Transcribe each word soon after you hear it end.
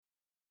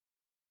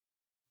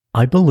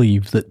I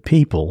believe that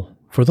people,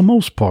 for the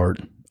most part,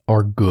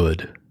 are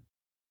good.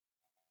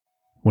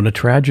 When a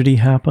tragedy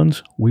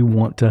happens, we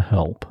want to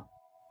help.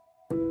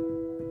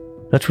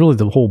 That's really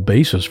the whole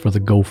basis for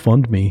the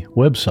GoFundMe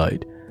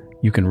website.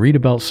 You can read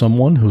about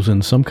someone who's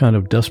in some kind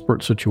of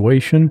desperate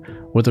situation,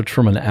 whether it's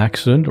from an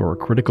accident or a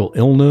critical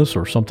illness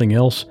or something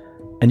else,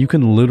 and you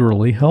can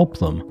literally help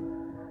them.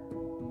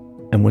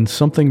 And when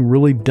something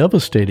really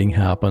devastating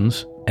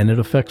happens and it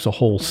affects a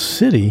whole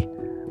city,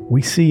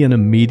 we see an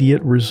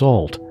immediate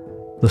result: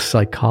 the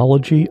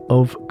psychology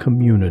of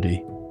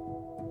community.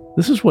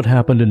 This is what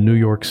happened in New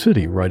York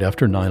City right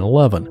after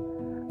 9/11.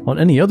 On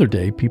any other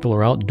day, people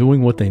are out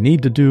doing what they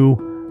need to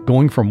do,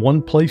 going from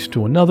one place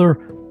to another,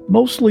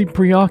 mostly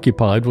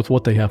preoccupied with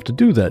what they have to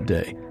do that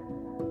day.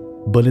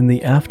 But in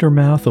the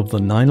aftermath of the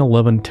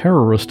 9/11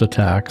 terrorist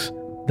attacks,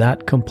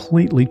 that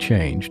completely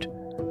changed.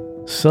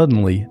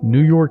 Suddenly,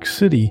 New York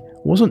City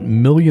wasn't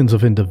millions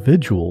of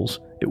individuals,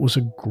 it was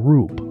a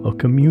group, a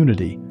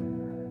community.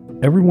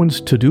 Everyone's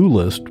to-do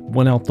list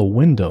went out the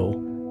window,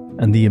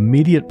 and the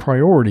immediate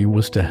priority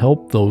was to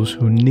help those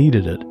who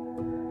needed it.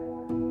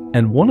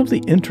 And one of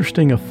the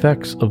interesting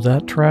effects of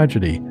that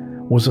tragedy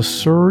was a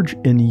surge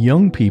in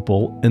young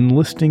people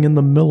enlisting in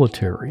the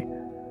military.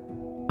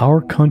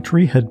 Our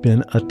country had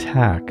been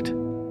attacked,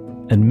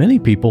 and many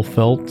people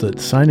felt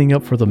that signing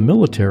up for the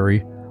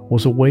military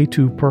was a way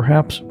to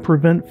perhaps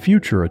prevent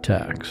future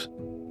attacks.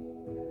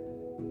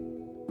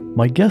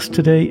 My guest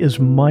today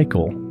is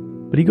Michael,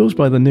 but he goes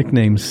by the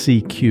nickname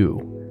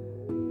CQ.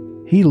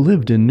 He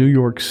lived in New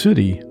York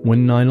City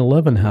when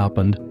 9/11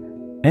 happened,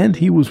 and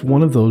he was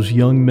one of those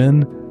young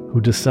men who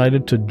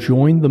decided to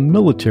join the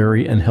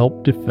military and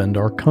help defend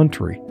our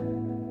country.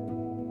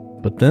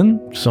 But then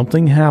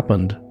something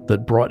happened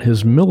that brought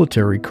his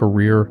military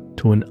career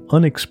to an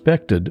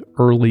unexpected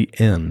early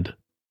end.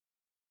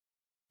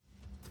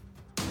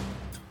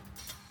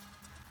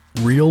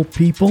 Real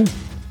people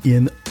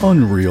in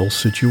unreal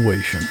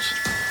situations.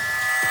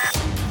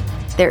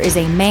 There is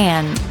a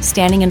man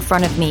standing in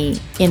front of me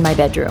in my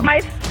bedroom. My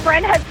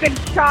friend has been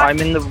shot. I'm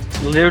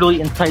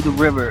literally inside the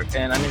river,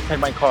 and I'm inside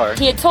my car.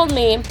 He had told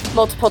me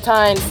multiple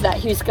times that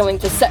he was going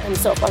to set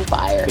himself on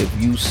fire. If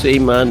you say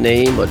my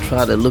name or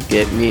try to look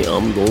at me,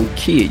 I'm gonna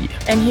kill you.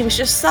 And he was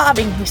just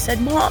sobbing. He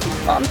said, Mom,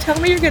 tell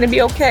me you're going to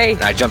be okay.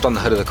 And I jumped on the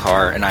hood of the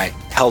car, and I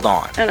held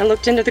on. And I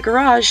looked into the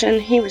garage,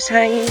 and he was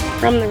hanging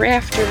from the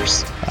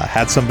rafters. I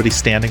had somebody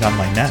standing on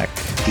my neck.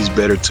 He's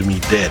better to me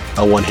dead.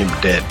 I want him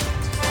dead.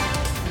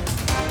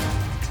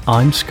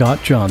 I'm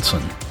Scott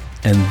Johnson,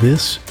 and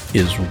this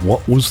is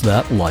What Was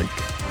That Like?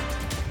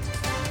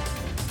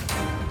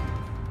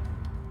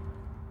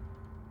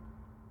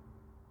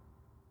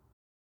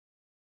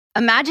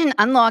 Imagine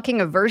unlocking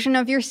a version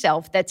of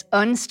yourself that's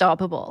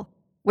unstoppable,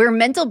 where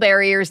mental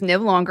barriers no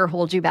longer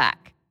hold you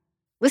back.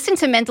 Listen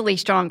to Mentally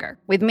Stronger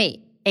with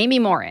me, Amy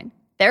Morin,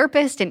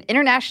 therapist and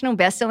international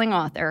best-selling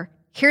author,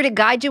 here to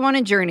guide you on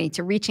a journey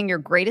to reaching your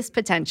greatest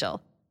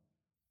potential.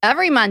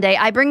 Every Monday,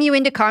 I bring you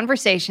into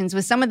conversations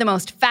with some of the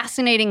most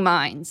fascinating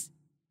minds.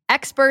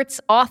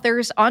 Experts,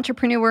 authors,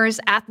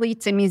 entrepreneurs,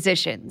 athletes, and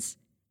musicians.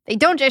 They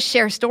don't just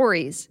share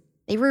stories.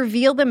 They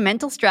reveal the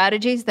mental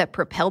strategies that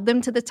propelled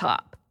them to the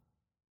top.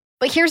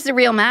 But here's the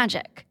real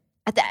magic.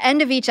 At the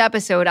end of each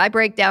episode, I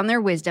break down their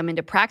wisdom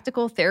into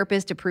practical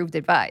therapist-approved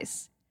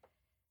advice.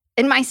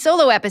 In my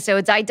solo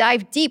episodes, I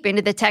dive deep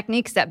into the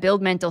techniques that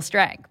build mental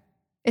strength.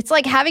 It's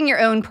like having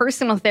your own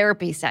personal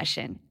therapy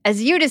session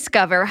as you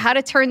discover how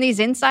to turn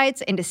these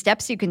insights into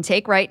steps you can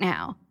take right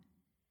now.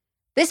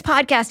 This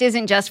podcast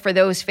isn't just for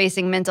those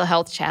facing mental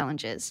health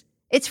challenges.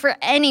 It's for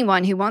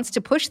anyone who wants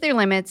to push their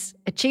limits,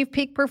 achieve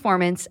peak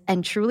performance,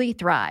 and truly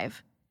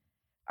thrive.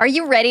 Are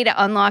you ready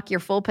to unlock your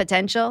full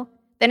potential?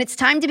 Then it's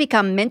time to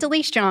become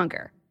mentally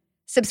stronger.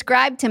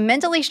 Subscribe to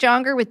Mentally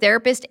Stronger with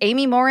therapist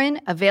Amy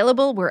Morin,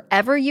 available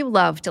wherever you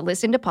love to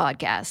listen to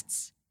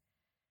podcasts.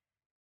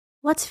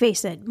 Let's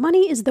face it,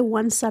 money is the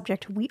one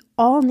subject we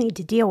all need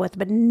to deal with,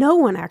 but no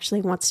one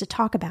actually wants to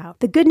talk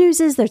about. The good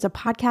news is there's a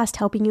podcast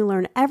helping you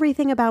learn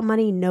everything about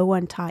money no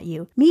one taught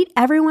you. Meet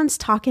Everyone's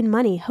Talkin'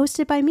 Money,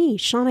 hosted by me,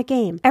 Shauna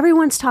Game.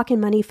 Everyone's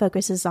Talkin' Money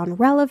focuses on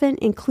relevant,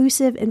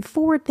 inclusive, and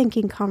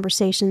forward-thinking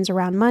conversations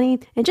around money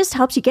and just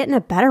helps you get in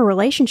a better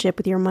relationship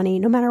with your money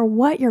no matter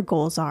what your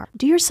goals are.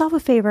 Do yourself a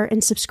favor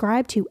and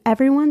subscribe to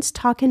Everyone's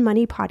Talkin'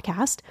 Money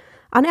podcast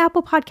on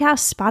Apple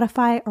Podcasts,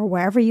 Spotify, or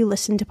wherever you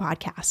listen to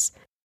podcasts.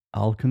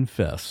 I'll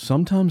confess,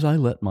 sometimes I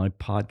let my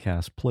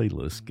podcast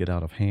playlist get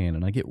out of hand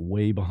and I get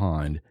way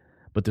behind.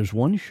 But there's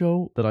one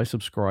show that I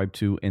subscribe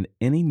to and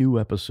any new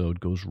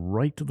episode goes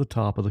right to the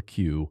top of the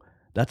queue.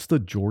 That's the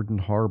Jordan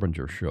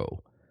Harbinger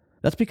Show.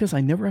 That's because I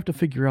never have to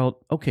figure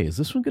out, okay, is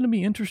this one going to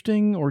be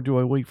interesting or do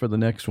I wait for the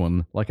next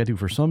one like I do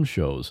for some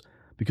shows?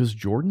 Because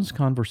Jordan's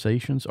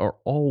conversations are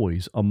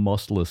always a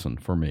must listen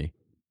for me.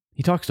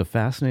 He talks to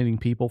fascinating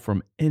people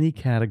from any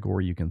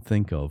category you can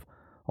think of.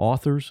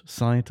 Authors,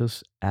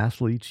 scientists,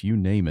 athletes, you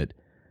name it.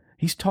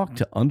 He's talked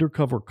to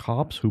undercover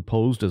cops who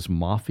posed as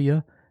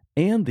mafia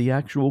and the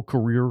actual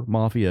career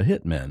mafia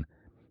hitmen.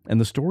 And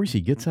the stories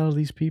he gets out of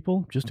these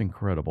people, just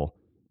incredible.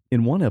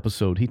 In one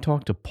episode, he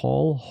talked to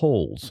Paul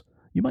Holes.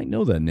 You might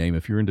know that name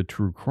if you're into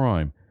true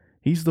crime.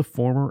 He's the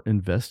former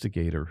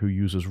investigator who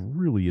uses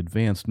really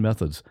advanced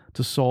methods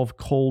to solve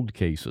cold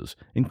cases,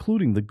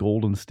 including the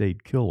Golden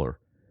State Killer.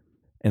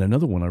 And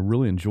another one I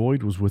really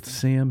enjoyed was with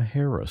Sam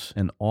Harris,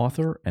 an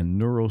author and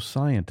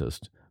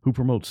neuroscientist who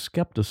promotes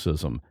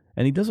skepticism,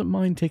 and he doesn't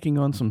mind taking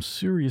on some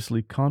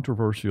seriously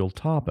controversial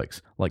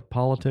topics like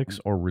politics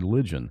or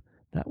religion.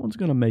 That one's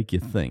going to make you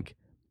think.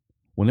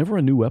 Whenever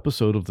a new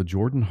episode of The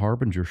Jordan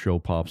Harbinger Show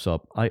pops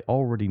up, I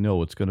already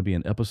know it's going to be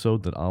an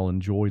episode that I'll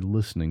enjoy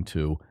listening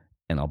to,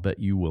 and I'll bet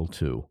you will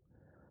too.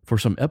 For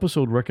some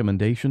episode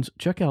recommendations,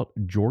 check out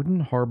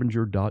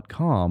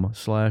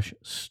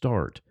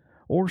jordanharbinger.com/start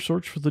or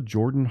search for The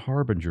Jordan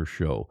Harbinger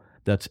Show.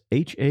 That's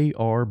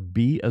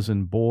HARB as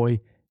in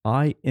boy,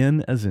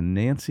 IN as in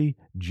Nancy,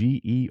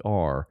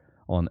 GER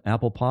on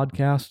Apple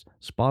Podcasts,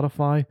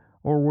 Spotify,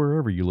 or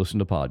wherever you listen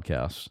to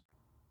podcasts.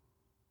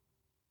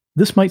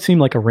 This might seem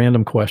like a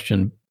random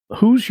question.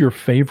 Who's your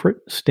favorite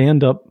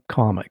stand-up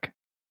comic?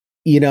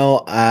 You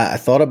know, I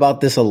thought about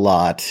this a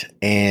lot,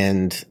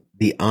 and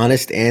the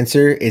honest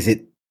answer is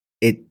it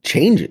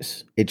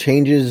changes. It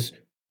changes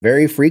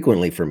very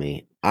frequently for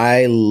me.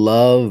 I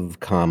love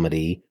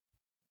comedy.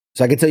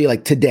 So I can tell you,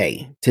 like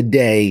today,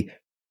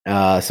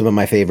 some of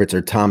my favorites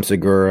are Tom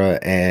Segura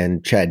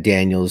and Chad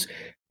Daniels.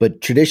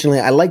 But traditionally,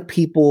 I like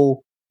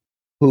people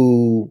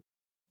who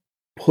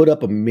put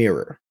up a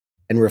mirror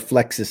and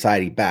reflect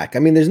society back. I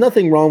mean, there's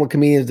nothing wrong with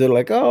comedians that are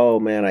like, oh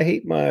man, I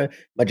hate my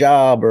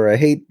job, or I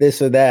hate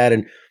this or that.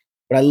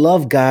 But I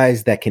love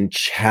guys that can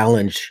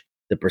challenge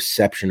the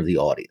perception of the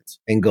audience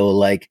and go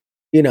like,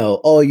 you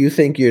know, oh, you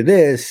think you're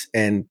this,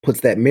 and puts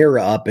that mirror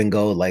up and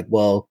go like,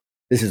 well,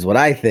 this is what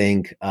I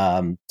think.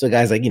 So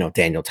guys like, you know,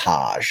 Daniel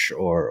Tosh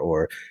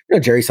or you know,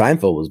 Jerry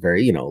Seinfeld was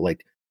very, you know,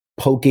 like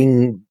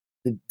poking,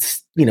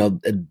 you know,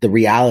 the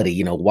reality,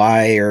 you know,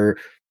 why are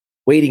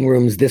waiting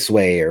rooms this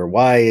way, or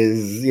why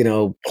is, you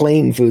know,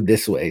 plane food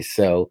this way?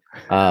 So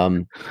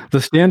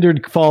the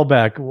standard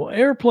fallback, well,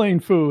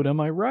 airplane food, am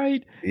I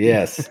right?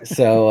 Yes.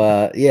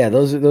 So yeah,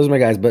 those are my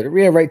guys. But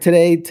yeah, right,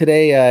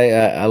 today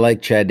I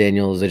like Chad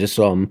Daniels. I just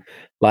saw him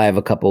live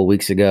a couple of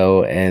weeks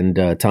ago,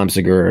 and Tom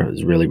Segura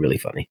is really, really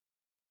funny.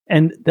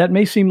 And that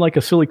may seem like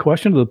a silly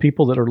question to the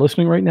people that are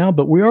listening right now,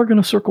 but we are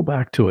going to circle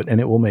back to it,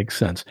 and it will make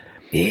sense.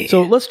 Yeah.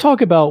 So let's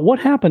talk about what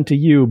happened to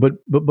you. But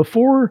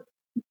before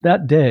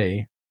that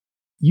day,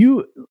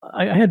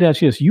 I had to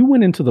ask you this. You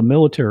went into the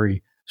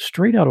military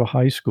straight out of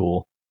high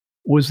school.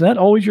 Was that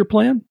always your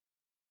plan?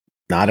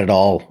 Not at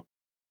all.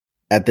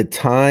 At the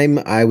time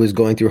I was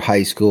going through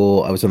high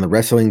school, I was on the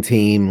wrestling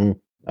team.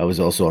 I was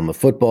also on the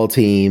football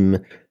team.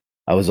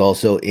 I was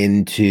also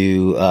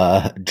into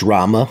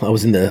drama. I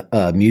was in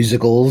the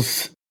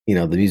musicals, you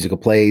know, the musical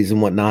plays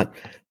and whatnot.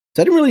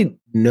 So I didn't really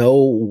know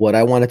what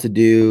I wanted to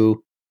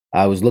do.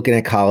 I was looking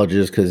at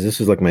colleges because this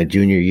was like my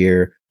junior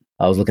year.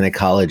 I was looking at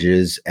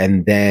colleges,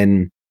 and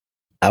then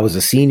I was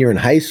a senior in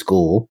high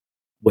school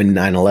when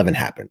 9/11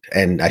 happened.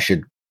 And I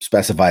should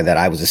specify that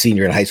I was a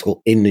senior in high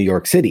school in New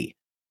York City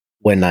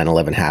when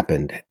 9/11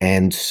 happened.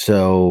 And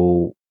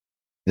so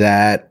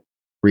that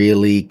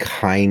really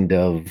kind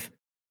of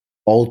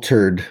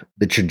altered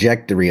the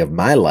trajectory of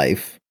my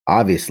life,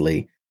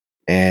 obviously.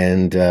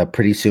 And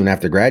pretty soon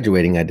after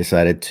graduating, I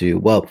decided to,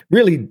 well,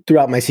 really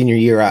throughout my senior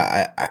year,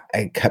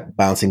 I kept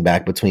bouncing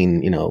back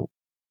between, you know,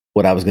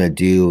 what I was going to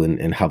do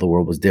and how the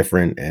world was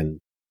different. And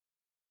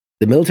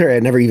the military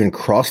had never even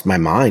crossed my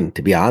mind,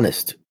 to be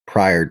honest,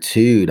 prior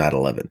to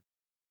 9/11.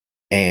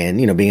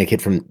 And, you know, being a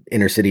kid from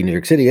inner city New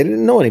York City, I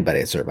didn't know anybody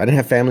that served. I didn't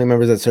have family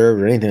members that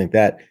served or anything like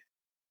that.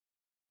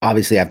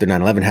 Obviously, after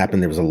 9/11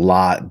 happened, there was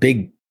a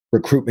big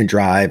recruitment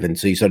drive. And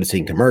so you started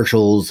seeing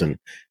commercials and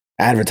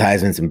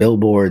advertisements and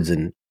billboards.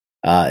 And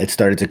it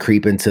started to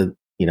creep into,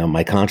 you know,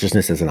 my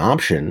consciousness as an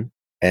option.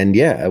 And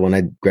yeah, when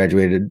I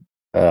graduated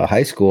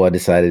high school, I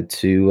decided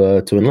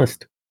to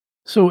enlist.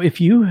 So if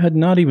you had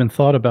not even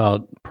thought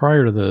about,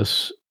 prior to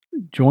this,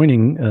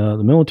 joining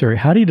the military,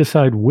 how do you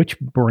decide which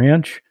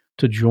branch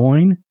to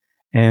join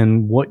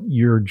and what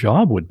your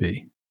job would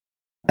be?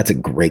 That's a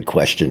great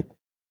question.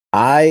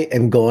 I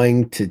am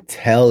going to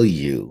tell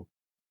you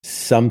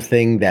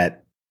something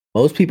that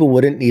most people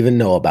wouldn't even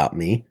know about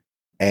me,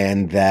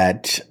 and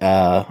that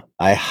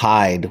I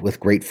hide with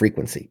great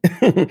frequency.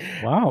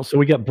 Wow. So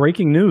we got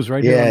breaking news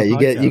right here. Yeah, you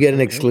get an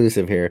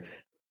exclusive here.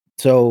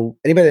 So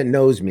anybody that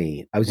knows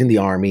me, I was in the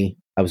Army.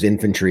 I was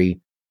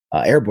infantry,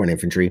 airborne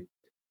infantry.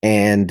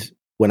 And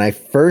when I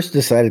first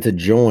decided to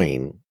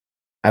join,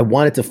 I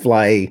wanted to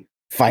fly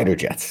fighter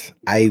jets.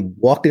 I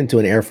walked into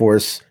an Air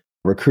Force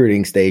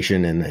recruiting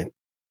station and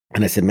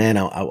I said, man,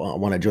 I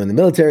want to join the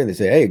military. And they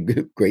say, hey,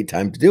 great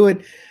time to do it.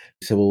 I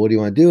said, well, what do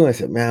you want to do? And I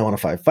said, man, I want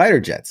to fly fighter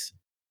jets.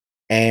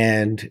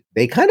 And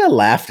they kind of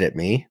laughed at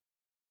me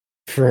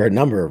for a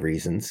number of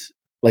reasons.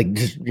 Like,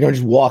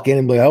 just walk in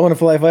and be like, I want to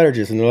fly fighter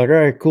jets. And they're like, all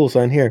right, cool,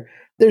 sign here.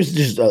 There's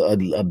just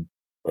a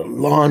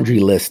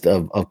laundry list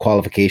of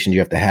qualifications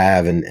you have to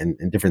have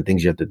and different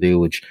things you have to do,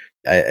 which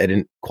I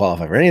didn't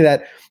qualify for any of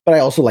that. But I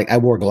also, I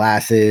wore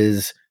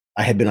glasses.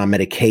 I had been on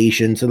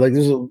medication. So like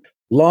there's a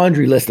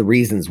laundry list of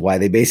reasons why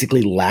they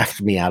basically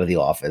laughed me out of the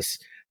office.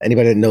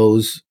 Anybody that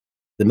knows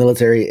the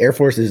military, Air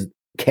Force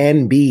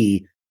can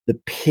be the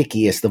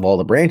pickiest of all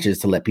the branches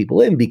to let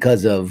people in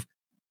because of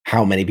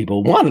how many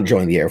people want to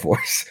join the Air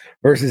Force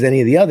versus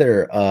any of the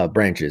other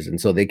branches. And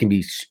so they can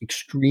be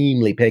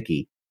extremely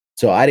picky.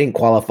 So I didn't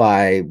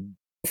qualify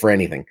for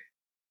anything.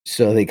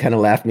 So they kind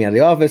of laughed me out of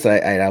the office.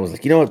 I was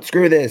like, you know what,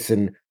 screw this.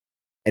 And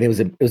it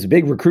was a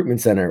big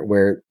recruitment center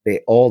where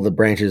all the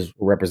branches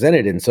were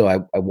represented. And so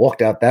I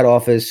walked out that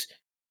office,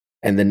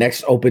 and the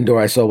next open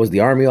door I saw was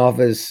the Army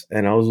office.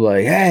 And I was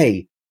like,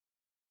 hey,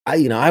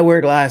 I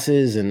wear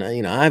glasses and,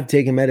 I've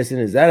taken medicine.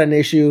 Is that an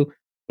issue?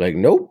 Like,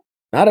 nope,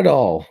 not at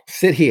all.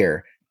 Sit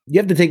here. You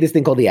have to take this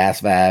thing called the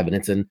ASVAB, and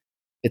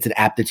it's an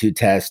aptitude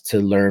test to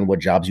learn what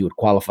jobs you would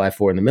qualify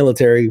for in the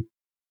military.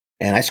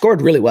 And I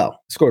scored really well.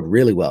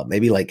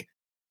 Maybe like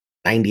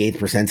 98th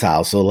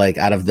percentile. So like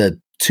out of the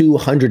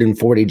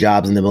 240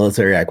 jobs in the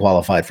military, I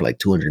qualified for like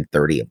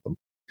 230 of them.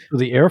 So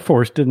the Air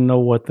Force didn't know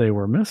what they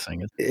were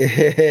missing.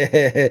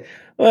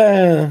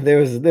 Well,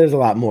 there's a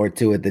lot more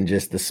to it than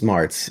just the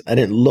smarts. I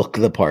didn't look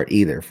the part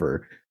either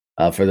for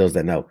those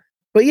that know.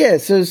 But yeah,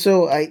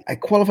 so I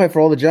qualified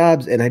for all the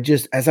jobs, and I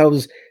just, as I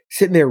was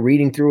sitting there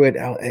reading through it,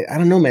 I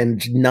don't know,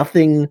 man,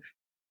 nothing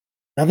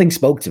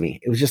spoke to me.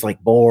 It was just like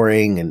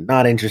boring and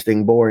not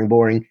interesting,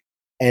 boring.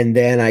 And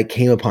then I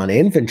came upon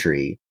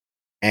infantry,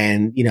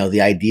 and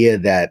the idea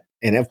that,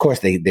 and of course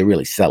they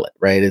really sell it,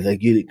 right? It's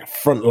like, you're a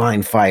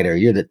frontline fighter,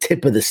 you're the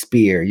tip of the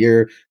spear,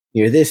 you're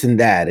this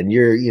and that, and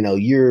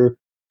you're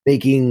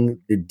making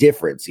the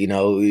difference.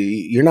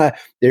 You're not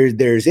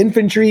there's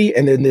infantry,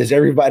 and then there's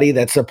everybody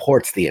that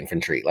supports the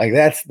infantry. Like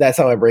that's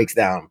how it breaks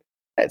down.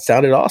 It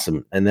sounded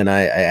awesome. And then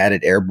I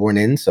added airborne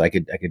in so I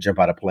could jump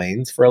out of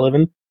planes for a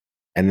living.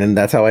 And then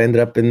that's how I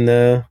ended up in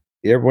the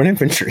airborne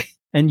infantry.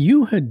 And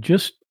you had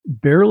just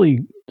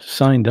barely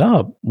signed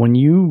up when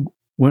you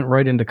went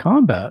right into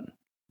combat.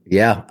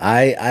 Yeah,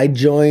 I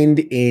joined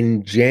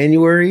in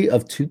January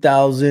of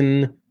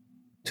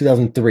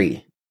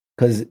 2003.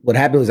 Because what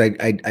happened was I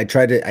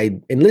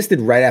enlisted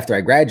right after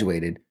I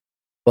graduated,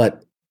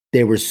 but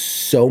there were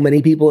so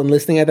many people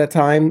enlisting at that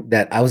time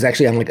that I was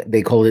actually on, like,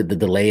 they called it the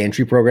delay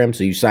entry program.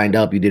 So you signed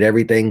up, you did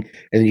everything,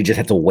 and then you just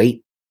had to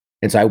wait.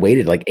 And so I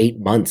waited like 8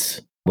 months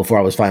before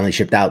I was finally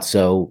shipped out.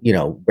 So,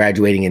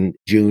 graduating in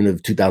June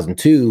of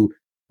 2002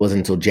 wasn't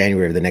until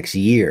January of the next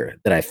year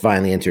that I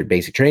finally entered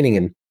basic training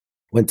and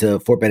went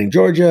to Fort Benning,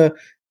 Georgia,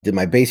 did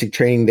my basic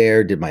training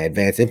there, did my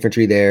advanced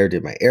infantry there,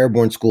 did my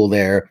airborne school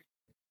there.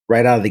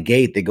 Right out of the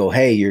gate, they go,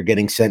 hey, you're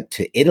getting sent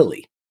to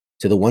Italy,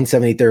 to the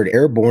 173rd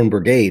Airborne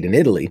Brigade in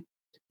Italy. And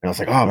I was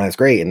like, oh, man, that's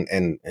great.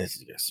 And it's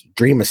just a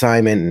dream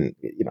assignment. And,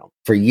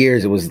 for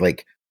years, it was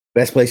like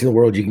best place in the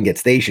world you can get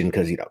stationed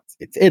because,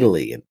 it's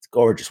Italy and it's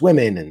gorgeous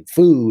women and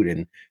food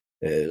and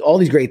all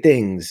these great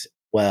things.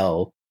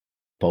 Well,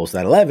 post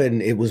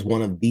 9/11, it was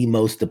one of the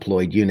most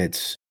deployed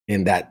units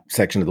in that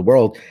section of the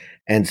world.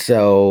 And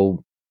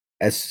so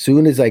as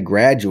soon as I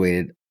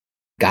graduated,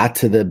 got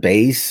to the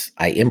base,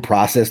 I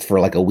in-processed for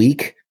like a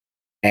week.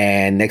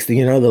 And next thing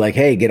you know, they're like,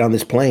 hey, get on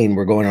this plane.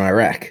 We're going to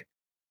Iraq.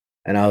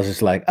 And I was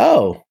just like,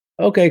 oh,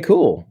 okay,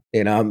 cool.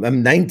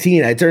 I'm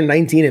 19. I turned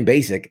 19 in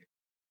basic.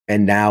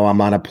 And now I'm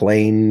on a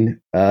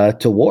plane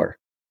to war.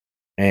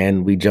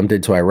 And we jumped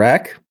into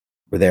Iraq.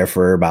 We're there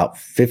for about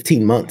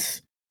 15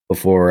 months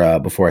before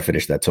I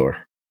finished that tour.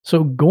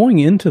 So going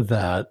into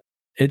that,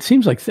 it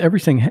seems like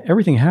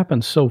everything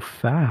happened so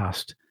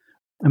fast.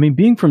 I mean,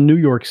 being from New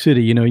York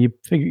City, you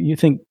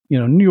think,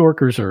 New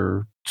Yorkers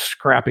are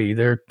scrappy,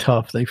 they're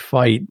tough, they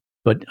fight.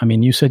 But I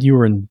mean, you said you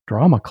were in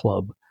drama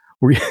club.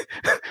 Were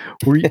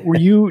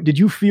you? Did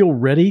you feel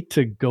ready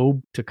to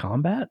go to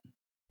combat?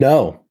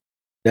 No,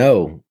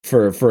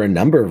 for a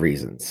number of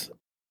reasons.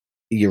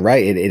 You're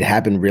right. It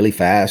happened really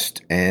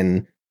fast,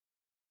 and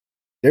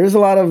there was a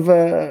lot of.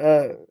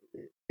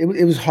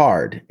 It was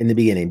hard in the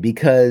beginning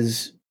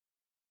because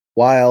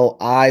while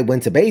I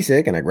went to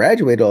basic and I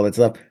graduated all that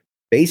stuff.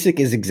 Basic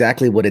is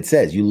exactly what it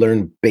says. You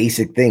learn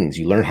basic things.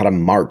 You learn how to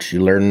march.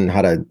 You learn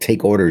how to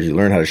take orders. You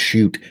learn how to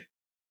shoot.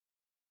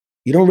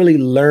 You don't really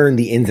learn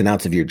the ins and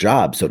outs of your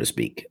job, so to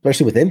speak.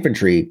 Especially with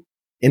infantry.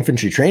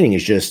 Infantry training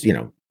is just,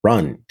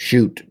 run,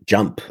 shoot,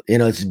 jump.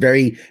 It's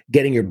very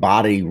getting your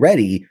body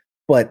ready,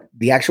 but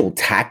the actual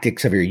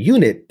tactics of your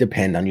unit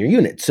depend on your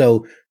unit.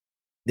 So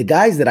the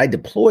guys that I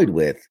deployed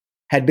with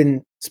had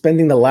been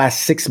spending the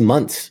last 6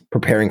 months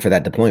preparing for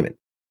that deployment.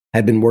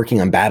 Had been working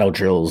on battle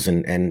drills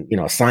and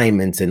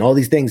assignments and all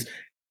these things.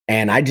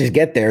 And I just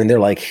get there and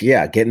they're like,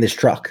 yeah, get in this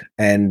truck.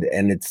 And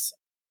it's,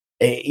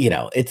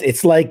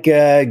 it's like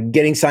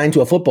getting signed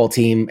to a football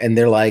team and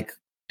they're like,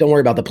 don't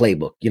worry about the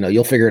playbook.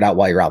 You'll figure it out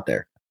while you're out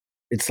there.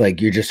 It's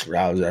like, you're just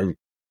running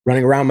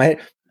around my head.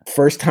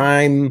 First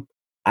time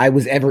I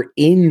was ever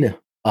in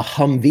a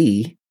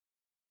Humvee,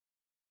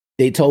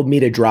 they told me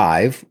to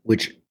drive,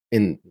 which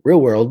in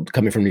real world,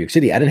 coming from New York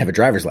City, I didn't have a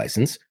driver's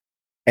license.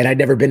 And I'd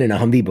never been in a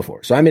Humvee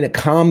before. So I'm in a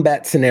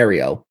combat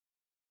scenario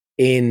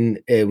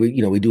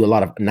we do a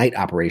lot of night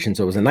operations.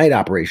 So it was a night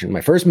operation,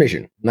 my first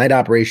mission, night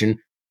operation. And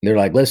they're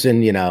like, listen,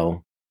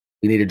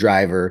 we need a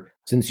driver.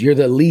 Since you're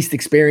the least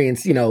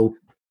experienced,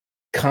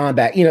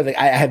 combat,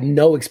 I have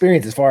no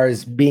experience as far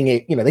as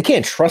being they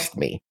can't trust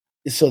me.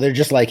 So they're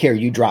just like, here,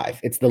 you drive.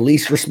 It's the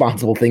least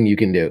responsible thing you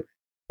can do.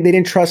 They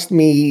didn't trust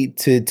me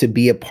to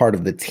be a part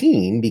of the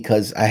team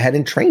because I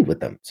hadn't trained with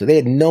them. So they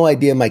had no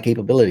idea my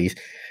capabilities.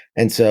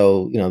 And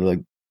so,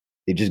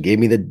 they just gave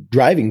me the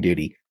driving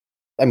duty.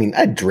 I mean,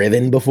 I'd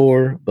driven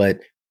before, but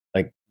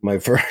like my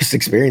first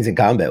experience in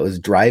combat was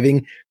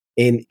driving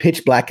in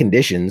pitch black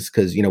conditions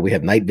because, we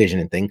have night vision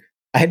and thing.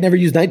 I had never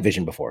used night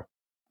vision before.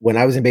 When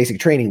I was in basic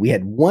training, we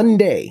had one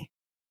day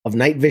of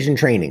night vision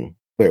training,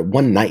 or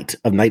one night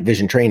of night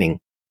vision training.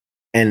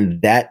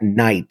 And that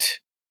night,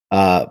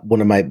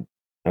 one of my,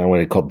 I don't know what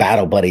to call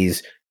battle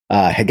buddies,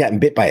 had gotten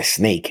bit by a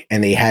snake,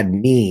 and they had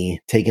me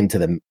take him to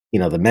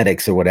the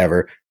medics or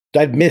whatever.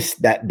 So I'd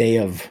missed that day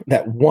of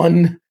that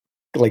one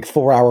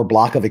 4-hour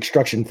block of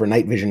instruction for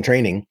night vision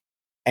training.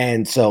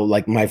 And so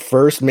my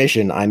first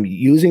mission, I'm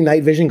using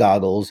night vision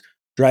goggles,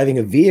 driving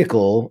a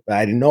vehicle that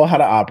I didn't know how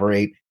to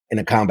operate in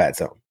a combat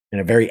zone, in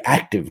a very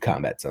active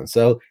combat zone.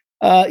 So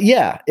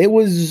it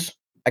was,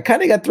 I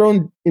kind of got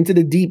thrown into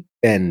the deep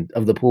end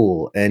of the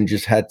pool and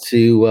just had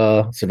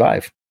to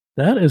survive.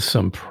 That is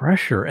some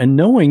pressure. And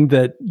knowing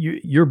that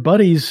your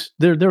buddies,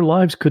 their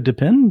lives could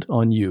depend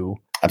on you.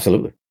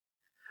 Absolutely.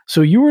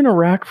 So you were in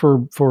Iraq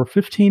for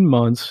 15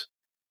 months,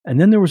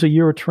 and then there was a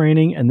year of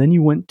training, and then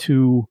you went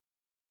to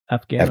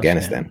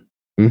Afghanistan.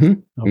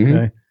 Mm-hmm. Okay.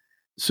 Mm-hmm.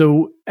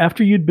 So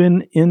after you'd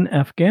been in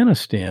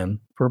Afghanistan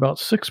for about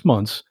 6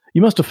 months,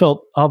 you must have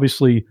felt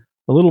obviously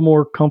a little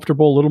more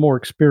comfortable, a little more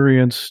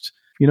experienced,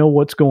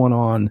 what's going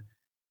on.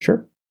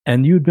 Sure.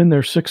 And you'd been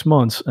there 6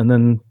 months, and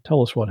then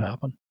tell us what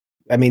happened.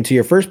 I mean, to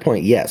your first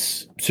point,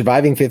 yes.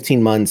 Surviving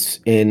 15 months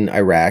in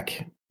Iraq,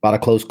 a lot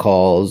of close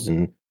calls,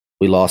 and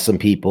we lost some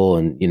people,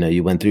 and,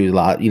 you went through a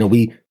lot.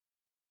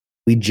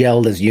 We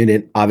gelled as a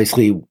unit.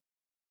 Obviously,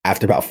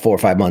 after about 4 or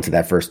 5 months of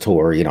that first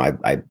tour,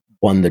 I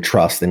won the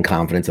trust and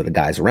confidence of the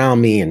guys around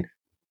me, and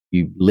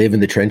you live in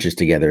the trenches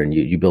together, and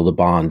you build a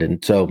bond.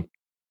 And so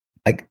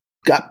I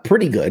got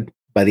pretty good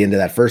by the end of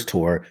that first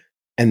tour.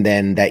 And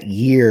then that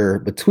year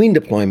between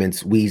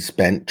deployments, we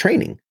spent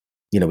training.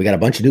 We got a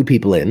bunch of new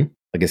people in.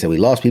 Like I said, we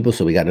lost people,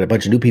 so we got a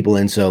bunch of new people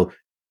in. So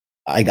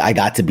I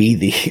got to be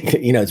the,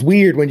 it's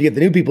weird when you get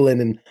the new people in,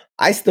 and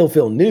I still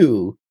feel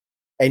new.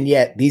 And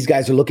yet these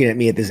guys are looking at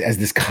me as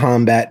this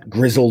combat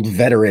grizzled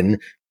veteran.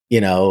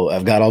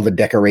 I've got all the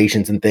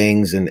decorations and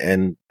things,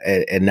 and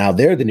now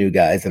they're the new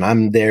guys, and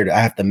I'm there. I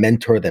have to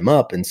mentor them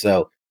up. And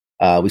so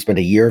we spent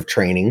a year of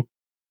training.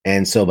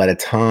 And so by the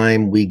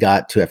time we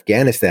got to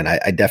Afghanistan,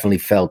 I definitely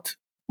felt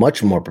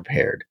much more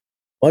prepared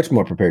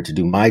to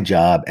do my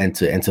job and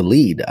to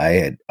lead.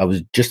 I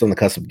was just on the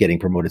cusp of getting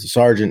promoted to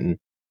sergeant and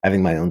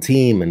having my own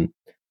team. And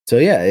so,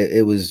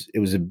 it was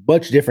a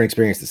much different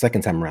experience the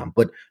second time around.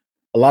 But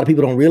a lot of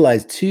people don't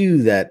realize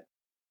too that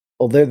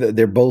although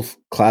they're both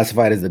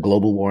classified as the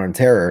global war on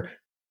terror,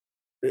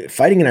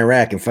 fighting in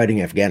Iraq and fighting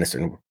in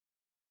Afghanistan,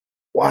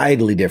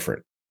 widely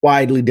different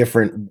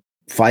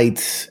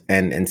fights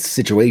and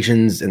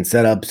situations and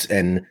setups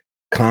and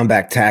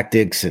combat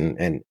tactics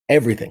and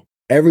everything.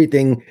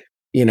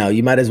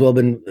 You might as well have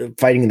been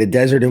fighting in the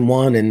desert in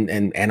one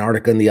and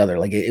Antarctica in the other.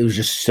 It was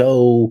just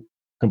so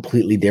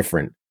completely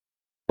different.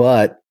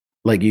 But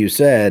like you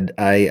said,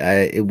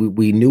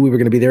 we knew we were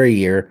going to be there a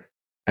year.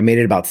 I made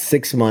it about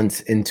 6 months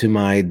into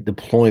my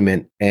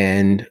deployment,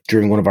 and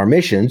during one of our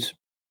missions,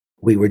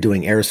 we were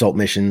doing air assault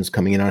missions,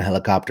 coming in on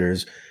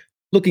helicopters,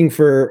 looking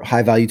for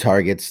high-value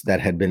targets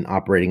that had been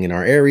operating in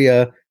our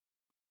area.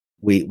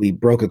 We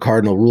broke a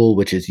cardinal rule,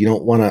 which is you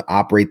don't want to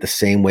operate the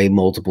same way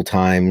multiple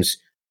times.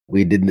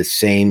 We did the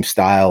same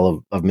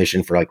style of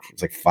mission for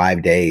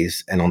 5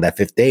 days, and on that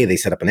 5th day, they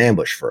set up an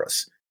ambush for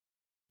us.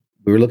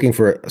 We were looking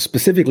for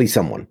specifically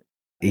someone.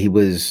 He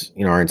was,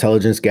 our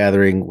intelligence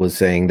gathering was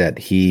saying that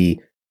he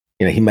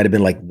might have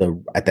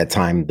been at that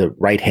time, the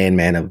right-hand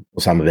man of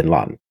Osama bin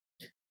Laden.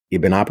 He'd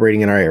been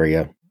operating in our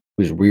area.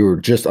 We were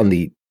just on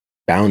the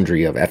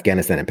boundary of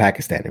Afghanistan and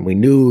Pakistan, and we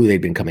knew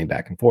they'd been coming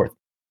back and forth.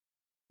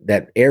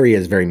 That area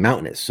is very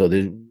mountainous, so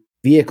the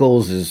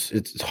vehicles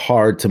it's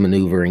hard to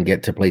maneuver and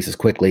get to places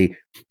quickly.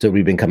 So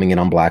we've been coming in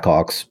on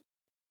Blackhawks.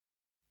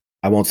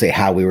 I won't say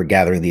how we were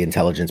gathering the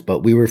intelligence, but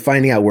we were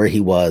finding out where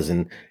he was,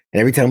 and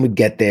every time we'd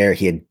get there,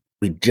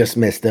 we just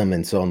missed him.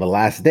 And so on the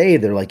last day,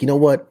 they're like, you know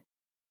what?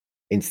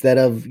 Instead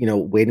of,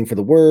 waiting for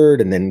the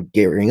word and then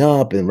gearing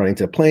up and running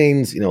to the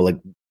planes,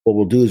 what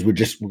we'll do is we're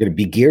going to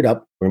be geared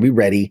up. We're going to be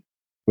ready.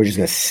 We're just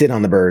going to sit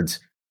on the birds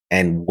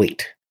and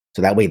wait.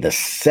 So that way, the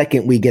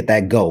second we get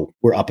that go,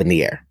 we're up in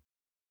the air.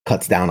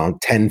 Cuts down on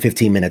 10,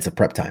 15 minutes of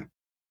prep time.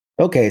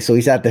 Okay, so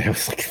he sat there. It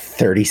was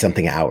 30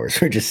 something hours.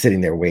 We're just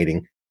sitting there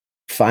waiting.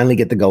 Finally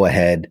get the go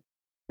ahead.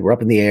 We're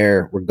up in the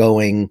air. We're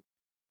going.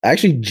 I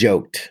actually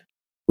joked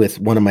with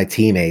one of my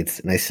teammates,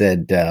 and I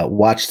said,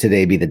 watch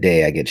today be the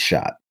day I get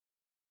shot.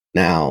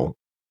 Now,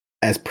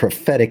 as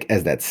prophetic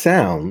as that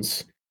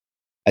sounds,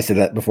 I said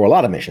that before a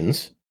lot of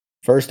missions,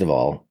 first of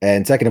all.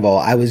 And second of all,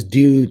 I was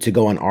due to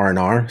go on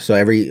R&R.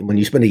 So when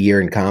you spend a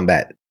year in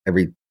combat,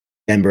 every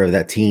member of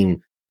that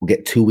team will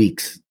get 2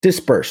 weeks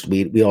dispersed.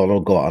 We all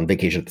don't go on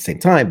vacation at the same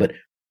time, but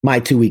my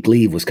 2-week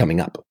leave was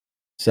coming up.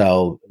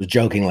 So I was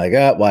joking like,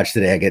 watch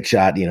today I get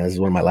shot. This is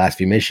one of my last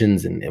few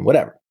missions and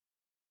whatever.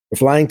 We're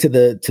flying to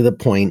the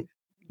point.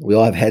 We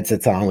all have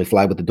headsets on. We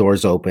fly with the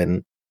doors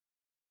open.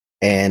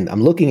 And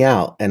I'm looking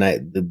out, and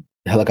the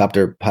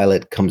helicopter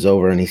pilot comes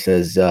over and he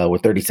says, we're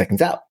 30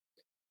 seconds out.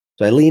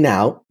 So I lean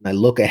out and I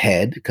look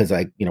ahead because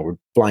we're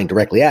flying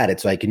directly at it.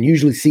 So I can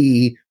usually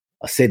see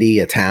a city,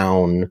 a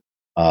town,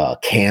 a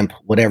camp,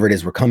 whatever it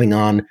is we're coming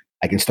on.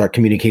 I can start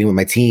communicating with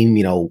my team,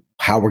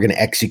 how we're going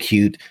to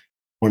execute.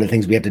 One of the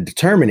things we have to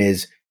determine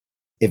is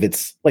if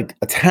it's like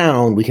a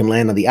town, we can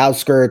land on the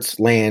outskirts,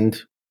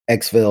 land,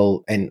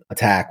 exfil, and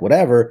attack,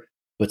 whatever.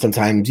 But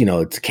sometimes,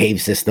 it's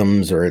cave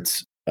systems or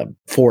it's a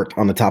fort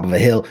on the top of a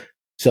hill.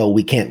 So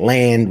we can't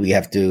land. We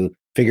have to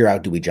figure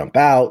out, do we jump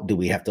out? Do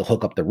we have to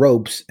hook up the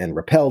ropes and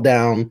rappel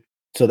down?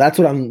 So that's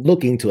what I'm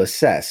looking to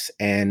assess.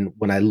 And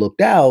when I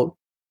looked out,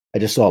 I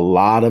just saw a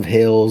lot of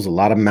hills, a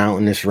lot of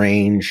mountainous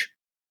range,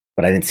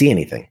 but I didn't see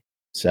anything.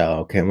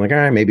 So, I'm like, all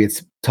right, maybe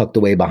it's tucked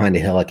away behind a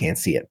hill. I can't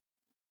see it.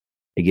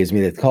 It gives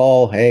me the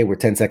call. Hey, we're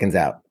 10 seconds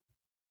out.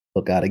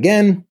 Look out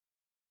again.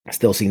 I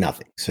still see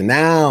nothing. So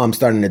now I'm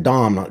starting to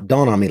dawn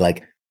on me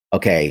like,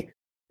 okay,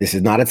 this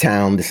is not a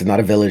town. This is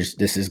not a village.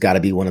 This has got to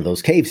be one of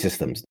those cave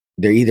systems.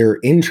 They're either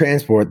in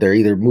transport, they're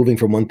either moving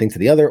from one thing to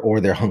the other, or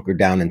they're hunkered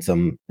down in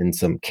some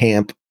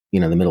camp,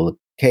 in the middle of the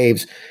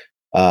caves.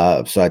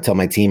 So I tell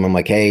my team, I'm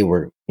like, hey,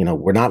 we're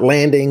not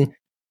landing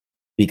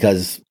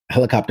because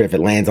helicopter, if it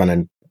lands on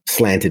a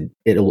slanted,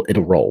 it'll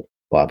roll.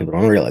 A lot of people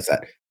don't realize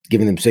that.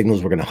 Giving them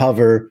signals, we're going to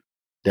hover.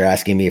 They're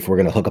asking me if we're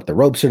going to hook up the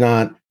ropes or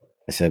not.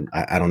 I said,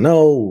 I don't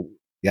know.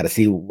 You got to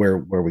see where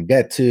we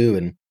get to.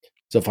 And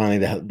so finally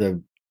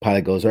the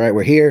pilot goes, all right,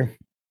 we're here.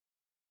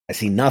 I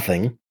see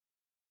nothing,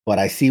 but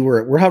I see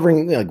we're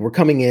hovering, like we're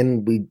coming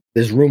in.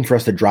 There's room for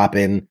us to drop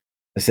in.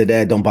 I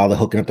said, don't bother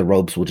hooking up the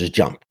ropes. We'll just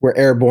jump. We're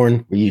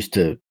airborne. We're used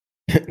to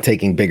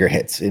taking bigger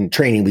hits. In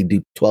training, we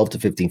do 12 to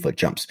 15 foot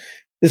jumps.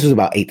 This was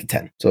about 8 to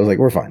 10. So I was like,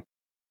 we're fine.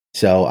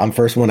 So I'm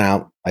first one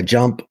out. I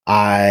jump.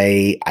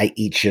 I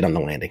eat shit on the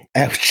landing.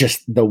 It was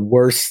just the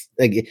worst.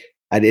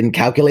 I didn't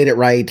calculate it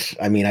right.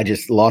 I mean, I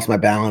just lost my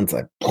balance.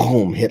 I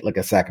hit like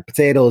a sack of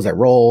potatoes. I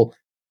roll,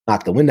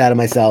 knock the wind out of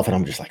myself. And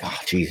I'm just like, oh,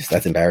 Jesus,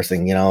 that's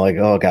embarrassing. Like,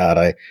 oh, God,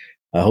 I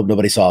hope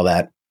nobody saw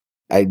that.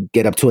 I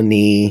get up to a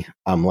knee.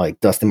 I'm like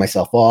dusting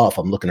myself off.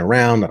 I'm looking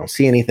around. I don't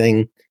see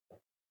anything.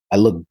 I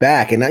look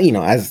back and,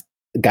 as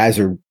guys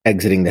are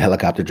exiting the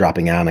helicopter,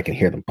 dropping out, I can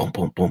hear them boom,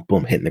 boom, boom,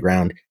 boom, hitting the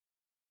ground.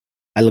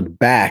 I look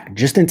back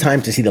just in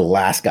time to see the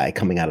last guy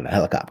coming out of the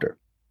helicopter.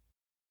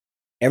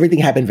 Everything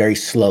happened very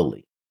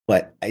slowly,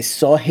 but I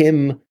saw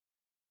him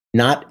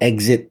not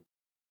exit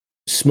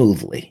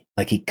smoothly.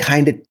 Like he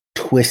kind of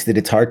twisted.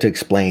 It's hard to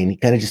explain. He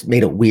kind of just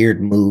made a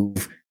weird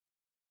move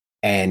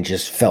and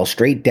just fell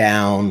straight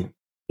down,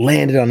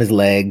 landed on his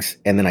legs.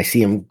 And then I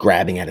see him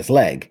grabbing at his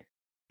leg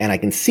and I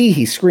can see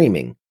he's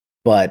screaming,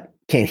 but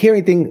can't hear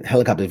anything.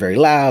 Helicopter is very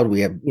loud.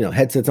 We have,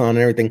 headsets on and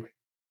everything.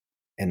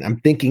 And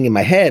I'm thinking in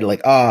my head,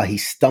 like, he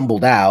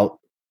stumbled out.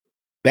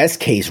 Best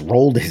case,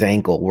 rolled his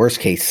ankle. Worst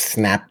case,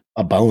 snapped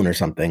a bone or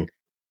something.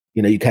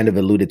 You kind of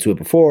alluded to it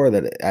before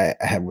that I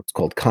have what's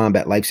called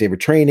combat lifesaver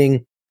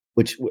training,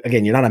 which,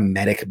 again, you're not a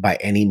medic by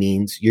any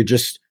means. You're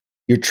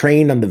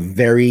trained on the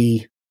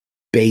very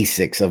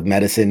basics of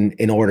medicine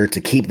in order to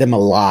keep them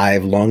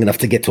alive long enough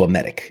to get to a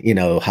medic.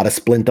 How to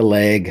splint the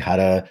leg,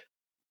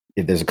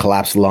 if there's a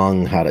collapsed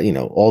lung, how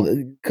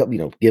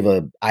to, give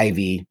a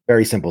IV,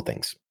 very simple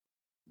things.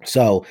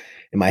 So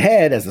in my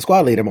head, as the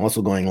squad leader, I'm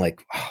also going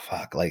like, oh,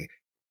 fuck, like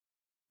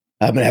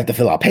I'm going to have to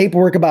fill out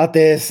paperwork about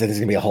this. And it's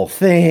going to be a whole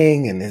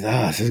thing. And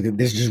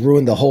this just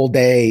ruined the whole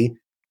day.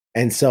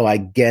 And so I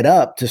get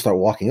up to start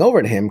walking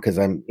over to him because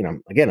I'm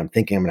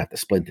thinking I'm going to have to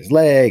splint his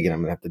leg and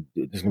I'm going to have to,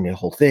 there's going to be a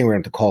whole thing. We're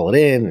going to have to call it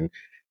in. And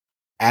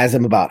as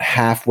I'm about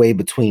halfway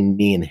between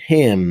me and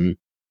him,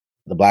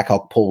 the Black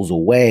Hawk pulls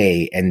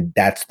away. And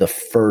that's the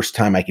first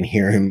time I can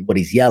hear him, what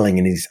he's yelling.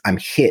 And I'm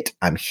hit.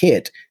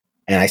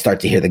 And I start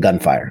to hear the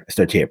gunfire. I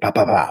start to hear pow,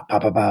 pow, pow, pow,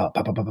 pow, pow,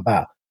 pow, pow, pow,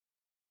 pow.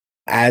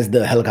 As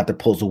the helicopter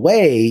pulls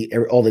away,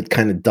 all the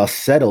kind of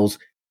dust settles,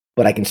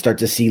 but I can start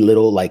to see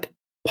little like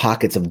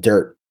pockets of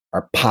dirt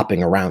are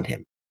popping around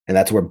him. And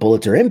that's where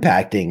bullets are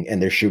impacting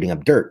and they're shooting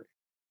up dirt.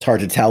 It's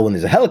hard to tell when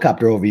there's a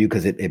helicopter over you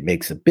because it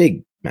makes a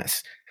big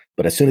mess.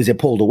 But as soon as it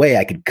pulled away,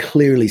 I could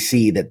clearly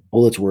see that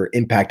bullets were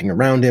impacting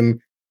around him.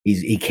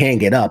 He can't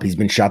get up. He's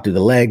been shot through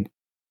the leg.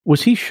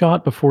 Was he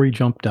shot before he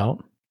jumped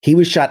out? He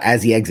was shot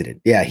as he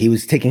exited. Yeah, he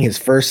was taking his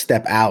first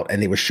step out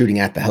and they were shooting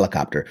at the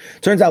helicopter.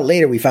 Turns out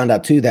later we found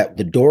out too that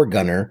the door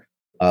gunner,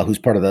 who's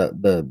part of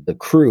the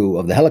crew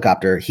of the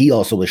helicopter, he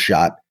also was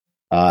shot.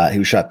 He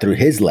was shot through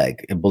his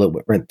leg. A bullet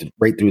went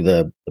right through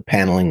the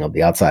paneling of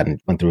the outside and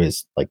went through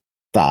his like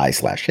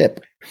thigh/hip.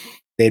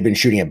 They had been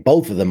shooting at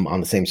both of them on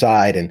the same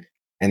side.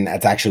 And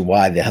that's actually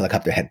why the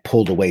helicopter had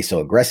pulled away so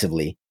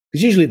aggressively.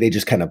 Because usually they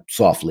just kind of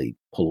softly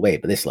pull away.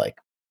 But this, like,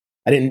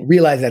 I didn't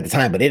realize at the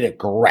time, but it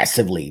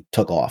aggressively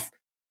took off.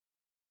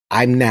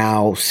 I'm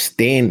now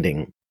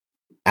standing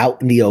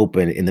out in the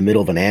open in the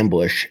middle of an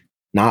ambush,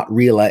 not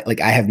realize,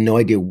 like, I have no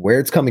idea where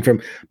it's coming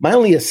from. My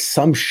only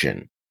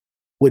assumption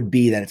would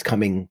be that it's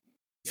coming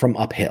from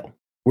uphill.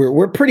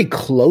 We're pretty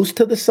close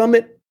to the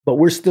summit, but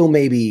we're still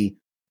maybe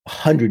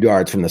 100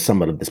 yards from the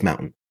summit of this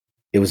mountain.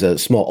 It was a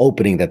small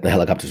opening that the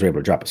helicopters were able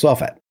to drop us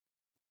off at.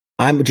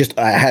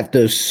 I have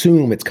to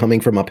assume it's coming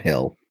from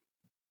uphill.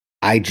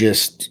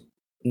 There's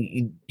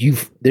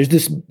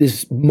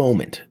this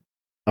moment,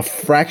 a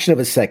fraction of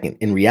a second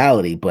in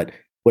reality, but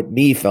what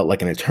me felt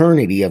like an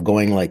eternity of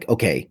going like,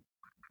 okay,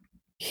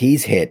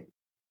 he's hit.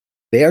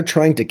 They are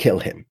trying to kill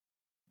him.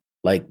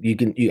 Like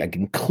I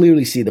can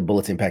clearly see the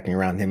bullets impacting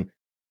around him.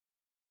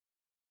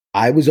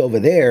 I was over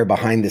there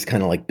behind this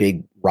kind of like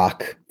big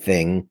rock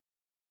thing,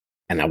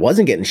 and I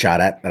wasn't getting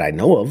shot at that I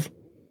know of.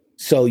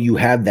 So you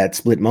have that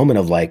split moment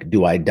of like,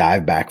 do I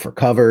dive back for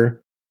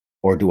cover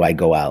or do I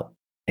go out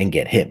and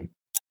get him?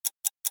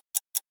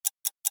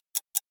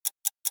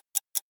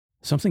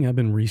 Something I've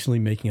been recently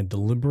making a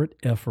deliberate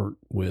effort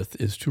with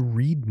is to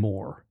read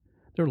more.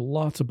 There are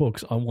lots of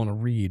books I want to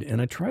read,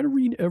 and I try to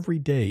read every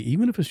day,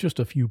 even if it's just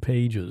a few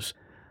pages.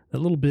 That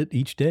little bit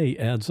each day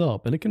adds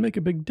up, and it can make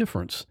a big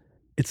difference.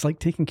 It's like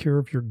taking care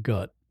of your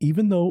gut.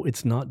 Even though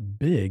it's not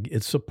big,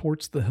 it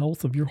supports the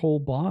health of your whole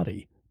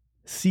body.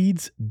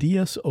 Seed's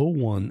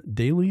DS-01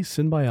 Daily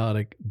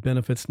Synbiotic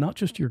benefits not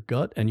just your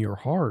gut and your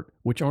heart,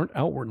 which aren't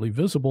outwardly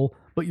visible,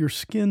 but your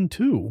skin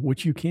too,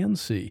 which you can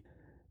see.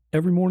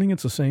 Every morning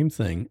it's the same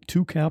thing,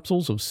 2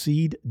 capsules of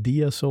Seed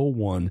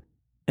DS-01.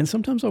 And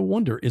sometimes I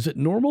wonder, is it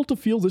normal to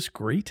feel this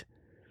great?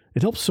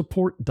 It helps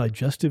support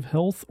digestive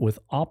health with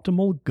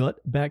optimal gut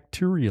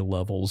bacteria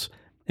levels.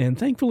 And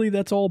thankfully,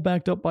 that's all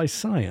backed up by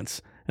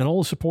science, and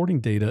all the supporting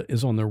data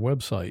is on their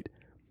website.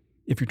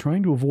 If you're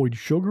trying to avoid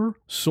sugar,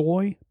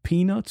 soy,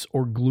 peanuts,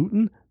 or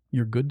gluten,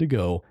 you're good to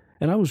go.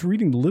 And I was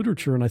reading the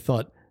literature and I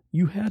thought,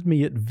 you had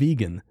me at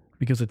vegan,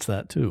 because it's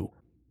that too.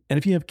 And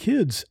if you have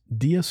kids,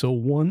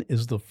 DS-01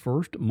 is the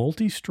first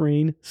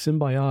multi-strain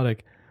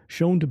symbiotic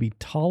shown to be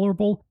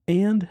tolerable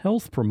and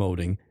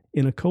health-promoting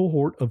in a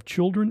cohort of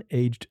children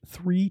aged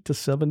 3 to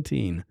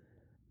 17.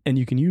 And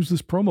you can use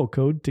this promo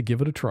code to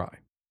give it a try.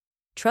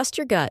 Trust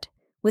your gut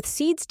with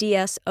Seed's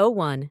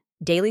DS-01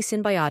 Daily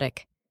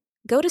Synbiotic.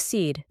 Go to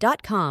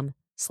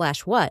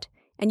seed.com/what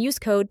and use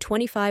code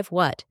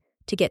 25what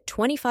to get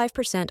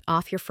 25%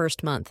 off your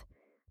first month.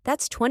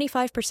 That's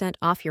 25%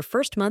 off your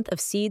first month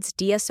of Seed's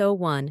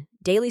DS-01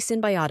 Daily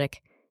Synbiotic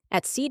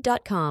at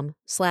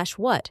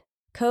seed.com/what,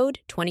 code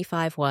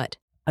 25what.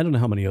 I don't know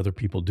how many other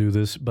people do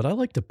this, but I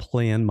like to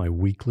plan my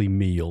weekly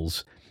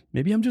meals.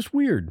 Maybe I'm just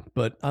weird,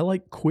 but I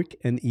like quick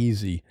and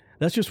easy.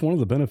 That's just one of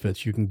the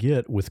benefits you can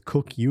get with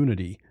Cook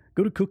Unity.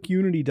 Go to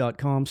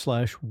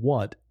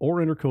cookunity.com/what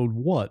or enter code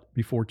WHAT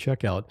before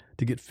checkout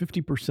to get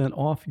 50%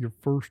 off your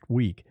first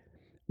week.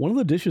 One of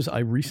the dishes I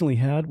recently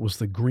had was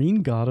the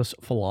Green Goddess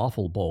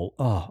Falafel Bowl.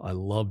 Oh, I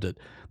loved it.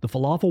 The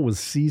falafel was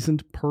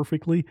seasoned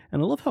perfectly, and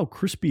I love how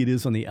crispy it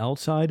is on the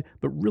outside,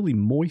 but really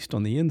moist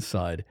on the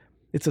inside.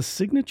 It's a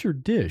signature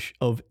dish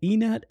of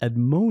Einat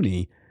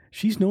Admoni.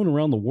 She's known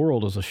around the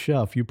world as a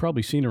chef. You've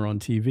probably seen her on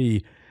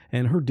TV,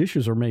 and her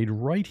dishes are made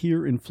right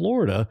here in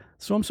Florida,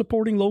 so I'm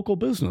supporting local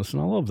business,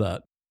 and I love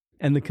that.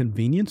 And the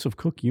convenience of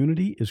Cook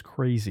Unity is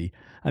crazy.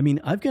 I mean,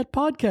 I've got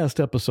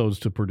podcast episodes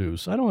to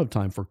produce. I don't have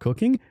time for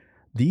cooking.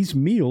 These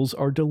meals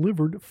are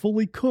delivered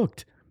fully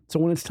cooked. So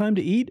when it's time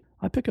to eat,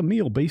 I pick a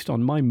meal based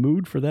on my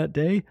mood for that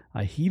day.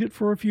 I heat it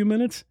for a few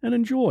minutes and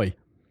enjoy.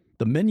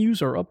 The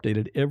menus are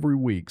updated every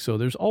week, so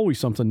there's always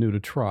something new to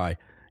try.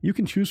 You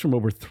can choose from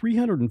over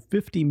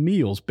 350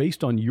 meals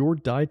based on your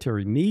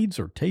dietary needs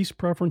or taste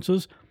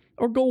preferences,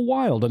 or go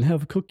wild and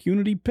have Cook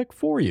Unity pick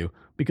for you,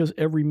 because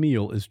every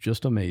meal is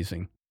just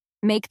amazing.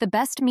 Make the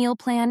best meal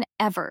plan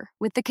ever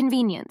with the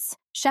convenience,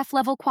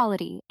 chef-level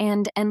quality,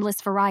 and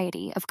endless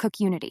variety of Cook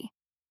Unity.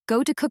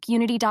 Go to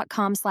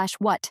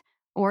cookunity.com/what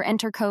or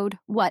enter code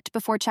WHAT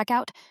before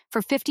checkout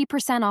for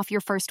 50% off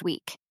your first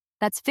week.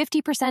 That's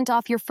 50%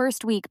 off your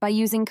first week by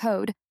using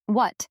code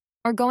WHAT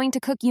or going to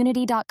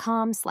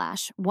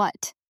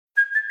cookunity.com/what.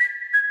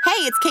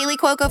 Hey, it's Kaylee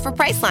Cuoco for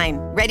Priceline.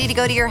 Ready to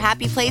go to your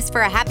happy place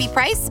for a happy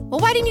price? Well,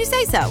 why didn't you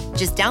say so?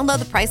 Just download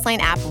the Priceline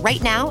app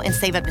right now and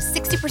save up to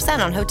 60%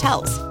 on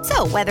hotels.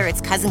 So whether it's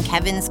Cousin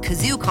Kevin's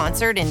Kazoo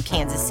Concert in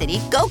Kansas City,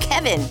 go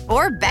Kevin,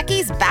 or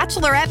Becky's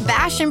Bachelorette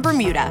Bash in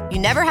Bermuda, you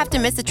never have to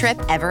miss a trip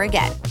ever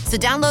again. So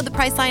download the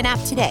Priceline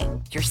app today.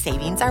 Your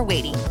savings are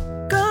waiting.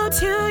 Go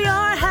to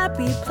your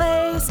happy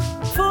place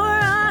for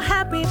a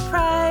happy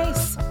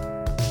price.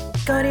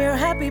 Go to your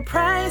happy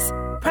price,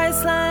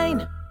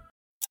 Priceline.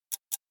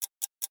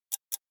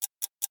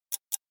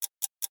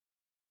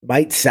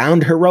 Might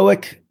sound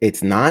heroic.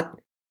 It's not.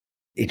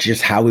 It's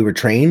just how we were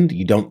trained.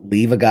 You don't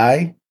leave a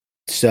guy.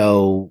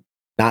 So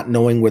not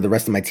knowing where the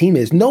rest of my team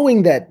is,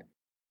 knowing that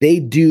they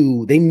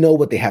know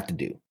what they have to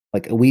do.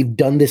 Like, we've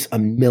done this a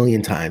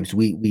million times.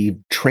 We've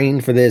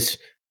trained for this.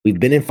 We've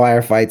been in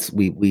firefights.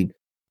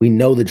 We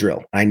know the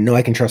drill. I know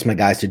I can trust my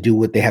guys to do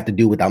what they have to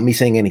do without me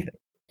saying anything.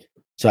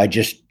 So I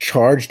just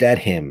charged at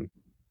him,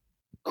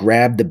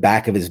 grabbed the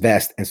back of his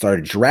vest, and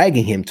started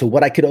dragging him to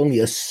what I could only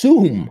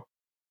assume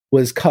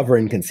was cover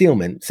and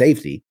concealment,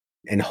 safety,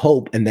 and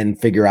hope, and then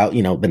figure out,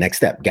 the next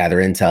step, gather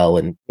intel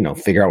and,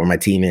 figure out where my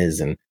team is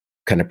and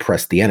kind of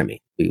press the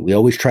enemy. We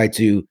always try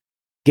to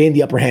gain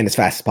the upper hand as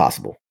fast as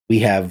possible. We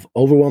have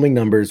overwhelming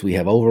numbers, we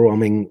have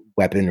overwhelming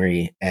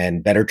weaponry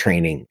and better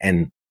training.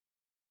 And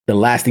the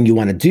last thing you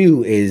want to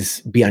do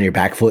is be on your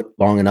back foot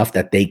long enough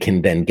that they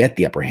can then get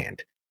the upper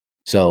hand.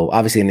 So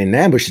obviously in an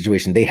ambush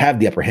situation, they have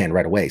the upper hand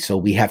right away. So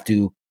we have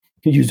to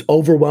use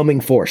overwhelming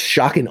force,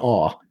 shock and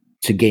awe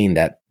to gain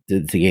that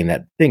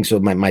thing. So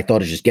my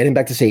thought is just getting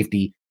back to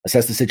safety,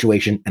 assess the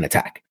situation, and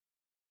attack.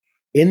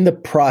 In the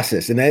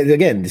process, and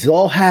again, this is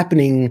all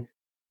happening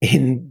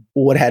in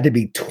what had to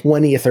be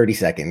 20 or 30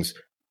 seconds,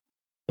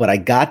 but I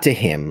got to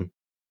him,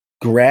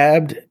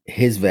 grabbed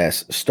his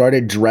vest,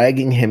 started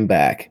dragging him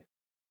back,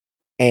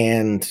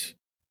 and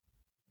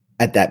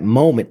at that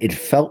moment, it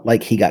felt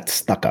like he got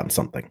stuck on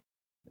something.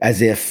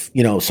 As if,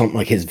 something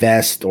like his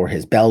vest or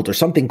his belt or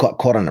something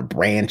caught on a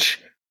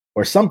branch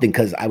or something,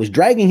 because I was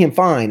dragging him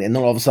fine, and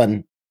then all of a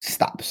sudden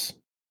stops.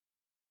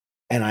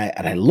 And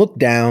I look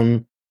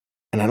down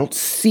and I don't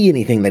see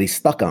anything that he's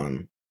stuck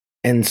on.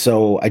 And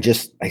so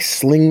I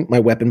sling my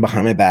weapon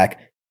behind my back,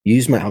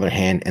 use my other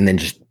hand, and then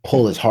just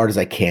pull as hard as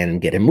I can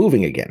and get him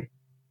moving again.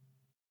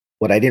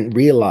 What I didn't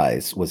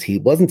realize was he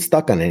wasn't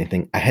stuck on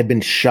anything. I had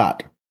been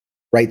shot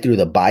right through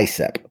the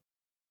bicep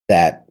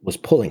that was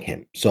pulling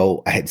him.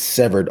 So I had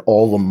severed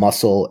all the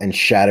muscle and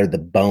shattered the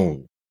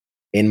bone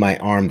in my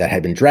arm that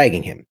had been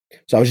dragging him.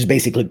 So I was just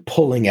basically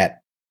pulling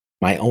at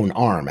my own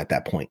arm at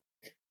that point.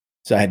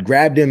 So I had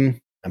grabbed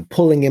him, I'm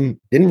pulling him,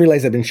 didn't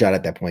realize I'd been shot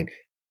at that point,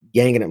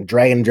 yanking him,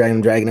 dragging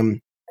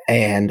him.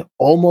 And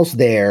almost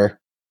there,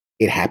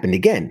 it happened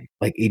again.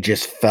 Like it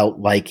just felt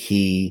like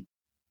it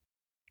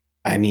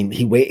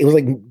was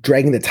like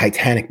dragging the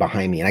Titanic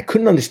behind me. And I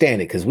couldn't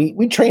understand it because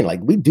we train, like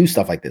we do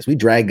stuff like this. We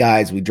drag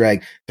guys, throw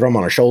them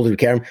on our shoulders, we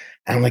carry them.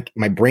 And I'm like,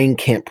 my brain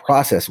can't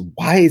process.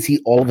 Why is he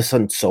all of a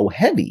sudden so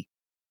heavy?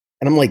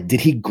 And I'm like, did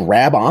he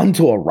grab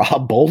onto a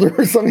Rob boulder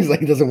or something? He's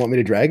like, he doesn't want me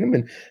to drag him.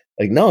 And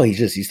like, no,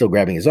 he's still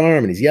grabbing his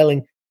arm and he's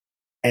yelling.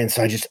 And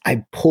so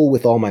I pull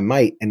with all my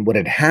might. And what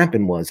had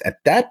happened was at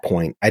that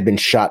point, I'd been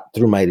shot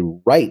through my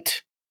right,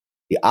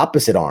 the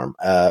opposite arm,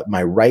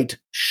 my right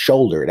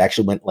shoulder. It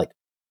actually went like,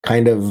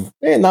 kind of,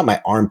 not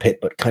my armpit,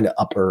 but kind of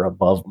upper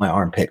above my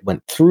armpit,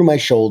 went through my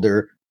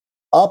shoulder,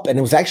 up, and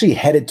it was actually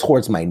headed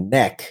towards my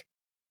neck,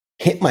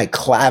 hit my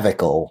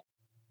clavicle,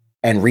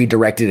 and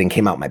redirected and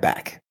came out my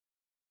back.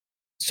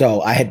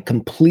 So I had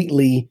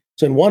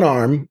so in one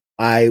arm,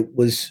 I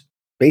was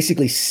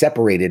basically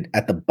separated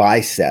at the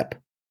bicep,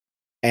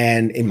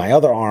 and in my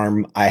other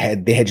arm,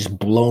 they had just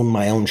blown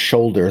my own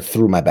shoulder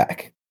through my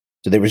back.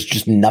 So there was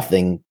just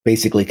nothing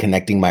basically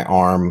connecting my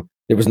arm.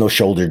 There was no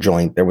shoulder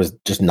joint. There was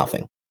just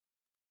nothing.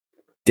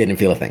 Didn't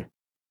feel a thing.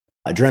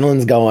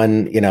 Adrenaline's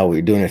going,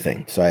 we're doing a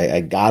thing. So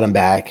I got him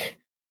back.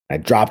 I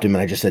dropped him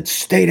and I just said,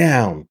 stay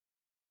down.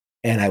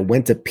 And I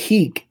went to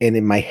peek. And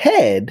in my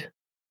head,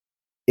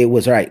 it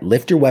was, all right,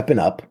 lift your weapon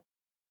up,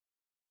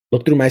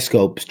 look through my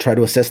scopes, try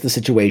to assess the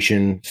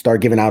situation,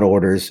 start giving out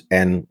orders,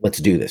 and let's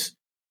do this.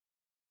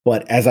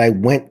 But as I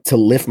went to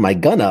lift my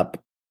gun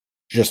up,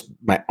 just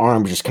my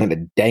arm just kind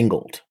of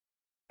dangled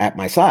at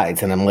my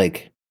sides. And I'm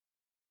like,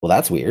 well,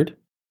 that's weird.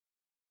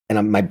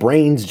 And my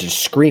brain's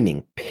just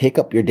screaming, pick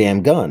up your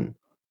damn gun.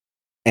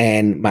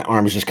 And my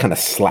arm is just kind of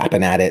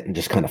slapping at it and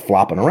just kind of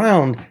flopping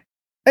around.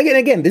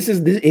 Again,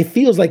 it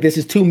feels like this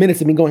is 2 minutes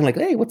of me going like,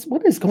 hey,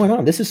 what is going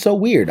on? This is so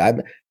weird.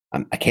 I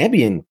can't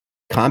be in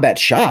combat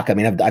shock. I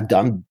mean,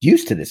 I'm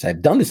used to this.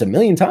 I've done this a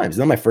million times. It's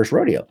not my first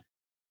rodeo.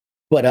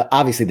 But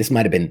obviously this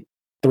might've been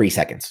 3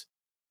 seconds.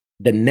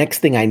 The next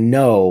thing I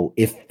know,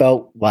 it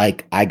felt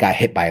like I got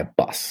hit by a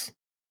bus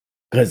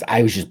because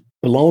I was just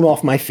blown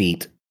off my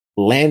feet,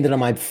 landed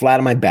flat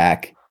on my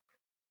back.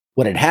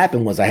 What had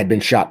happened was I had been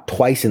shot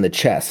twice in the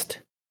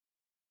chest.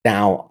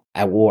 Now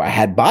I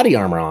had body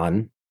armor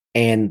on,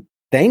 and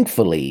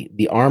thankfully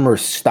the armor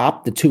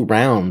stopped the 2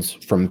 rounds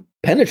from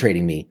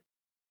penetrating me.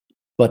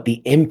 But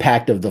the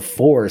impact of the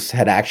force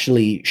had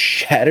actually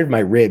shattered my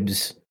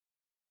ribs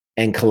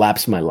and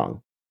collapsed my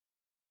lung.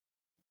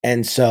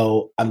 And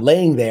so I'm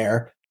laying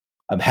there,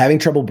 I'm having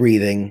trouble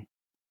breathing,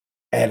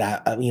 and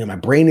my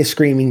brain is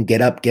screaming,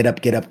 get up, get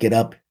up, get up, get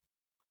up.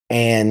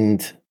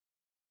 And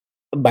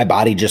my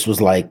body just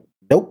was like,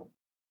 nope,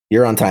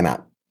 you're on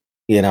timeout,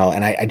 and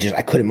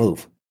I couldn't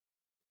move.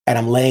 And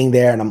I'm laying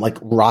there and I'm like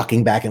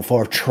rocking back and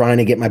forth, trying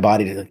to get my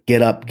body to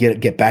get up,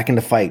 get back in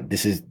the fight.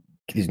 There's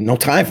no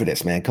time for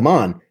this, man. Come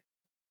on.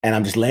 And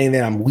I'm just laying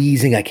there. I'm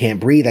wheezing. I can't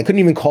breathe. I couldn't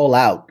even call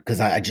out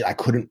because I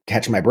couldn't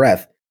catch my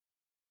breath.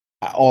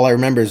 All I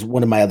remember is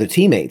one of my other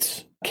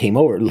teammates came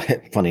over.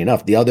 Funny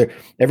enough,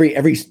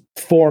 every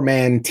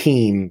 4-man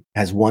team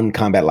has one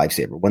combat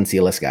lifesaver, one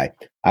CLS guy.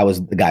 I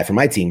was the guy for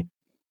my team.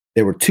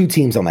 There were 2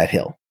 teams on that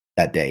hill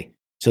that day.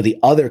 So the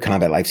other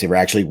combat lifesaver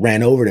actually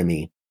ran over to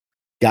me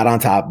got on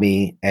top of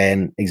me,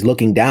 and he's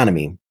looking down at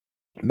me.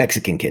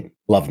 Mexican kid,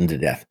 loved him to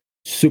death.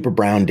 Super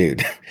brown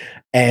dude,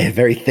 and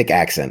very thick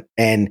accent.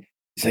 And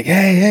he's like,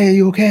 hey,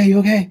 you okay? You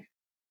okay?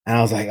 And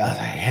I was like,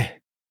 hey,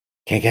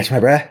 can't catch my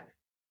breath.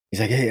 He's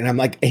like, hey, and I'm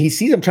like, he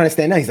sees I'm trying to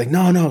stand down. He's like,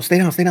 no, stay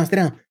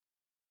down.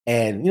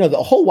 And,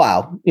 the whole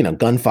while,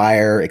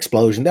 gunfire,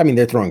 explosion. I mean,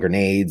 they're throwing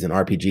grenades and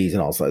RPGs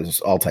and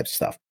all types of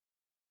stuff.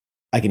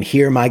 I can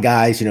hear my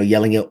guys,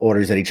 yelling at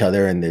orders at each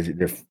other, and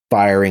they're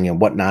firing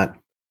and whatnot.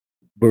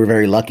 We were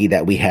very lucky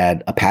that we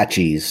had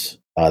Apaches,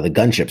 the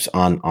gunships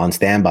on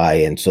standby.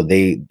 And so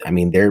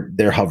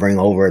they're hovering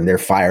over and they're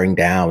firing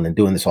down and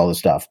doing all this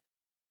stuff.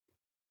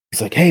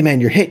 He's like, hey man,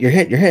 you're hit.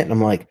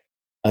 And I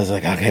was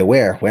like, okay,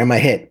 where am I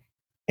hit?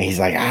 And he's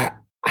like,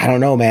 I don't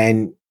know,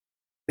 man.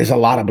 There's a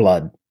lot of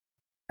blood.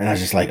 And I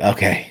was just like,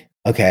 okay.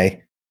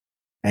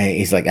 And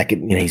he's like,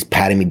 he's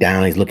patting me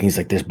down. He's looking, he's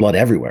like, there's blood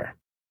everywhere.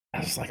 I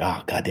was like,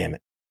 oh, God damn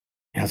it.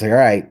 And I was like, all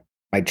right.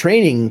 My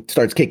training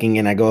starts kicking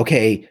in. I go,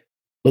 okay,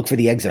 look for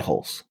the exit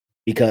holes,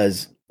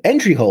 because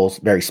entry holes,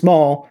 very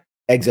small,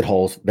 exit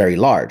holes, very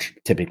large,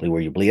 typically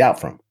where you bleed out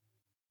from,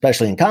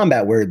 especially in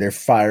combat where they're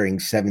firing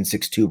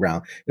 7.62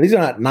 round. And these are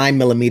not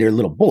 9mm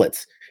little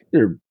bullets.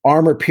 They're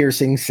armor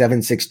piercing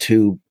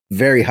 7.62,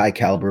 very high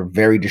caliber,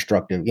 very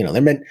destructive.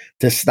 They're meant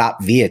to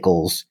stop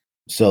vehicles,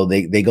 so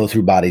they go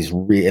through bodies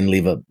and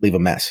leave a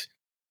mess.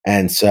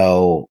 And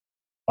so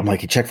I'm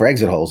like, you check for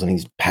exit holes, and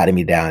he's patting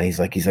me down. He's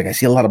like, I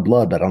see a lot of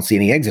blood, but I don't see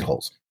any exit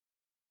holes.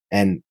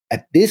 And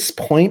at this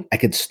point, I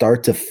was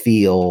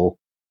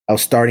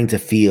starting to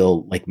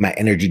feel like my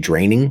energy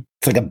draining.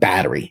 It's like a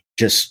battery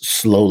just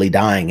slowly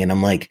dying. And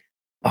I'm like,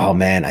 oh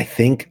man, I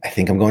think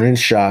I'm going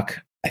into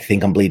shock. I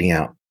think I'm bleeding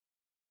out.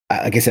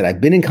 Like I said,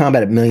 I've been in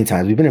combat a million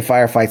times. We've been in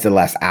firefights the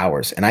last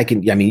hours, and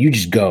you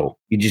just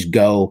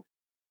go.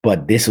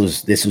 But this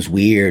was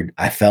weird.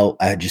 I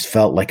just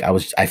felt like I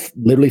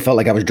literally felt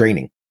like I was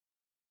draining.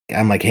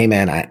 I'm like, hey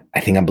man, I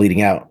think I'm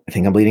bleeding out.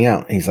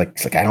 And he's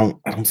like, I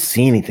don't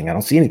see anything.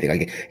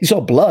 Like, he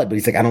saw blood, but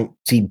he's like, I don't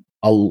see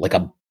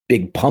a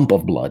big pump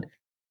of blood.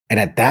 And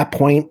at that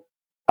point,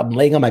 I'm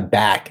laying on my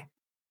back.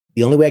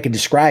 The only way I can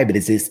describe it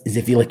is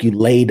if you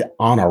laid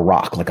on a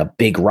rock, like a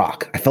big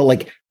rock. I felt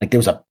like there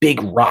was a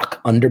big rock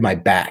under my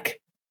back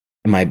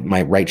and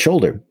my right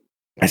shoulder.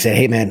 I said,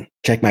 hey man,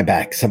 check my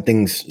back.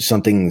 Something's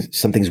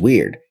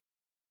weird.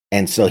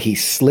 And so he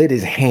slid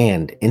his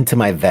hand into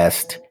my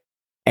vest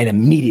and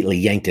immediately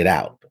yanked it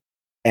out.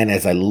 And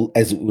as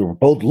we were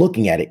both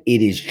looking at it,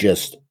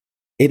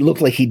 it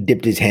looked like he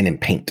dipped his hand in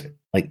paint.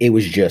 Like, it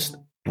was just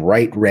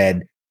bright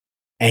red.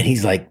 And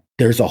he's like,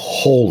 there's a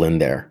hole in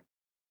there.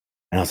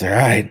 And I was like, all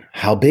right,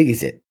 how big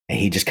is it? And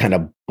he just kind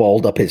of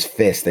balled up his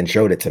fist and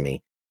showed it to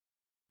me.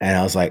 And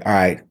I was like, all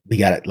right, we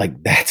got it.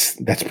 Like, that's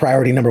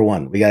priority number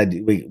one. We got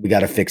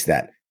to fix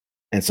that.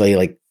 And so he,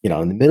 in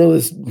the middle of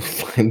this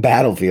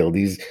battlefield,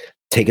 he's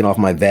taking off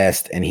my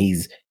vest, and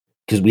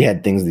because we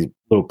had things, these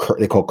little,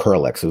 they call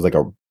Curlex. It was like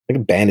a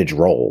bandage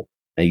roll,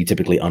 and you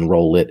typically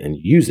unroll it and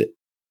use it.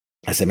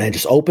 I said, man,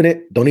 just open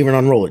it. Don't even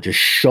unroll it. Just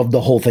shove the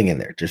whole thing in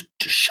there. Just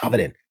shove it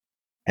in.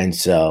 And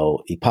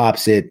so he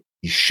pops it.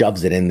 He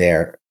shoves it in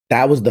there.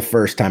 That was the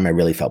first time I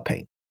really felt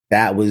pain.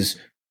 That was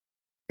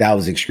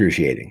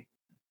excruciating.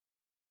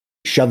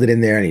 He shoved it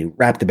in there, and he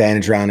wrapped the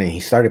bandage around it, and he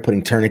started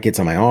putting tourniquets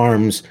on my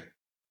arms.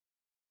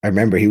 I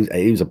remember he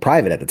was a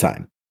private at the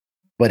time,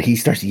 but he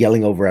starts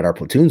yelling over at our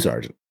platoon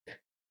sergeant,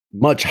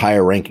 much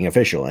higher ranking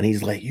official. And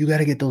he's like, you got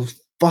to get those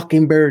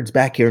fucking birds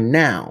back here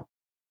now.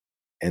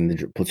 And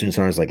the platoon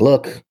sergeant's like,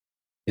 look,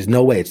 there's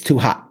no way. It's too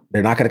hot.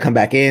 They're not going to come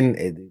back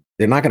in.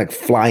 They're not going to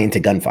fly into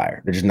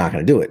gunfire. They're just not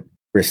going to do it.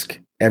 Risk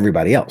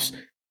everybody else.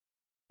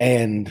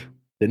 And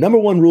the number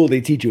one rule they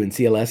teach you in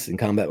CLS, in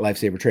combat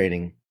lifesaver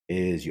training,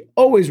 is you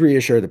always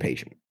reassure the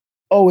patient.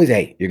 Always,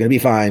 hey, you're going to be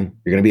fine.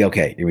 You're going to be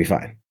okay. You're going to be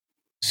fine.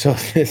 So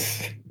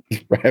this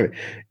private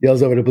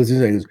yells over the platoon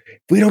sergeant, goes,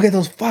 if we don't get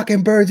those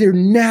fucking birds here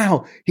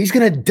now, he's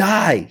going to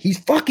die. He's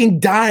fucking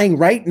dying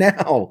right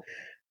now.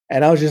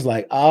 And I was just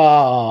like,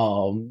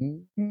 oh,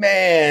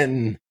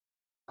 man,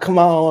 come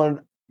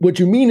on. What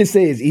you mean to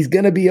say is he's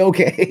going to be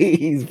okay.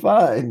 He's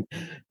fine.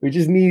 We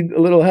just need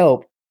a little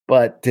help.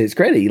 But to his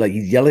credit,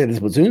 he's yelling at his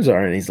platoon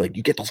sergeant, and he's like,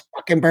 you get those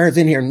fucking birds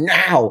in here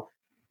now.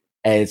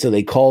 And so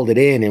they called it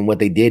in. And what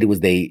they did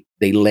was they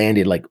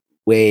landed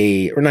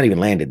they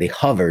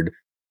hovered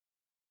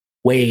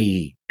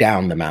way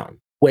down the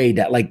mountain, way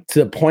down,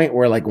 to the point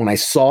where, when I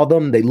saw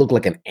them, they looked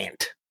like an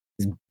ant.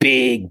 This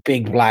big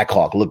Black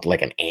Hawk looked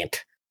like an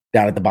ant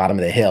down at the bottom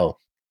of the hill.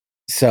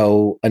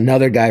 So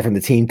another guy from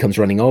the team comes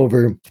running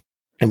over,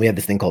 and we have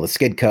this thing called a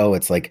Skidco.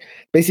 It's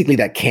basically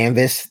that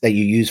canvas that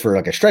you use for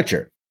a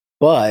stretcher.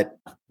 But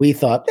we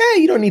thought,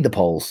 you don't need the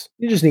poles.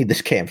 You just need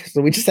this canvas.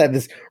 So we just had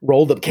this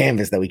rolled up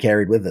canvas that we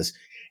carried with us.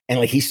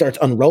 And he starts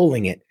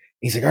unrolling it.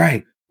 He's like, all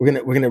right, we're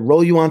gonna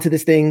roll you onto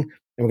this thing,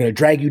 and we're gonna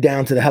drag you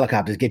down to the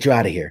helicopters, get you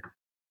out of here.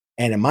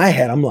 And in my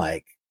head, I'm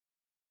like,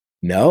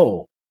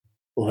 no,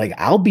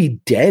 I'll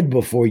be dead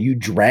before you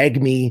drag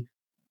me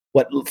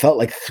what felt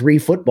like 3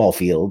 football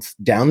fields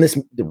down this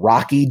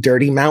rocky,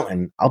 dirty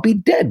mountain. I'll be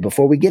dead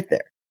before we get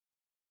there.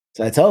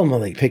 So I tell him,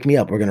 like, pick me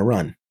up. We're going to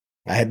run.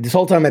 I had this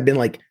whole time I've been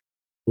like,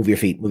 move your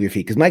feet.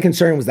 Because my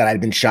concern was that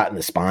I'd been shot in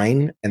the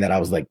spine and that I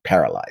was like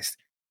paralyzed.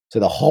 So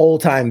the whole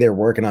time they're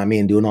working on me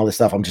and doing all this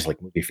stuff, I'm just like,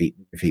 move your feet.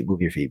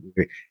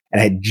 And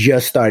I had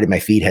just started, my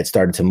feet had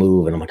started to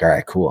move. And I'm like, all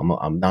right, cool.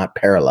 I'm not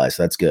paralyzed.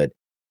 So that's good.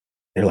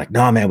 They're like,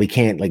 no, man, we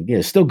can't. Like,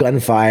 still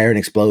gunfire and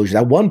explosions.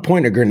 At one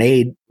point, a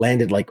grenade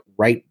landed like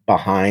right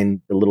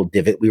behind the little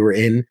divot we were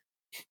in.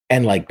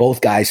 And like both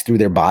guys threw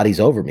their bodies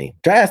over me.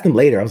 Which I asked them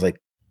later. I was like,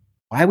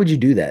 why would you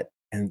do that?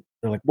 And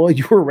they're like, well,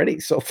 you were already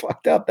so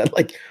fucked up that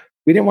like,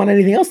 we didn't want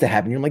anything else to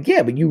happen. You're like,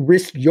 yeah, but you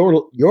risked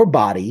your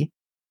body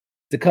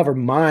to cover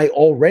my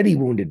already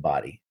wounded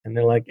body. And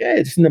they're like, yeah,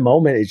 it's in the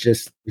moment. It's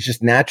just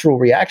natural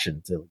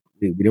reaction.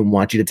 We didn't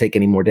want you to take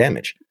any more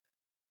damage.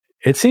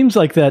 It seems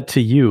like that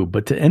to you,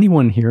 but to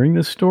anyone hearing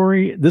this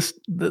story,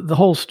 the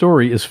whole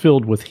story is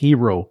filled with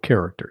hero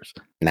characters.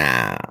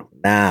 No.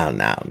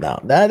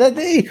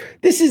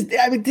 This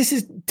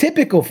is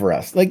typical for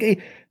us.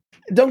 Like,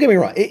 don't get me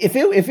wrong. If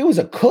it was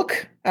a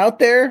cook out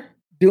there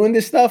doing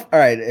this stuff, all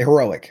right,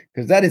 heroic,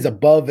 because that is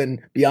above and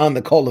beyond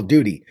the Call of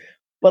Duty.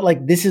 But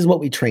like, this is what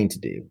we train to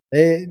do.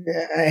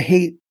 I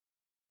hate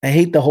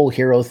the whole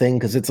hero thing,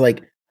 because it's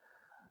like,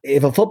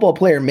 if a football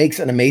player makes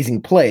an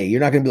amazing play, you're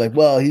not going to be like,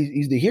 well,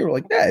 he's the hero.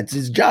 Like, that, it's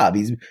his job.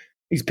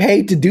 He's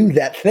paid to do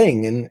that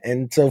thing.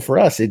 And so for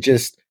us,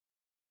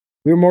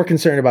 we were more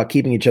concerned about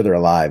keeping each other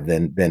alive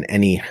than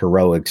any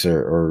heroics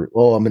or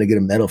oh, I'm going to get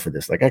a medal for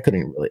this. Like, I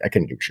couldn't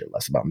give a shit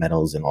less about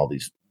medals and all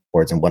these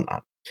awards and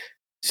whatnot.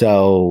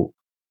 So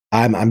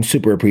I'm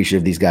super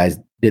appreciative these guys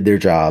did their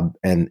job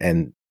and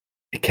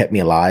it kept me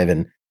alive,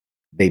 and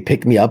they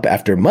picked me up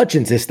after much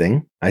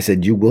insisting. I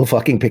said, you will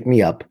fucking pick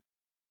me up,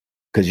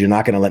 because you're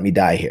not going to let me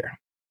die here.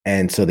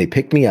 And so they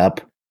picked me up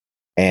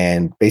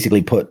and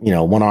basically put,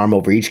 one arm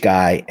over each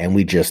guy, and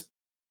we just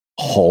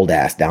hauled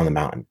ass down the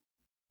mountain.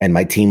 And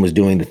my team was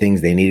doing the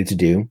things they needed to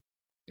do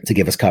to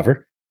give us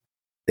cover.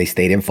 They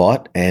stayed and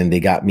fought, and they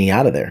got me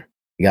out of there.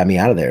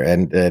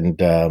 And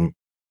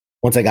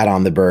once I got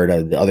on the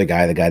bird, the other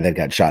guy, the guy that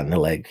got shot in the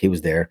leg, he was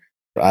there.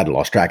 I'd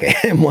lost track of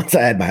him once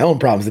I had my own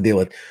problems to deal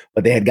with,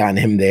 but they had gotten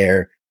him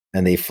there,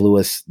 and they flew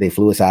us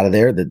out of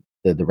there. The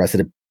rest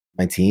of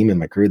my team and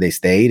my crew, they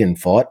stayed and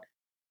fought,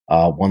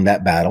 won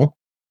that battle,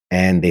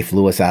 and they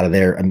flew us out of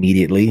there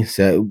immediately.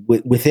 So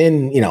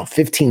within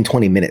 15,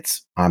 20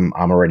 minutes, I'm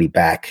already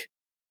back,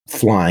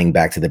 flying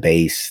back to the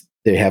base.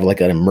 They have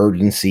like an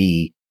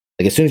emergency,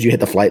 like as soon as you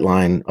hit the flight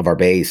line of our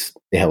base,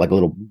 they have like a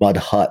little mud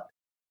hut.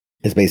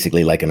 It's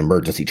basically like an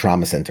emergency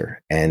trauma center.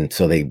 And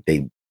so they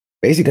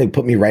basically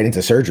put me right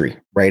into surgery.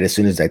 Right as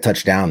soon as I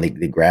touched down, they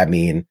grabbed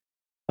me and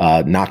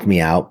knocked me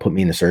out, put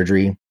me into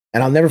surgery.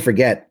 And I'll never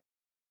forget,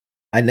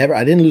 I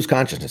didn't lose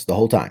consciousness the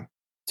whole time.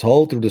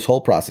 Through this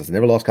whole process, I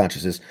never lost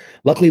consciousness.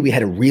 Luckily, we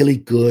had a really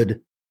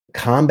good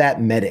combat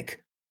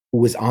medic who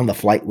was on the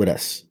flight with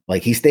us.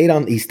 Like, he stayed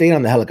on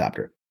the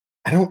helicopter.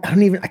 I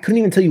couldn't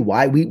even tell you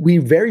why. We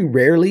very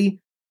rarely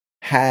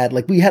had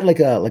like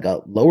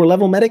a lower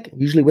level medic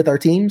usually with our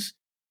teams,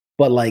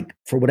 but like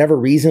for whatever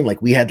reason,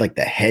 like we had like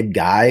the head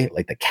guy,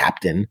 like the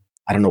captain.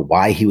 I don't know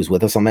why he was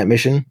with us on that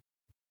mission.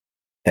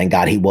 Thank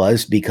God he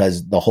was,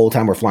 because the whole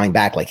time we're flying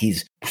back, like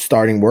he's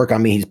starting work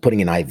on me. He's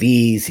putting in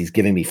IVs. He's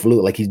giving me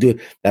fluid. Like he's doing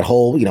that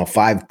whole,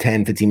 5,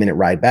 10, 15 minute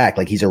ride back.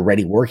 Like he's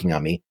already working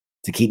on me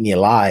to keep me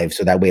alive.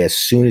 So that way, as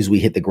soon as we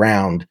hit the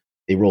ground,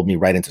 they rolled me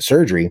right into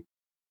surgery.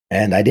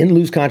 And I didn't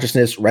lose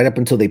consciousness right up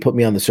until they put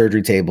me on the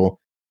surgery table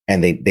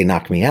and they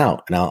knocked me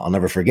out. And I'll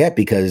never forget,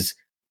 because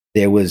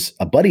there was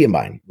a buddy of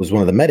mine, was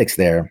one of the medics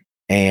there,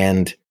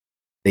 and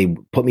they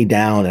put me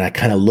down, and I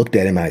kind of looked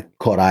at him, and I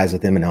caught eyes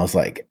with him, and I was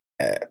like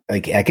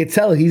I could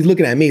tell he's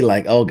looking at me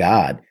like, oh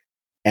God.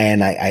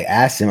 And I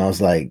asked him, I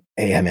was like,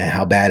 hey man,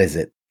 how bad is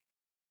it?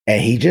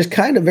 And he just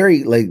kind of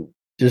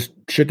just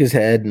shook his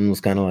head and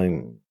was kind of like,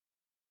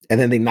 and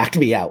then they knocked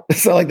me out.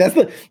 So like, that's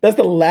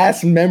the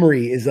last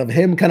memory is of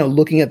him kind of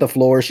looking at the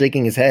floor,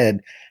 shaking his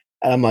head.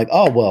 And I'm like,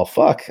 oh, well,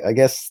 fuck, I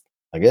guess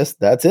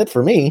that's it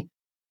for me.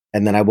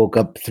 And then I woke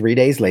up 3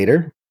 days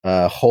later,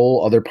 a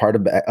whole other part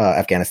of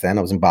Afghanistan.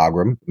 I was in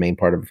Bagram,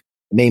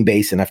 main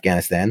base in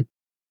Afghanistan.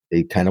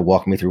 They kind of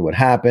walked me through what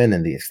happened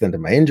and the extent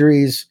of my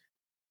injuries.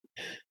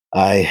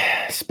 I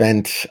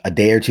spent a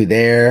day or two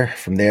there.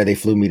 From there, they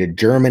flew me to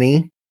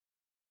Germany.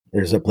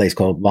 There's a place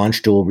called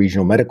Landstuhl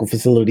Regional Medical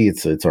Facility.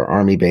 It's our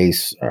Army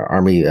base, our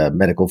Army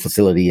medical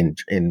facility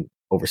in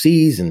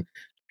overseas. And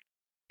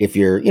if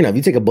if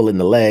you take a bullet in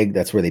the leg,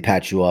 that's where they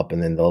patch you up,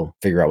 and then they'll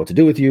figure out what to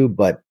do with you.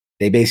 But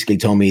they basically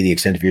told me the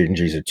extent of your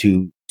injuries are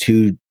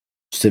too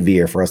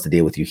severe for us to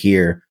deal with you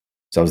here.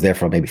 So I was there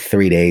for maybe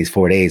 3 days,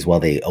 4 days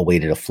while they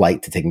awaited a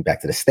flight to take me back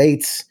to the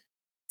States.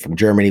 From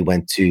Germany,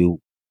 went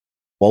to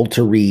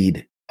Walter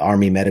Reed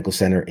Army Medical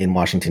Center in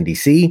Washington,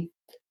 D.C.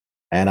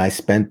 And I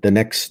spent the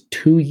next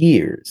 2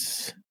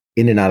 years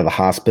in and out of the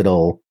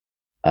hospital.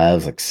 It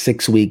was like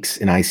 6 weeks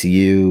in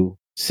ICU,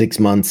 6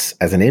 months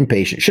as an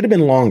inpatient. Should have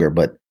been longer,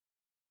 but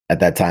at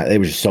that time, there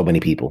was just so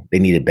many people. They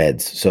needed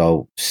beds.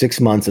 So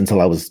 6 months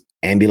until I was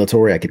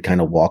ambulatory, I could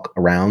kind of walk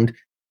around.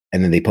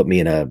 And then they put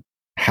me in a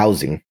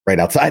housing right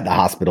outside the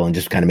hospital and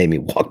just kind of made me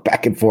walk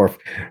back and forth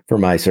for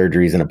my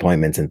surgeries and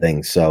appointments and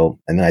things. So,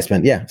 and then I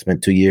spent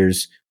 2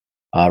 years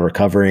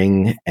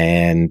recovering.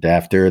 And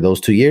after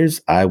those 2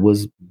 years, I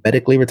was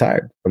medically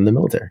retired from the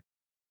military.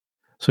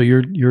 So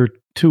your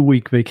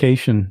 2-week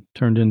vacation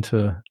turned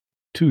into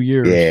 2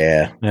 years.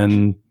 Yeah.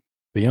 And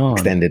beyond.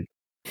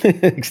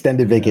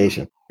 Extended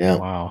vacation. Yeah.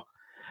 Wow.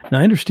 Now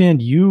I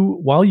understand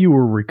while you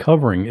were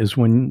recovering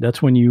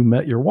that's when you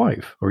met your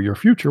wife or your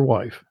future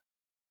wife.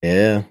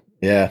 Yeah.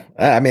 Yeah.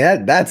 I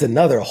mean, that's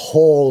another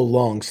whole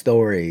long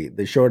story.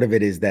 The short of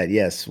it is that,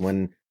 yes,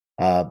 when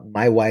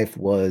my wife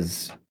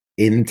was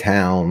in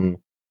town,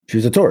 she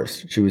was a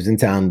tourist. She was in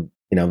town,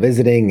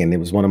 visiting. And it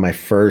was one of my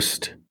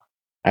first,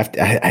 I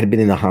had been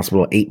in the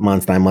hospital 8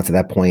 months, 9 months at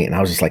that point. And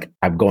I was just like,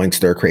 I'm going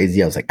stir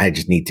crazy. I was like, I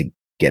just need to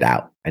get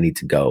out. I need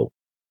to go.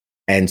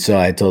 And so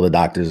I told the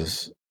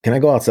doctors, can I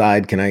go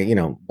outside? Can I,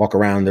 walk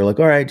around? They're like,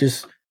 all right,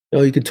 just,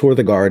 you could tour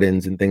the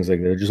gardens and things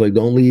like that. Just like,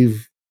 don't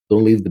leave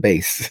the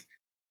base.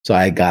 So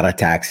I got a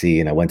taxi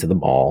and I went to the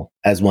mall,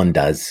 as one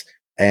does.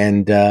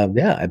 And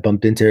I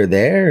bumped into her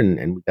there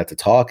and we got to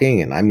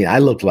talking. And I mean, I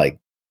looked like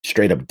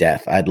straight up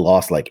death. I'd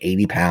lost like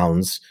 80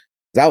 pounds.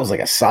 I was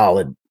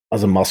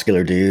a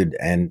muscular dude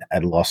and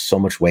I'd lost so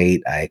much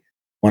weight.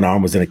 One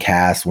arm was in a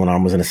cast, one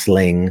arm was in a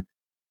sling.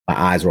 My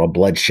eyes were all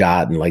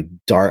bloodshot and like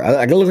dark.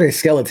 I looked like a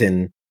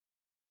skeleton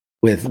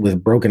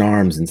with broken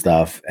arms and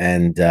stuff.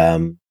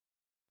 And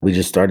we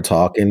just started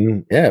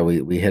talking. Yeah,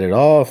 we hit it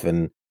off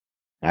and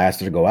I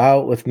asked her to go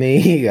out with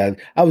me. I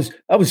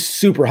was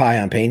super high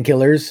on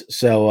painkillers,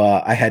 so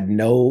I had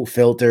no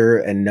filter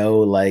and no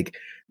like.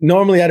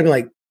 Normally, I'd have been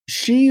like,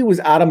 she was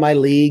out of my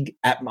league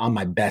on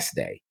my best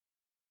day,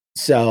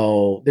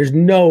 so there's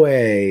no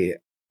way.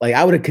 Like,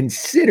 I would have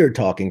considered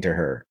talking to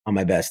her on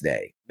my best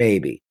day,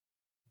 maybe,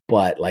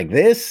 but like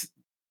this,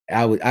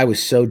 I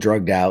was so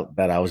drugged out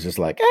that I was just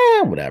like,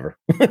 whatever.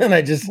 And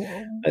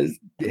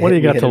what do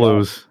you got to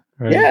lose?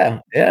 Right.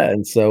 Yeah.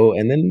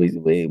 And then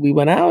we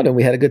went out and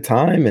we had a good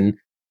time, and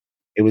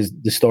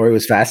the story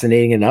was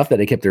fascinating enough that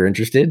it kept her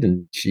interested,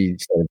 and she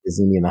started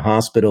visiting me in the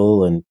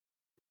hospital, and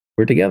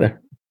we're together.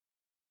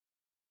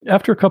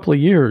 After a couple of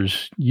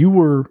years, you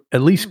were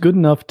at least good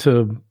enough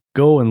to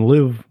go and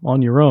live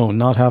on your own,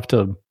 not have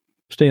to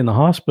stay in the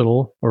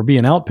hospital or be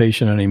an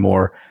outpatient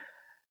anymore.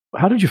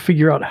 How did you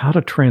figure out how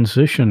to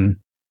transition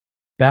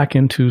back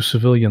into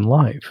civilian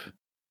life?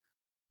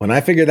 When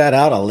I figure that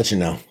out, I'll let you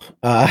know.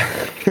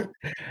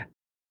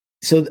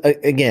 So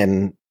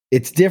again,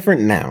 it's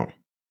different now.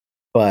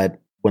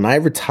 But when I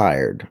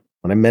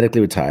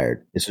medically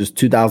retired, this was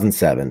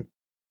 2007,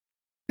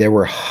 there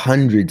were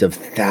hundreds of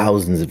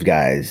thousands of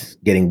guys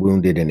getting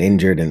wounded and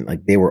injured, and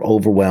like they were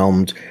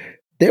overwhelmed.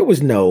 There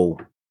was no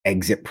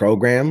exit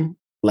program.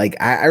 Like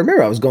I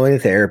remember I was going to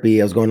therapy.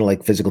 I was going to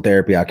like physical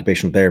therapy,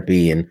 occupational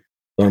therapy, and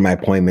going to my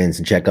appointments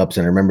and checkups.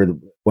 And I remember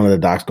one of the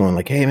docs going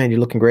like, "Hey man, you're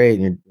looking great.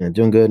 And you're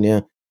doing good." And yeah.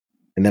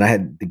 And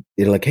then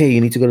they're like, "Hey, you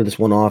need to go to this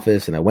one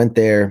office." And I went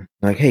there.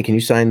 Like, "Hey, can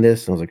you sign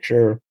this?" And I was like,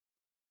 "Sure." And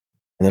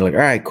they're like, "All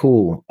right,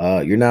 cool.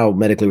 You're now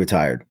medically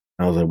retired."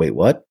 And I was like, "Wait,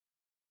 what?"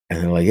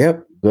 And they're like,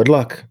 "Yep, good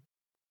luck."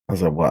 I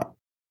was like, "What?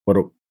 What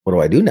do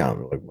I do now?" And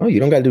they're like, "Well, you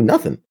don't got to do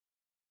nothing.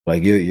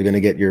 Like you're going to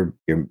get your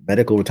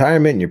medical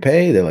retirement and your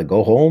pay." They're like,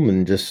 "Go home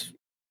and just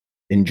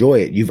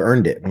enjoy it. You've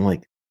earned it." And I'm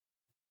like,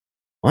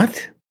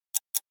 "What?"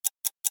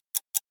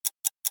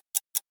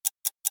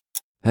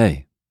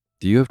 Hey,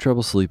 do you have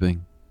trouble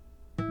sleeping?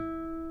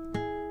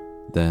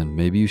 Then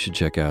maybe you should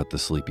check out the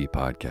Sleepy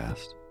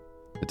Podcast.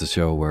 It's a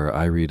show where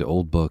I read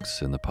old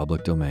books in the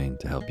public domain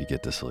to help you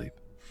get to sleep.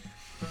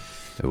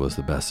 It was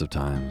the best of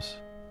times.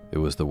 It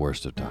was the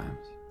worst of times.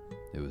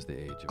 It was the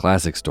age of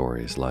classic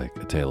stories like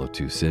A Tale of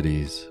Two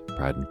Cities,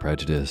 Pride and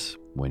Prejudice,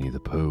 Winnie the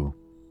Pooh,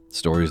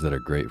 stories that are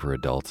great for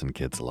adults and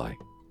kids alike.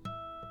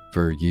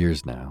 For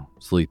years now,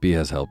 Sleepy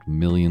has helped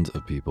millions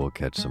of people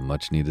catch some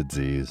much-needed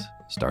Z's,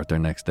 start their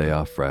next day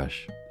off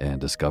fresh, and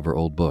discover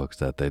old books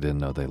that they didn't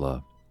know they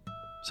loved.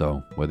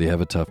 So, whether you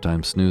have a tough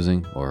time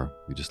snoozing or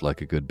you just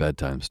like a good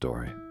bedtime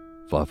story,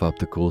 fluff up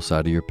the cool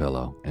side of your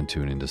pillow and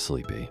tune into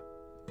Sleepy.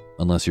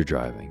 Unless you're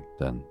driving,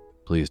 then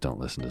please don't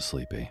listen to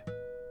Sleepy.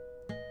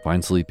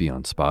 Find Sleepy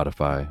on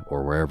Spotify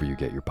or wherever you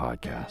get your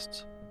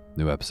podcasts.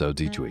 New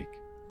episodes each week.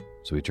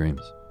 Sweet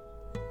dreams.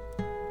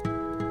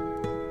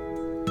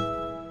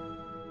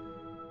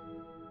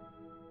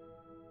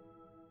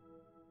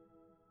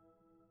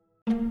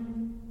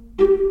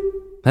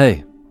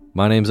 Hey,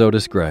 my name's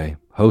Otis Gray,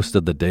 host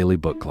of the Daily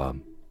Book Club,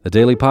 a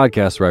daily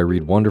podcast where I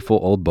read wonderful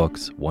old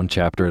books one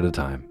chapter at a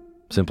time.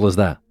 Simple as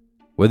that.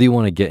 Whether you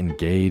want to get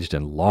engaged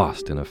and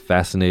lost in a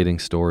fascinating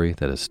story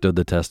that has stood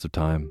the test of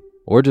time,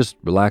 or just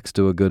relax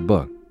to a good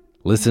book,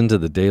 listen to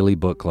the Daily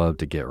Book Club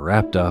to get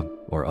wrapped up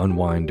or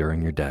unwind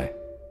during your day.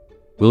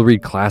 We'll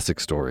read classic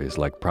stories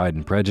like Pride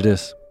and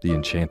Prejudice, The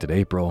Enchanted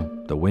April,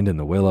 The Wind in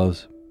the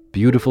Willows,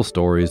 beautiful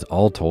stories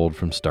all told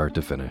from start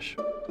to finish.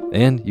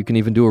 And you can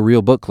even do a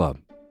real book club.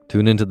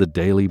 Tune into the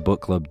Daily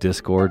Book Club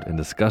Discord and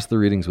discuss the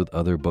readings with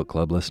other book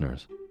club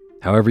listeners.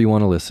 However you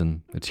want to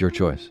listen, it's your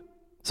choice.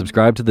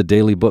 Subscribe to the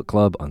Daily Book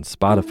Club on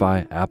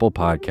Spotify, Apple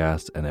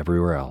Podcasts, and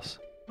everywhere else.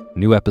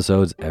 New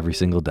episodes every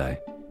single day.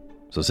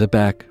 So sit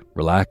back,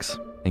 relax,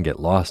 and get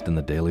lost in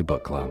the Daily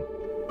Book Club.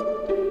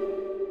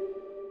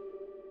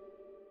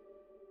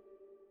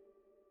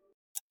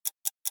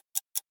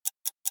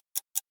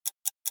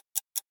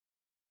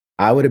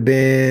 I would have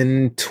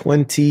been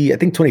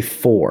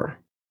 24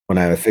 when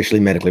I officially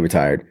medically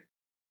retired.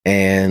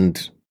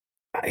 And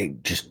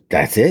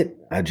that's it.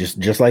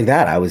 Just like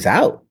that, I was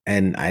out,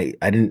 and I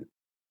didn't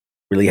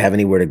really have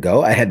anywhere to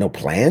go. I had no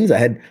plans.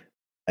 I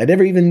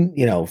never even,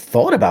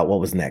 thought about what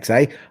was next.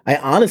 I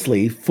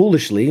honestly,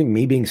 foolishly,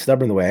 me being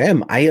stubborn the way I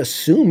am, I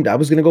assumed I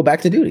was going to go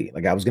back to duty.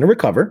 Like I was going to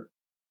recover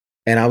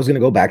and I was going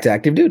to go back to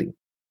active duty.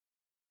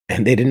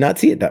 And they did not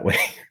see it that way.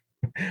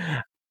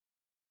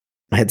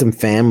 I had some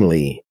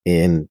family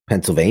in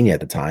Pennsylvania at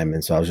the time.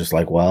 And so I was just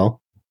like,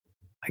 well,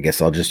 I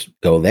guess I'll just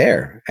go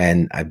there.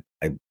 And I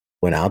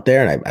went out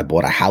there and I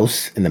bought a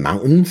house in the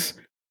mountains,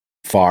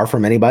 far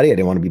from anybody. I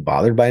didn't want to be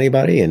bothered by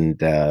anybody.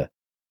 And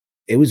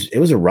it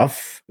was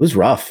rough.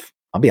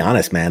 I'll be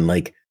honest, man.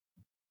 Like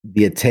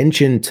the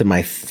attention to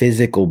my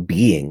physical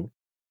being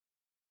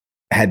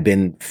had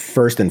been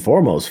first and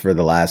foremost for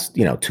the last,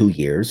 2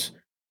 years.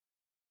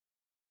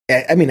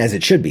 I mean, as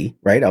it should be,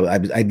 right?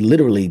 I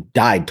literally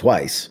died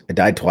twice. I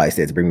died twice.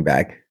 They had to bring me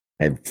back.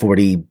 I had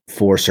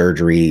 44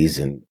 surgeries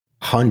and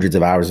hundreds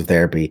of hours of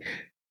therapy.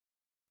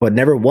 But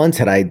never once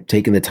had I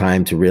taken the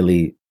time to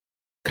really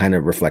kind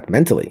of reflect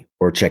mentally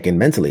or check in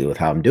mentally with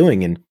how I'm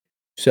doing. And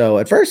so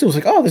at first it was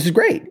like, oh, this is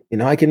great. I'm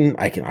a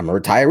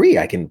retiree.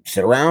 I can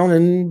sit around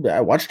and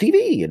watch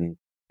TV and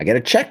I get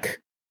a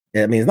check.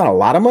 I mean, it's not a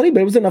lot of money,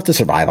 but it was enough to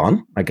survive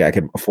on. Like I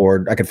could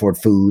afford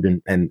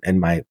food and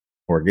my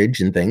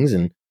mortgage and things.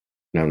 And,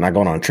 not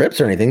going on trips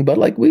or anything, but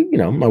like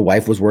my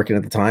wife was working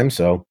at the time.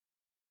 So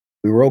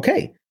we were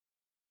okay.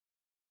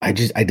 I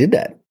did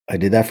that. I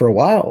did that for a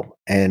while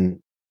and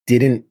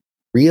didn't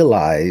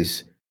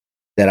realize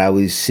that I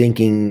was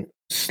sinking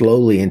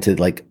slowly into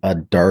like a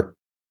dark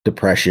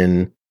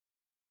depression.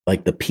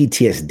 Like the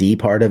PTSD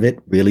part of it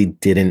really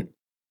didn't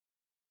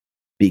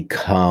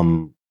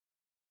become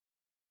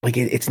like,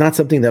 it's not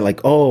something that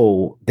like,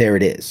 oh, there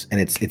it is. And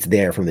it's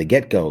there from the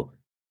get-go.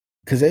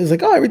 Because it was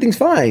like, oh, everything's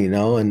fine,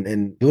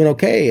 and doing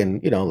okay.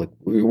 And, like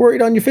we're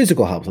worried on your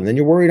physical health. And then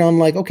you're worried on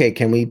like, okay,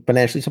 can we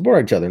financially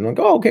support each other? And I'm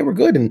like, oh, okay, we're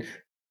good.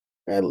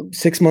 And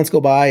 6 months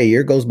go by, a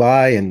year goes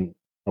by, and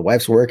my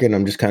wife's working.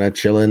 I'm just kind of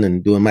chilling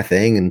and doing my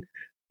thing. And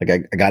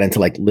like I got into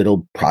like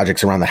little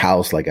projects around the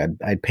house. Like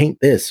I'd paint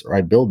this or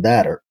I'd build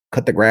that or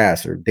cut the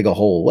grass or dig a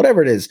hole,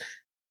 whatever it is.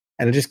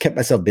 And I just kept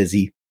myself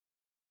busy.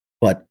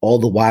 But all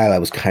the while I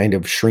was kind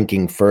of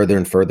shrinking further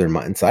and further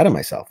inside of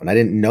myself. And I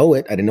didn't know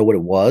it. I didn't know what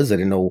it was. I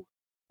didn't know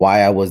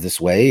why I was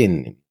this way.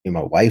 And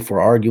my wife were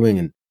arguing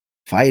and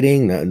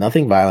fighting,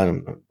 nothing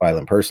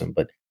violent person,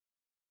 but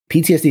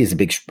PTSD is a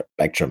big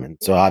spectrum. And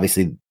so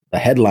obviously the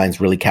headlines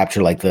really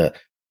capture like the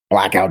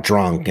blackout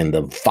drunk and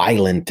the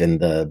violent and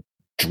the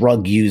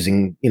drug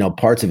using,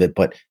 parts of it.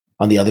 But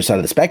on the other side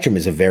of the spectrum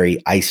is a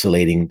very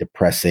isolating,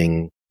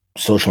 depressing,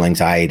 social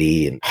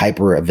anxiety and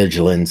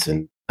hypervigilance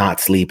and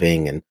not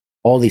sleeping and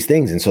all these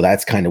things. And so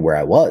that's kind of where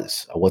I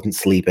was. I wasn't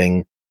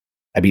sleeping.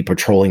 I'd be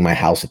patrolling my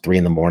house at 3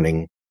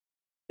 a.m.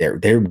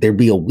 There'd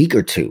be a week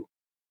or two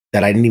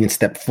that I didn't even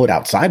step foot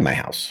outside my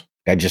house.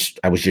 I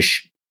was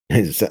just,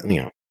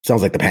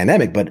 sounds like the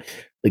pandemic, but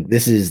like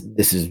this is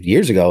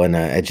years ago. And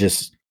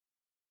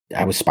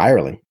I was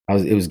spiraling.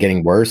 It was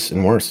getting worse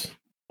and worse.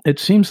 It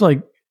seems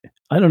like,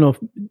 I don't know if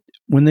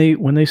when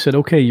they said,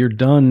 okay, you're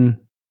done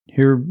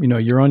here,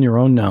 you're on your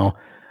own now.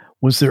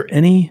 Was there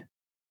any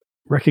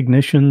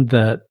recognition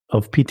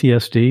of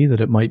PTSD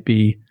that it might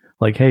be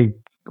like, hey,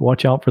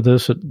 watch out for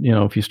this,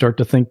 if you start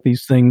to think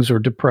these things, or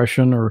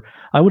depression, or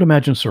I would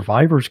imagine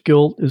survivor's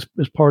guilt is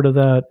part of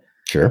that.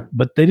 Sure.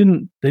 But they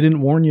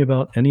didn't warn you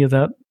about any of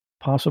that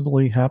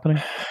possibly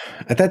happening?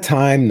 At that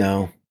time,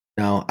 no.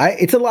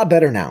 It's a lot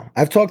better now.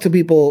 I've talked to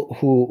people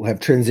who have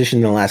transitioned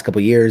in the last couple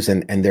of years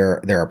and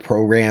there are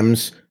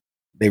programs,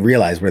 they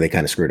realize where they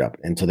kind of screwed up.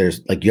 And so there's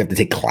like, you have to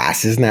take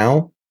classes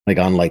now, like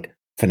on like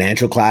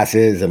financial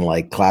classes and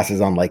like classes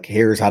on like,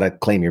 here's how to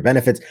claim your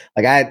benefits.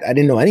 Like I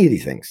didn't know any of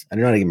these things. I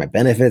didn't know how to get my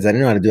benefits. I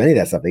didn't know how to do any of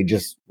that stuff. They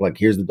just like,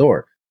 here's the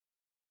door.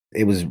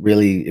 It was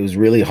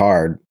really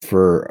hard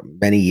for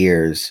many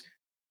years.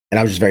 And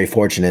I was just very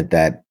fortunate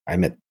that I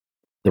met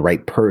the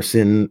right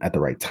person at the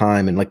right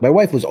time. And like my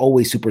wife was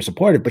always super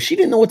supportive, but she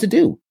didn't know what to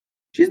do.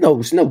 She's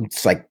no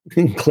like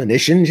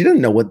clinician. She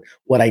doesn't know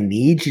what I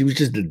need. She was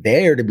just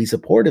there to be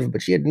supportive,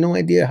 but she had no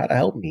idea how to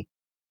help me.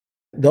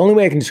 The only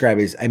way I can describe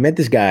it is I met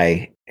this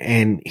guy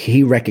and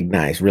he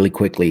recognized really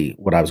quickly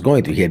what I was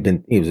going through.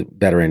 He was a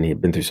veteran. He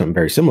had been through something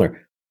very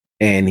similar.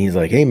 And he's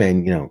like, hey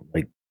man,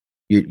 like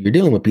you're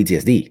dealing with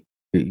PTSD.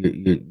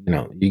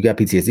 You got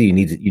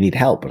PTSD. You need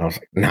help. And I was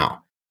like, no.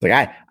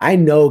 Like I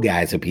know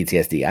guys with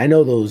PTSD. I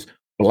know those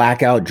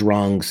blackout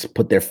drunks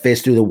put their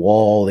fist through the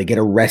wall. They get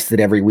arrested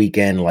every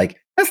weekend. Like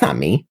that's not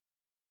me.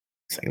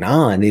 It's like,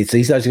 no. And so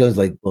he starts to go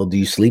like, well, do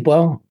you sleep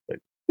well? Like,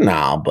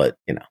 no, but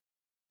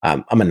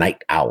I'm a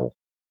night owl.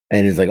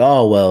 And he's like,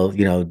 oh, well,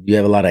 you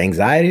have a lot of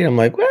anxiety. I'm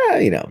like, well,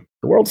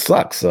 the world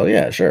sucks. So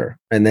yeah, sure.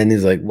 And then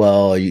he's like,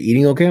 well, are you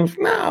eating okay? I'm like,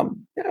 no,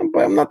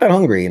 but I'm not that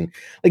hungry. And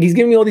like, he's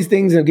giving me all these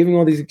things and giving me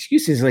all these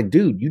excuses. He's like,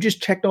 dude, you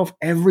just checked off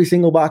every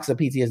single box of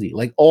PTSD,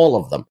 like all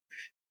of them.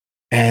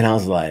 And I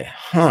was like,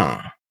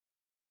 huh.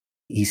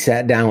 He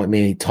sat down with me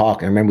and he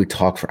talked. I remember we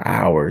talked for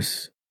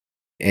hours,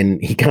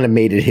 and he kind of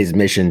made it his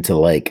mission to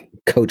like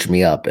coach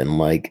me up. And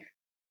like,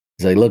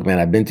 he's like, look, man,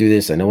 I've been through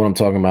this. I know what I'm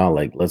talking about.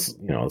 Like, let's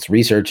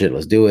research it.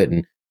 Let's do it.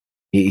 And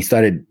he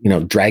started,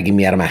 dragging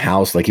me out of my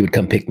house. Like, he would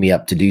come pick me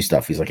up to do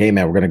stuff. He's like, hey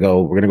man, we're going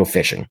to go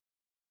fishing.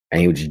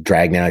 And he would just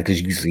drag me out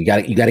because you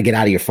got to get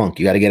out of your funk.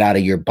 You got to get out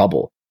of your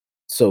bubble.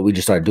 So we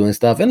just started doing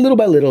stuff. And little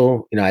by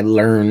little, I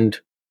learned,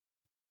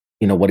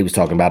 what he was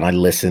talking about. And I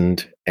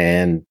listened,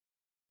 and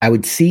I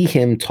would see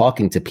him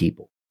talking to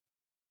people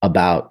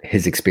about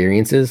his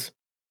experiences,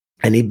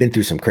 and he'd been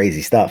through some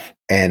crazy stuff.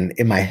 And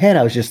in my head,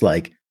 I was just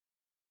like,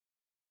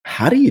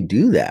 how do you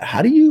do that?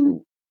 How do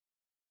you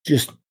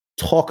just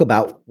talk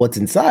about what's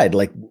inside?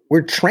 Like,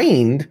 we're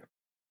trained.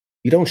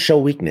 You don't show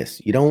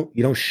weakness. You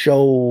don't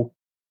show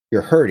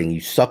you're hurting.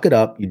 You suck it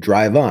up. You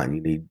drive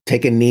on. You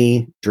take a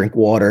knee, drink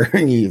water,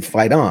 and you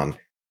fight on.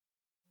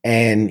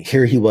 And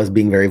here he was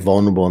being very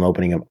vulnerable and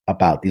opening up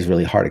about these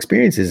really hard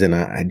experiences. And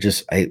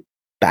I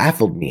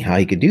baffled me how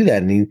he could do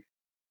that.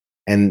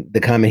 And the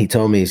comment he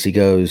told me is, he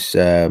goes,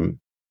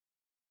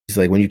 he's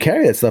like, when you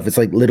carry that stuff, it's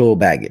like little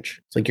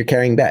baggage. It's like you're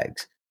carrying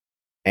bags.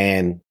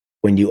 And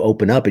when you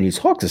open up and you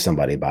talk to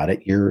somebody about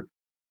it, you're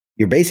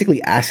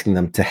basically asking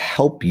them to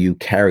help you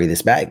carry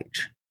this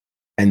baggage,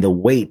 and the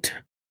weight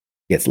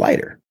gets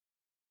lighter.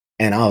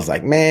 And I was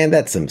like, man,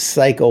 that's some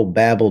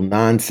psychobabble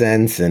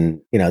nonsense,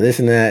 and this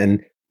and that.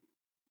 And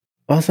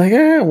I was like,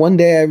 one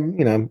day,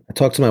 I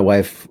talked to my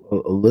wife a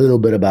little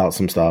bit about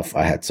some stuff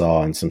I had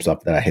saw and some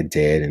stuff that I had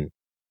did,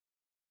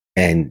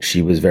 and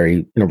she was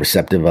very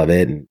receptive of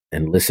it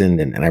and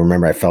listened. And I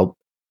remember I felt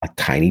a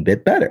tiny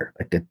bit better,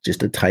 like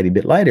just a tiny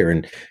bit lighter.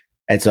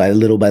 And so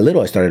little by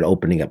little, I started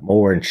opening up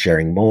more and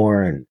sharing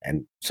more,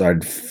 and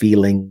started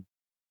feeling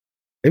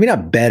maybe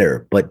not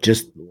better, but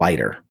just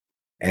lighter,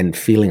 and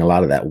feeling a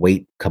lot of that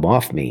weight come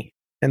off me.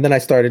 And then I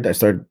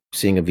started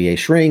seeing a VA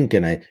shrink,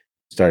 and I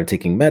started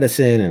taking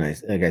medicine,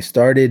 and I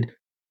started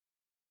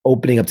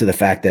opening up to the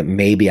fact that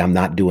maybe I'm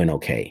not doing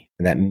okay,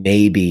 and that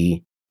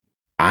maybe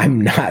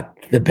I'm not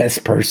the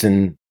best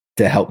person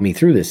to help me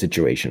through this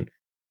situation.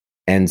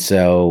 And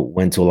so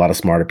went to a lot of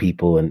smarter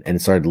people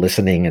and started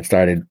listening, and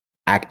started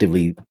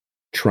actively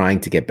trying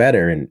to get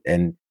better.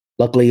 And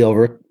luckily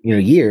over,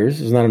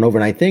 years, it's not an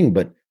overnight thing,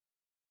 but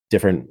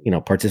different,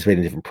 participate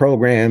in different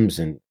programs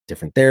and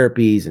different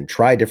therapies and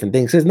try different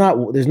things. There's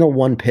no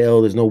one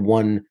pill, there's no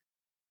one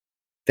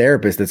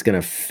therapist that's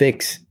going to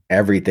fix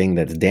everything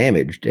that's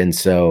damaged. And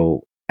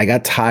so I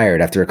got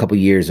tired after a couple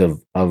of years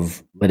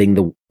of letting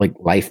the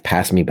life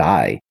pass me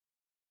by.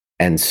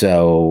 And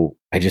so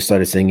I just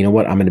started saying, you know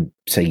what, I'm going to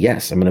say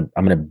yes. I'm going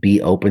to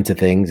be open to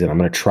things, and I'm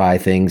going to try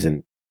things.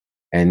 And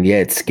yeah,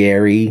 it's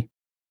scary,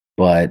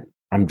 but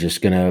I'm going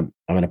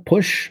to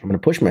push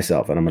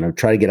myself, and I'm going to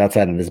try to get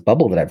outside of this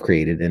bubble that I've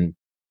created. And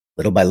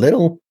little by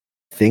little,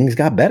 things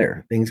got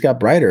better, things got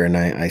brighter. And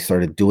I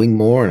started doing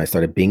more, and I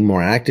started being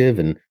more active,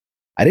 and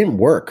I didn't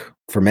work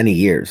for many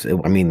years. I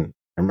remember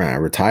I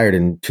retired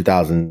in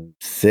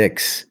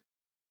 2006,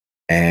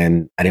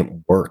 and I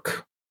didn't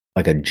work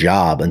like a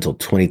job until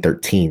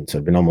 2013. So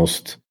it's been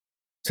almost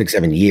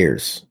 6-7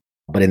 years.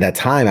 But in that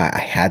time, I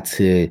had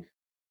to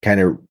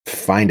kind of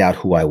find out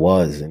who I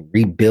was and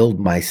rebuild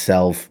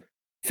myself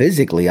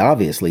physically,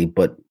 obviously,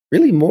 but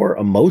really more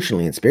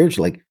emotionally and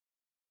spiritually. Like,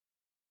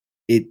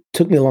 it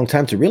took me a long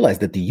time to realize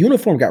that the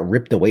uniform got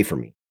ripped away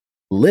from me,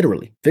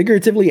 literally,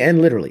 figuratively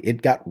and literally.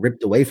 It got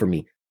ripped away from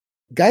me.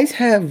 Guys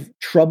have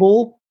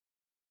trouble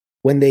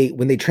when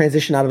they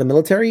transition out of the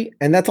military,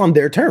 and that's on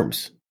their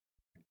terms,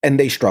 and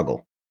they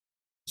struggle.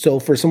 So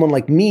for someone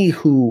like me,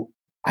 who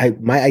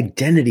my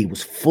identity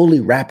was fully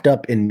wrapped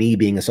up in me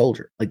being a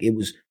soldier, like it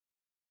was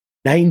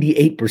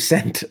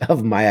 98%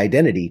 of my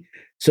identity.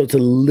 So to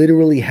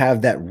literally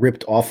have that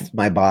ripped off of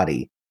my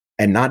body,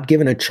 and not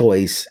given a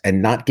choice,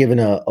 and not given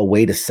a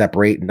way to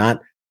separate,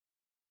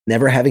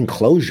 never having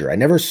closure. I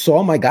never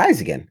saw my guys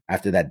again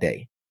after that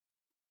day.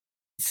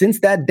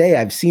 Since that day,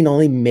 I've seen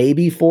only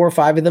maybe 4 or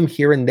 5 of them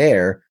here and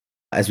there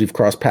as we've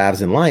crossed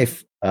paths in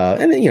life.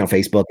 And then,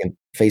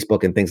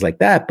 Facebook and things like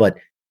that. But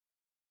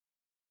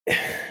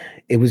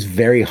it was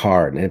very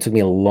hard, and it took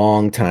me a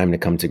long time to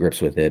come to grips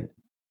with it.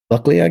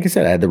 Luckily, like I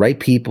said, I had the right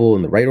people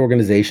and the right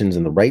organizations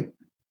and the right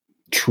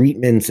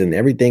treatments and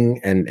everything.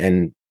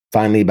 And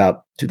finally,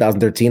 about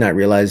 2013, I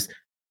realized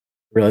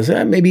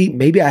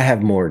maybe I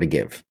have more to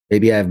give.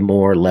 Maybe I have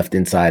more left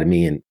inside of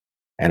me,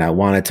 and I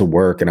wanted to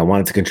work, and I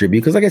wanted to contribute.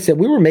 Because like I said,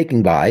 we were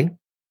making by.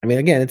 I mean,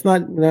 again, it's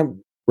not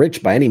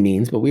rich by any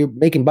means, but we were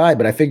making by.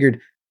 But I figured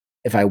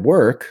if I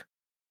work,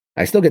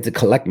 I still get to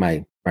collect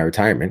my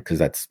retirement,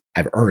 because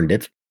I've earned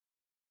it.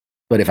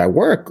 But if I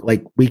work,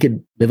 like, we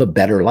could live a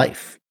better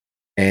life.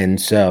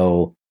 And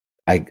so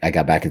I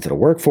got back into the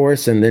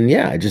workforce, and then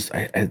I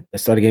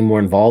started getting more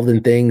involved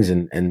in things,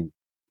 and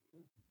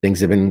things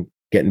have been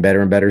getting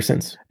better and better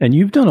since. And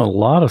you've done a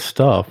lot of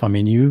stuff. I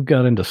mean, you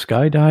got into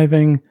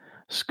skydiving,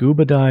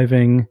 scuba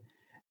diving,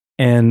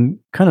 and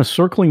kind of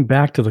circling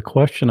back to the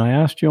question I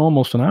asked you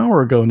almost an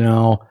hour ago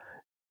now,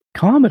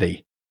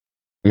 comedy.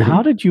 Mm-hmm.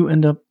 How did you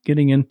end up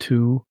getting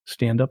into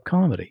stand-up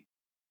comedy?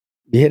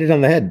 You hit it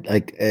on the head.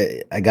 Like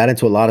I got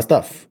into a lot of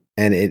stuff,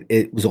 and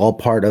it was all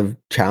part of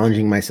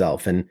challenging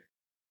myself. And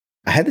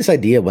I had this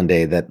idea one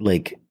day that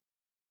like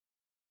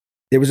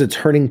there was a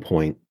turning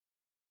point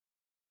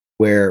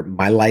where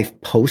my life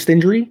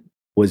post-injury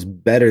was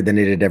better than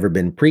it had ever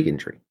been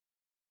pre-injury.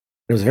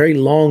 It was a very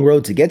long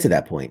road to get to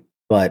that point.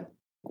 But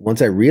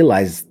once I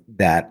realized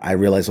that, I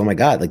realized, oh my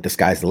God, like the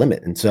sky's the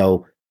limit. And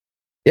so,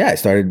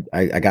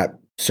 I got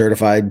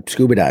certified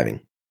scuba diving,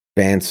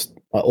 advanced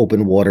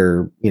open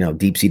water,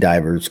 deep sea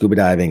diver, scuba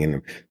diving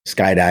and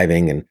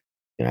skydiving. And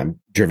I've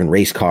driven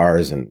race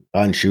cars and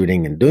gun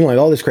shooting and doing like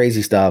all this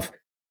crazy stuff.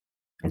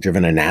 I've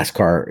driven a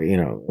NASCAR,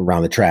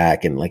 around the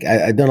track, and like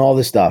I've done all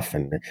this stuff.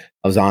 And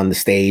I was on the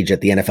stage at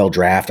the NFL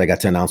draft. I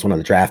got to announce one of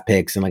the draft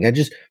picks, and like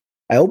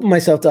I opened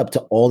myself up to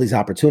all these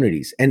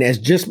opportunities. And as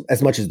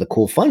much as the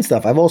cool, fun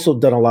stuff, I've also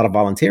done a lot of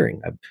volunteering.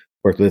 I've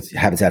worked with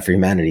Habitat for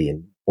Humanity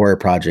and Warrior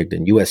Project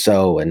and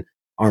USO and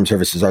Armed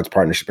Services Arts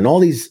Partnership and all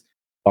these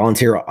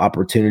volunteer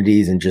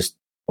opportunities, and just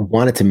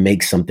wanted to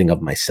make something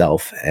of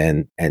myself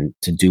and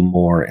to do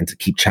more and to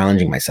keep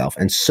challenging myself.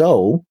 And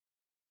so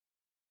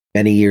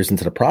many years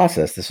into the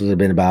process, this would have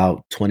been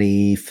about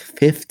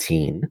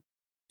 2015,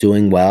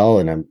 doing well.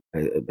 And I'm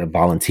a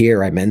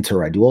volunteer, I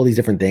mentor, I do all these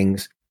different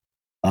things.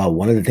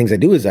 One of the things I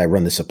do is I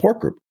run the support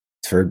group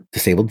for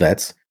disabled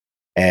vets.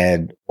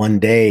 And one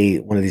day,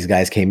 one of these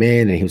guys came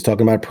in and he was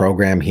talking about a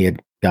program he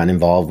had gotten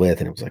involved with.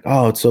 And it was like,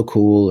 oh, it's so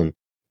cool. And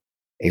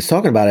he's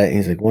talking about it. And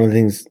he's like, one of the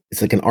things,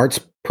 it's like an arts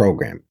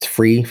program. It's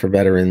free for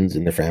veterans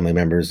and their family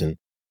members. And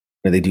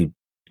they do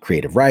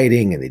creative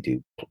writing, and they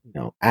do,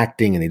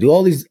 acting, and they do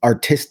all these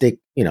artistic,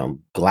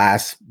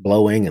 glass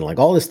blowing and like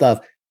all this stuff.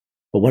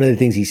 But one of the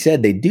things he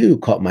said they do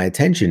caught my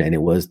attention, and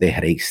it was they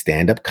had a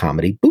stand-up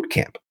comedy boot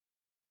camp.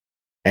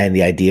 And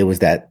the idea was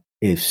that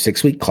a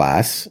 6-week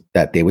class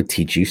that they would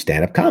teach you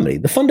stand-up comedy,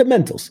 the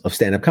fundamentals of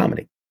stand-up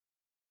comedy.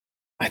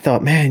 I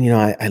thought, man,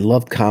 I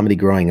loved comedy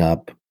growing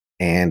up,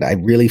 and I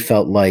really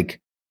felt like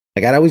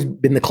I'd always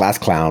been the class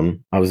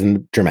clown. I was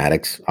in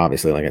dramatics,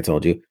 obviously, like I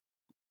told you.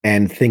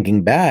 And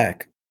thinking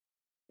back,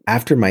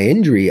 after my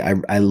injury,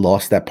 I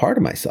lost that part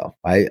of myself.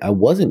 I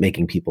wasn't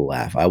making people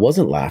laugh. I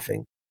wasn't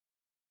laughing.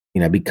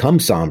 I become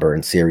somber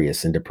and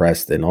serious and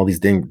depressed and all these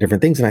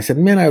different things. And I said,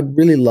 man, I would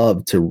really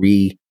love to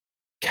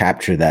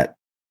recapture that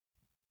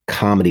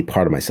comedy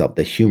part of myself,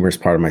 the humorous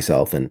part of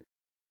myself. And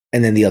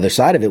then the other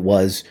side of it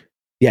was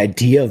the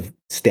idea of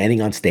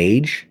standing on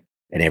stage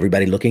and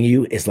everybody looking at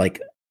you is like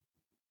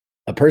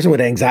a person with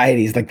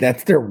anxiety is like,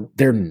 that's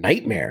their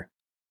nightmare.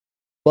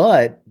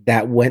 But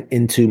that went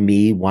into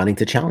me wanting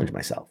to challenge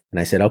myself. And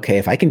I said, okay,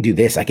 if I can do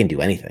this, I can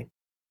do anything.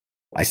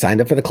 I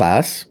signed up for the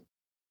class,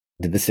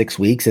 did the 6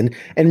 weeks. And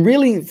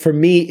really for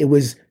me, it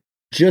was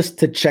just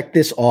to check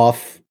this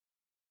off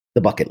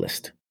the bucket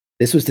list.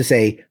 This was to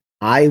say,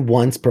 I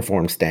once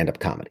performed stand-up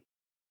comedy.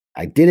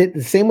 I did it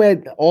the same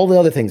way all the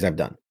other things I've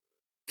done.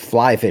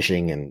 Fly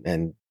fishing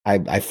and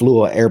I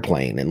flew an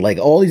airplane and like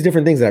all these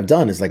different things that I've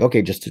done is like,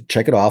 okay, just to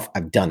check it off.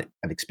 I've done it.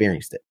 I've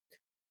experienced it.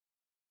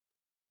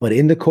 But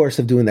in the course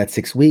of doing that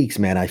 6 weeks,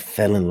 man, I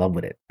fell in love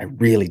with it. I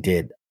really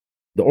did.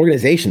 The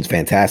organization's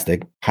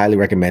fantastic. Highly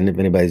recommend if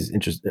anybody's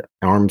interested.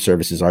 Armed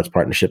Services Arts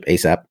Partnership,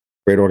 ASAP,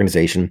 great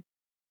organization.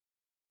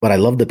 But I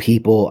love the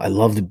people. I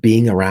loved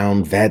being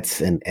around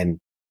vets and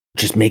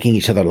just making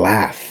each other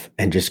laugh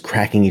and just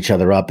cracking each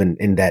other up and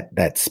in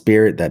that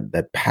spirit,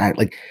 that pat,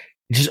 like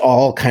it just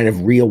all kind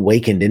of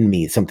reawakened in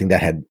me, something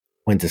that had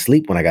went to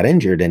sleep when I got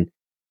injured. And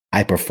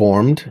I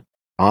performed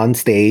on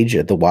stage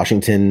at the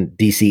Washington,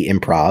 D.C.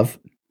 Improv,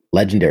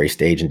 legendary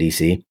stage in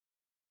DC.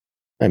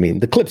 I mean,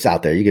 the clip's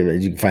out there. You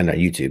can find it on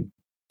YouTube.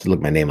 Just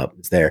look my name up.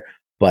 It's there.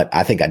 But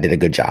I think I did a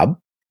good job.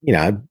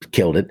 I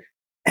killed it.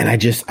 And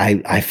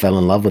I fell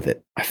in love with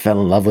it. I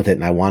fell in love with it.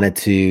 And I wanted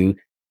to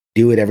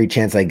do it every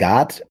chance I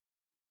got.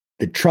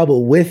 The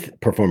trouble with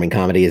performing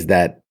comedy is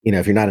that,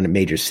 if you're not in a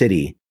major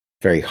city,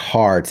 very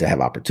hard to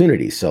have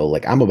opportunities. So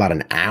like I'm about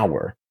an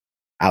hour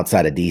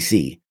outside of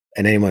DC.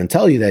 And anyone will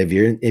tell you that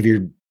if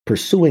you're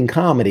pursuing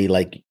comedy,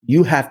 like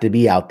you have to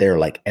be out there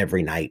like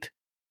every night,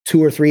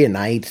 2 or 3 a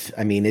night.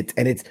 I mean, you're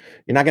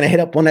not going to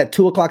hit up one at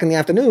 2:00 in the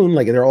afternoon.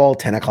 Like they're all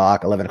 10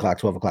 o'clock, 11 o'clock,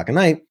 12 o'clock at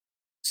night.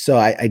 So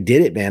I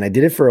did it, man. I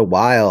did it for a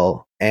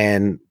while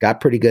and got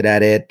pretty good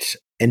at it.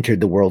 Entered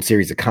the World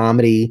Series of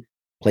Comedy,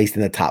 placed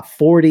in the top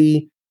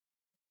 40.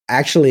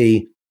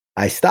 Actually,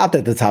 I stopped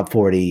at the top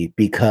 40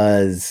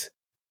 because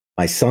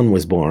my son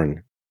was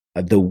born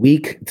the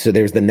week. So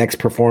there's the next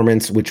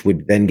performance, which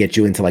would then get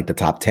you into like the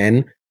top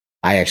 10.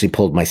 I actually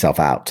pulled myself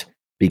out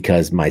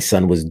because my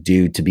son was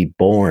due to be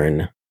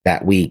born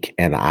that week.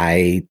 And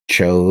I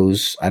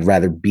chose, I'd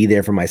rather be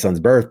there for my son's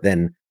birth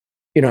than,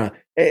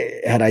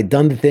 had I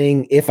done the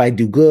thing, if I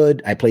do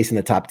good, I place in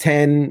the top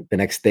 10. The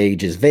next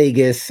stage is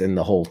Vegas and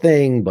the whole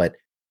thing. But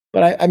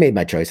I made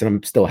my choice and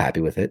I'm still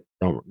happy with it.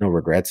 No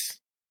regrets.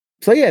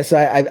 So yes,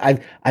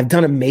 I've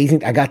done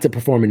amazing. I got to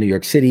perform in New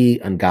York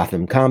City on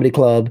Gotham Comedy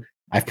Club.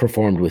 I've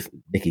performed with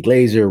Nikki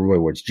Glaser, Roy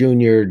Woods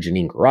Jr.,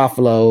 Janine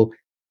Garofalo,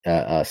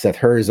 Seth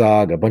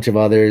Herzog, a bunch of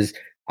others.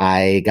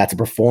 I got to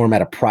perform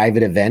at a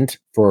private event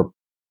for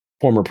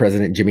former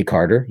President Jimmy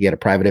Carter. He had a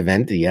private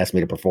event. He asked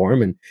me to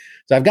perform. And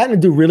so I've gotten to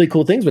do really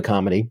cool things with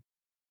comedy.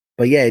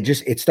 But yeah,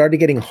 it started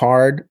getting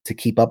hard to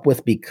keep up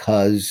with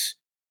because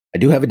I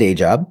do have a day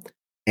job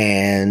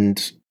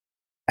and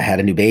I had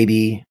a new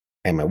baby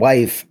and my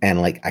wife.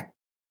 And like,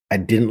 I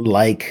didn't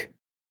like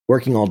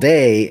working all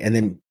day and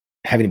then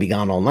having to be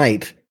gone all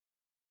night.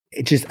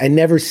 I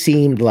never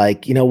seemed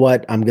like, you know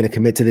what, I'm going to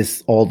commit to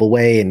this all the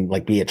way and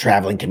like be a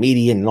traveling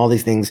comedian and all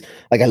these things.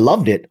 Like I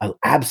loved it. I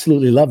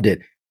absolutely loved it.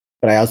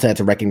 But I also had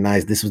to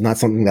recognize this was not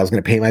something that was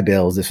going to pay my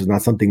bills. This was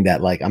not something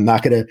that like, I'm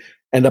not going to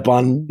end up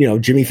on,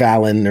 Jimmy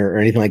Fallon or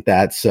anything like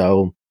that.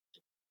 So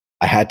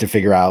I had to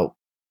figure out,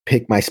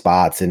 pick my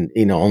spots and,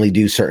 only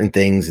do certain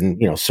things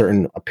and,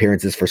 certain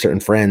appearances for certain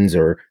friends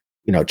or,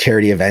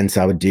 charity events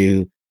I would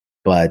do.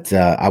 But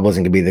I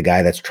wasn't going to be the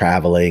guy that's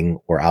traveling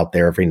or out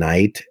there every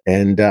night.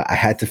 And I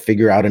had to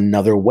figure out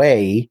another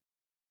way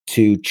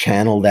to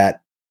channel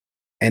that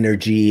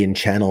energy and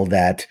channel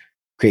that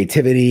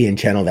creativity and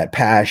channel that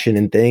passion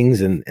and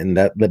things. And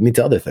that led me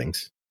to other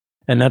things.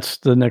 And that's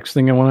the next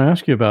thing I want to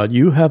ask you about.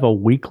 You have a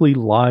weekly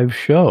live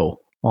show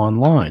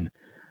online,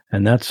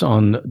 and that's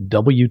on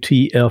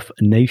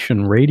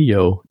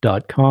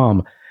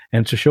WTFnationradio.com.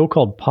 And it's a show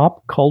called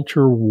Pop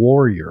Culture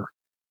Warrior.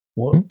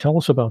 Tell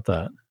us about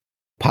that.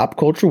 Pop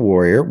Culture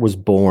Warrior was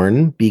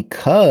born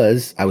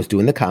because I was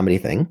doing the comedy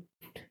thing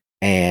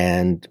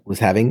and was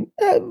having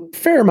a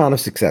fair amount of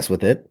success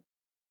with it.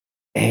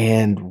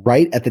 And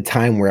right at the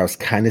time where I was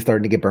kind of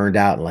starting to get burned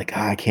out and like,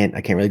 I can't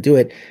really do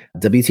it.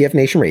 WTF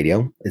Nation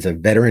Radio is a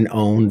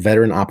veteran-owned,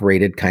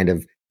 veteran-operated kind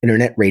of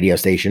internet radio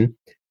station.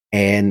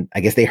 And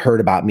I guess they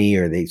heard about me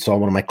or they saw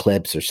one of my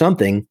clips or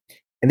something.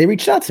 And they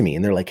reached out to me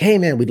and they're like, hey,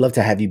 man, we'd love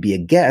to have you be a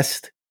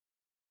guest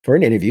for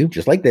an interview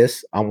just like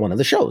this on one of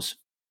the shows.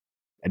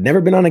 I'd never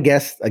been on a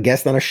guest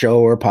on a show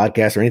or a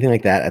podcast or anything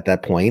like that at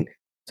that point.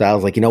 So I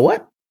was like, you know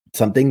what?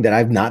 Something that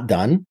I've not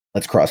done.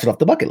 Let's cross it off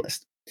the bucket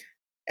list.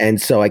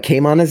 And so I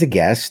came on as a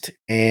guest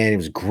and it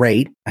was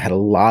great. I had a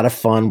lot of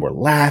fun. We're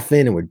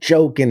laughing and we're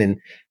joking and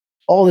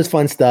all this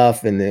fun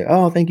stuff. And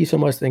thank you so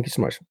much. Thank you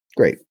so much.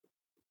 Great.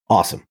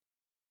 Awesome.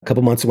 A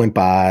couple months went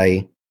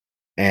by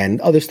and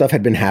other stuff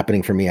had been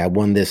happening for me. I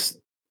won there's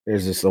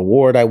this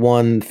award I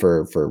won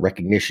for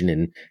recognition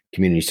in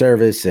community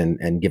service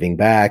and giving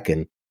back.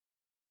 And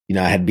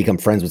I had become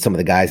friends with some of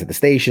the guys at the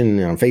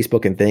station on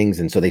Facebook and things.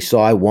 And so they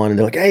saw I won and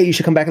they're like, hey, you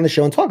should come back on the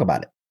show and talk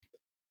about it.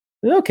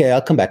 And, okay,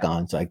 I'll come back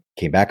on. So I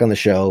came back on the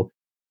show.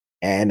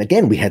 And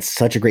again, we had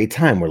such a great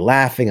time. We're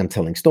laughing. I'm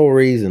telling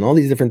stories and all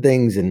these different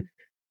things. And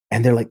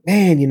they're like,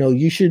 man,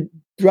 you should,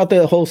 throughout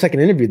the whole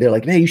second interview, they're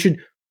like, man, you should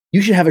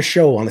have a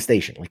show on the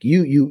station. Like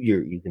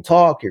you can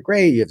talk. You're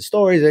great. You have the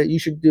stories that you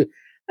should do.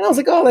 And I was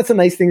like, oh, that's a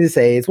nice thing to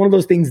say. It's one of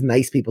those things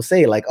nice people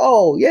say like,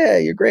 oh yeah,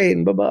 you're great.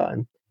 And blah, blah.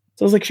 And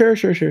so I was like, sure.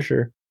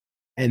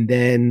 And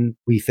then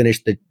we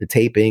finished the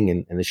taping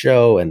and the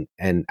show. And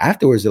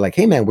afterwards, they're like,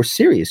 hey, man, we're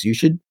serious. You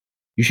should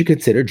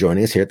consider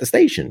joining us here at the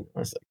station. I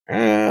was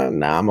like,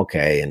 nah, I'm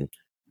okay. And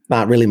it's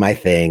not really my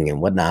thing and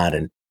whatnot.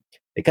 And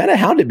they kind of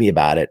hounded me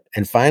about it.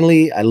 And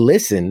finally, I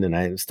listened and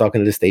I was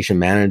talking to the station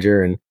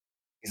manager. And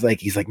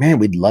he's like, man,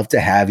 we'd love to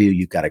have you.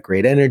 You've got a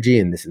great energy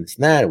and this and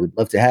that. We'd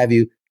love to have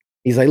you.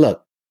 He's like,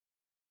 look,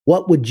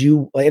 what would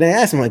you, and I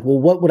asked him like, well,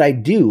 what would I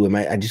do? Am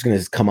I just going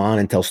to come on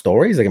and tell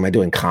stories? Like, am I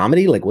doing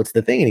comedy? Like, what's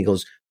the thing? And he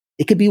goes,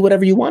 it could be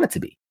whatever you want it to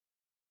be.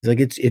 He's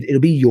like,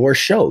 it'll be your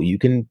show. You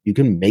can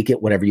make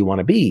it whatever you want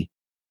to be.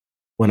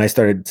 When I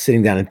started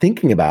sitting down and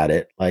thinking about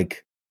it,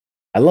 like,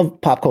 I love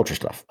pop culture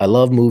stuff. I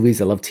love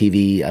movies. I love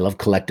TV. I love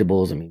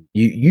collectibles. I mean,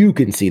 you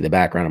can see the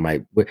background of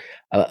my,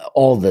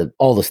 all the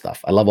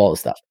stuff. I love all the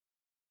stuff.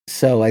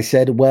 So I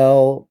said,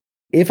 well,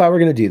 if I were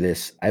going to do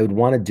this, I would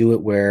want to do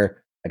it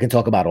where I can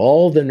talk about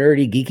all the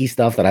nerdy, geeky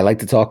stuff that I like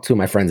to talk to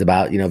my friends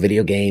about,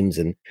 video games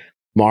and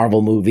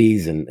Marvel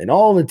movies and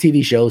all the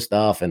TV show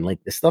stuff and like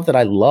the stuff that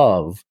I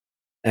love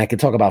and I could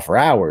talk about for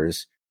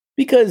hours.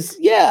 Because,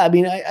 yeah, I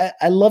mean,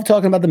 I love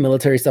talking about the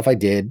military stuff I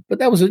did, but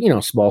that was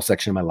a small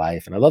section of my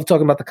life. And I love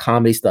talking about the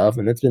comedy stuff,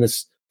 and that's been a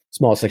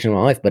small section of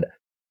my life. But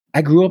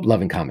I grew up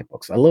loving comic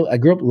books. I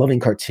grew up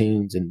loving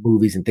cartoons and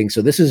movies and things.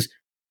 So this is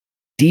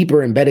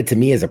deeper embedded to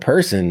me as a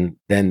person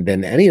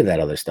than any of that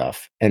other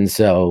stuff. And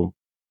so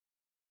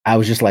I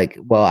was just like,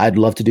 well, I'd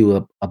love to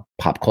do a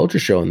pop culture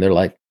show. And they're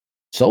like,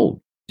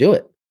 sold, do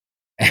it.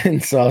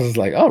 And so I was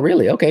like, oh,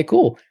 really? Okay,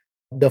 cool.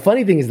 The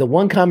funny thing is the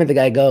one comment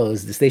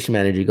the station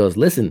manager goes,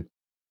 listen,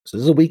 so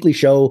this is a weekly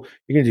show.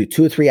 You're going to do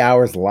 2 or 3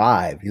 hours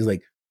live. He's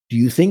like, do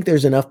you think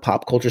there's enough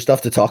pop culture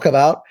stuff to talk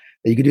about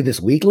that you could do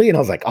this weekly? And I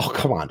was like, oh,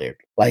 come on, dude.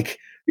 Like,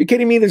 you're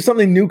kidding me? There's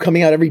something new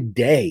coming out every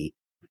day.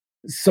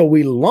 So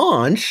we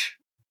launch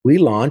we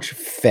launch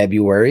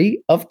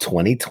February of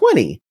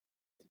 2020.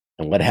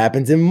 And what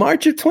happens in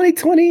March of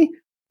 2020?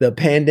 The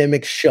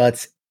pandemic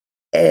shuts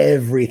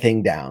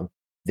everything down.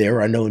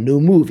 There are no new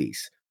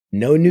movies,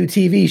 no new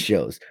TV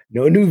shows,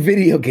 no new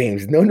video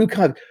games, no new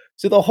content.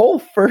 So the whole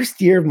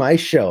first year of my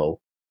show,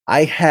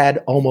 I had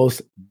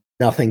almost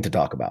nothing to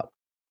talk about.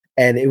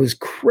 And it was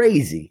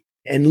crazy.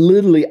 And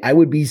literally, I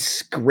would be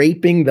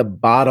scraping the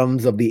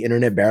bottoms of the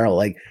internet barrel.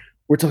 Like,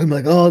 we're talking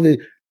like, oh,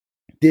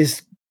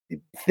 this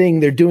thing,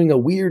 they're doing a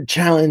weird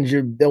challenge.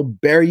 They'll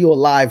bury you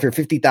alive for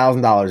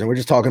 $50,000. And we're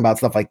just talking about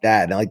stuff like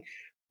that. And like,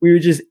 we were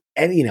just,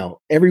 and you know,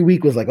 every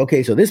week was like,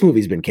 okay, so this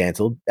movie's been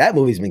canceled. That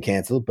movie's been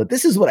canceled. But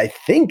this is what I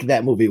think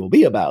that movie will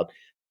be about.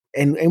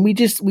 And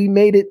we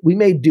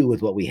made do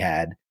with what we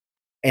had.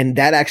 And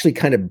that actually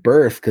kind of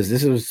birthed, because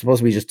this was supposed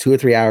to be just 2 or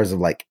 3 hours of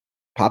like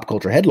pop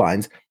culture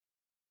headlines.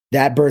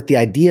 That birthed the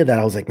idea that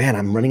I was like, man,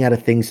 I'm running out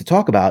of things to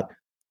talk about.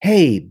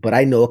 Hey, but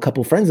I know a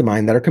couple friends of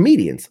mine that are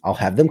comedians. I'll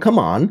have them come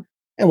on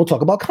and we'll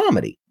talk about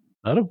comedy.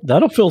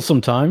 That'll fill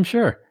some time,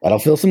 sure. That'll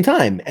fill some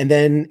time. And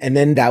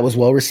then that was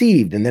well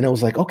received. And then it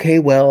was like, okay,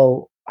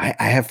 well, I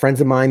have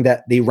friends of mine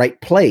that they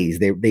write plays.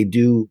 They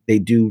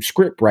do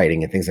script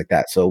writing and things like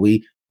that. So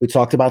we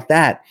talked about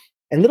that.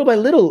 And little by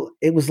little,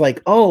 it was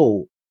like,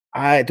 oh,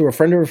 through a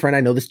friend of a friend,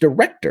 I know this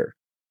director.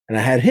 And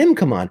I had him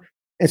come on.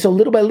 And so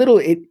little by little,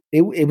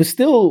 it was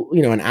still,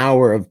 you know, an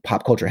hour of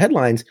pop culture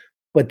headlines.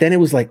 But then it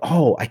was like,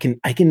 oh, I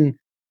can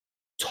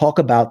talk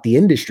about the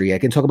industry. I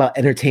can talk about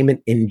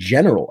entertainment in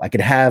general. I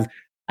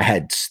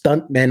had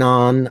stuntmen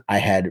on. I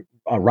had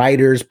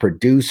writers,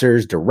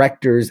 producers,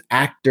 directors,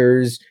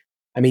 actors.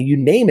 I mean, you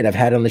name it, I've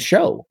had on the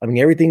show. I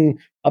mean, everything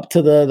up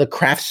to the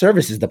craft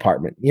services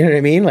department. You know what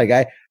I mean? Like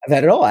I've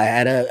had it all. I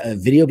had a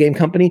video game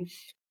company.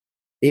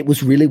 It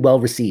was really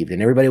well received.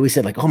 And everybody always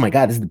said like, oh my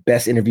God, this is the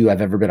best interview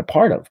I've ever been a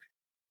part of.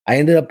 I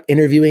ended up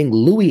interviewing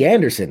Louis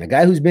Anderson, a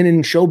guy who's been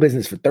in show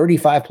business for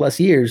 35 plus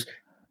years.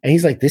 And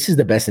he's like, this is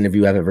the best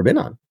interview I've ever been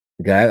on.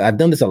 I've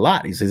done this a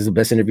lot. He says, this is the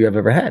best interview I've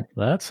ever had.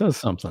 That says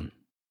something.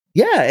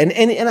 Yeah.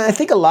 And I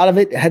think a lot of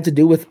it had to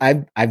do with,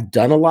 I've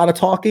done a lot of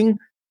talking.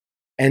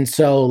 And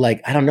so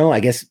like, I don't know, I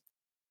guess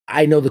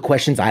I know the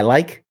questions I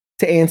like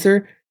to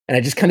answer. And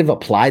I just kind of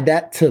applied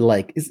that to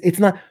like, it's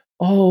not,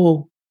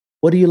 oh,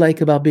 what do you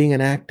like about being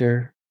an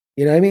actor?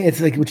 You know what I mean? It's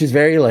like, which is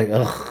very like,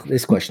 ugh,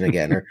 this question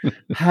again. Or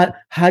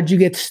how'd you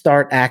get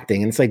start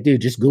acting? And it's like,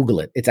 dude, just Google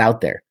it. It's out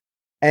there.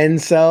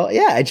 And so,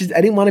 yeah, I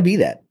didn't want to be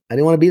that.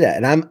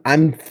 And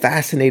I'm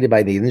fascinated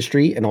by the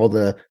industry and all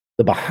the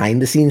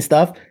behind the scenes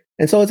stuff.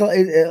 And so it's,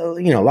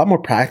 you know, a lot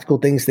more practical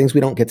things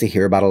we don't get to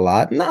hear about a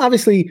lot. And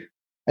obviously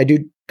I do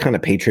kind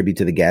of pay tribute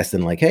to the guests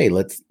and like, hey,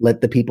 let's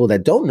let the people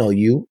that don't know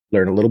you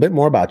learn a little bit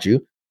more about you.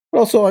 But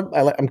also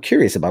I'm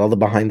curious about all the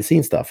behind the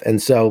scenes stuff.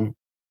 And so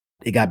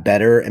it got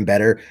better and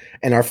better.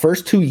 And our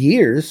first 2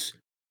 years,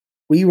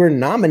 we were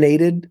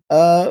nominated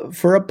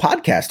for a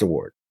podcast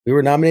award. We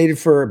were nominated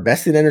for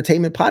Best in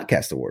Entertainment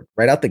Podcast Award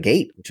right out the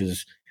gate, which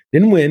was,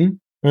 didn't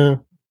win,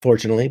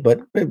 fortunately,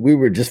 but we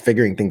were just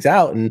figuring things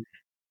out. And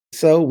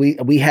so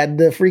we had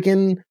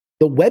the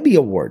Webby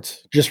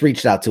Awards just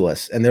reached out to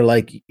us and they're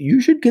like, you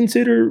should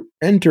consider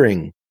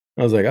entering.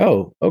 I was like,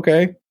 oh,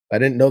 okay. I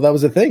didn't know that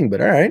was a thing,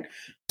 but all right.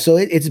 So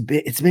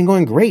it's been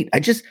going great.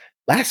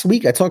 Last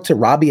week, I talked to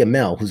Robbie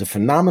Amell, who's a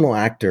phenomenal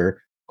actor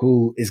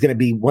who is going to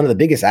be one of the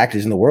biggest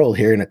actors in the world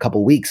here in a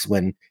couple weeks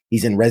when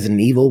he's in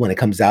Resident Evil, when it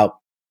comes out.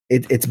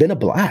 It's been a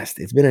blast.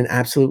 It's been an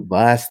absolute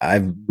blast.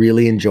 I've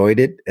really enjoyed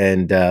it.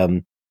 And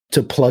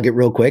to plug it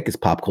real quick, it's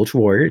Pop Culture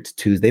Warrior. It's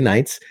Tuesday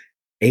nights,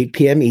 8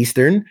 p.m.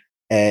 Eastern.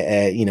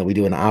 You know, we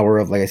do an hour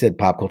of, like I said,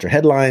 pop culture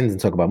headlines and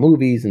talk about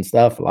movies and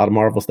stuff, a lot of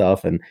Marvel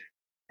stuff. And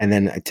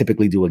then I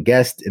typically do a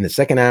guest in the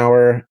second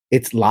hour.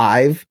 It's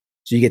live.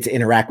 So you get to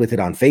interact with it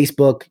on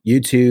Facebook,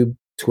 YouTube,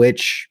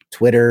 Twitch,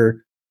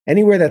 Twitter,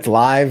 anywhere that's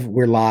live,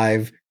 we're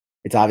live.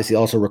 It's obviously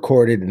also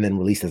recorded and then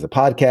released as a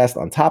podcast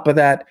on top of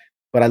that.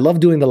 But I love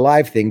doing the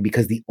live thing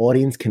because the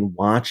audience can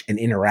watch and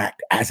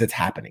interact as it's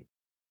happening.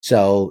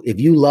 So if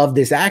you love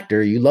this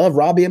actor, you love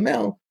Robbie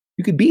Amell,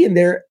 you could be in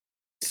there,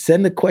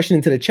 send the question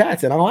into the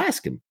chats and I'll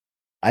ask him.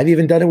 I've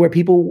even done it where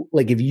people,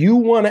 like if you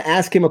want to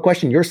ask him a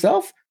question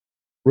yourself,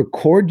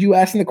 record you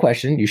asking the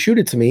question, you shoot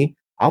it to me,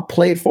 I'll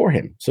play it for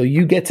him. So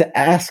you get to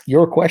ask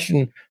your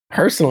question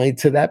personally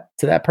to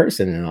that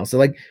person. And also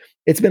like,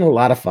 it's been a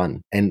lot of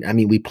fun. And I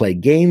mean, we play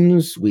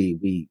games,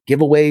 we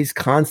giveaways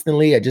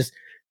constantly.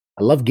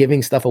 I love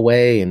giving stuff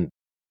away. And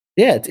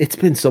yeah, it's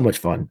been so much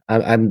fun.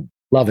 I'm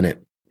loving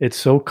it. It's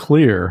so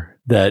clear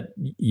that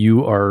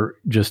you are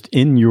just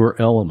in your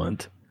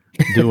element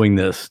doing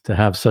this, to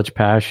have such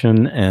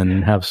passion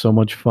and have so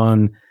much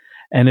fun.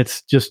 And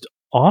it's just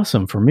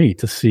awesome for me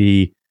to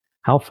see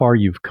how far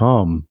you've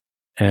come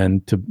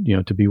and to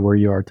be where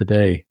you are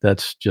today.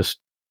 That's just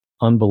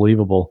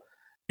unbelievable.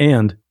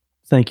 And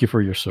thank you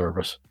for your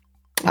service.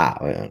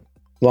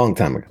 Long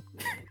time ago.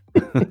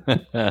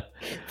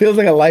 Feels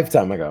like a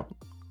lifetime ago.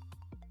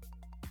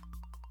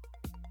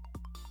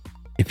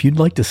 If you'd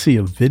like to see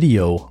a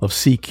video of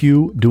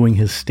CQ doing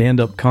his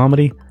stand-up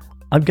comedy,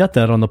 I've got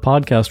that on the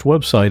podcast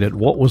website at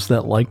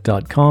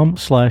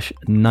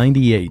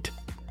whatwasthatlike.com/98.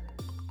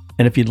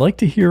 And if you'd like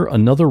to hear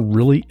another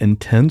really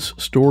intense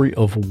story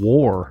of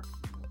war,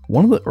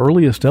 one of the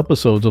earliest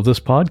episodes of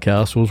this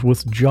podcast was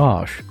with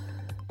Josh.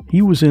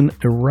 He was in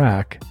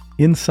Iraq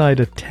inside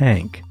a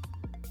tank.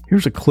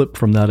 Here's a clip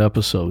from that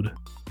episode.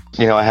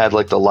 You know, I had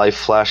like the life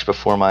flash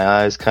before my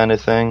eyes kind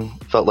of thing.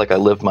 Felt like I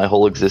lived my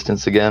whole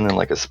existence again in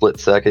like a split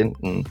second,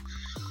 and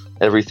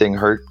everything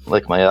hurt.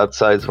 Like my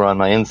outsides were on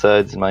my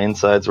insides and my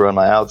insides were on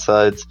my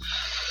outsides.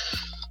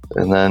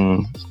 And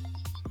then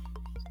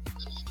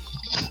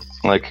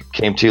like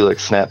came to, like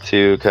snapped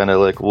to, kind of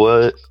like,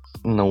 what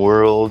in the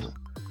world?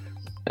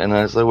 And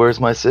I was like, where's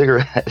my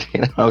cigarette?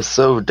 You know, I was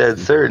so dead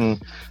certain,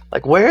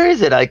 like, where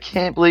is it? I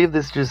can't believe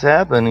this just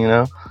happened, you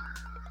know?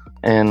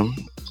 And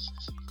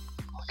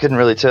I couldn't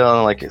really tell.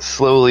 And like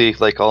slowly,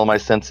 like all my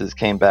senses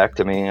came back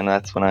to me, and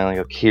that's when I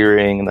like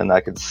hearing, and then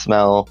I could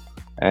smell,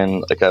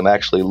 and like I'm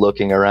actually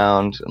looking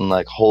around, and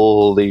like,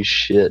 holy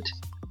shit.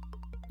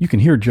 You can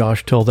hear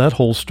Josh tell that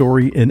whole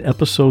story in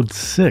episode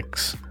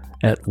 6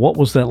 at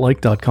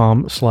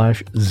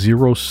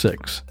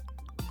whatwasthatlike.com/06.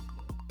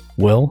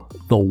 Well,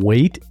 the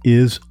wait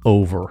is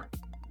over.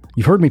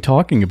 You've heard me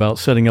talking about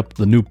setting up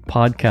the new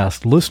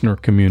podcast listener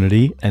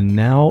community, and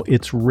now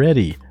it's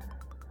ready.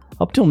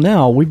 Up till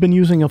now, we've been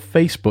using a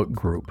Facebook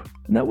group,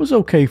 and that was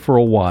okay for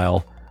a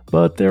while,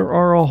 but there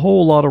are a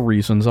whole lot of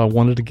reasons I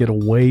wanted to get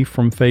away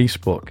from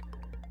Facebook,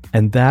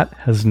 and that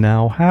has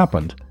now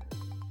happened.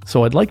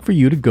 So I'd like for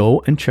you to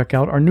go and check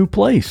out our new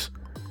place.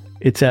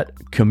 It's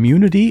at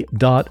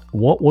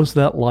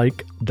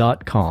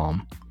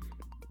community.whatwasthatlike.com.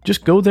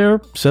 Just go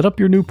there, set up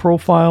your new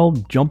profile,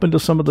 jump into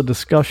some of the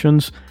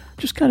discussions,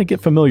 just kind of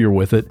get familiar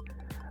with it.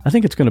 I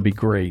think it's going to be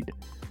great.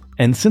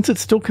 And since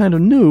it's still kind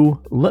of new,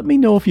 let me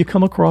know if you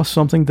come across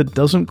something that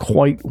doesn't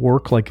quite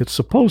work like it's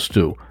supposed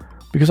to,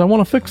 because I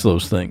want to fix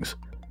those things.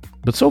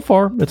 But so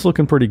far, it's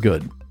looking pretty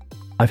good.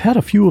 I've had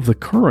a few of the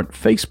current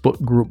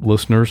Facebook group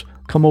listeners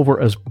come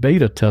over as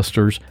beta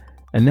testers,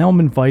 and now I'm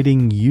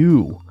inviting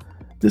you.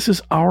 This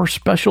is our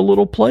special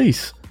little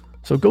place.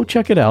 So go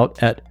check it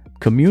out at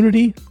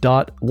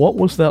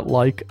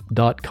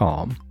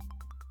community.whatwasthatlike.com.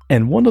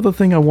 And one other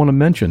thing I want to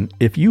mention,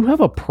 if you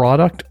have a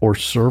product or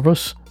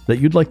service that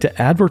you'd like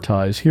to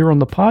advertise here on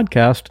the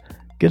podcast,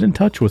 get in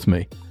touch with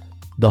me.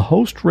 The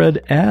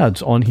host-read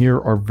ads on here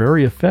are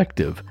very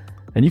effective,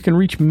 and you can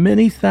reach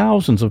many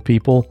thousands of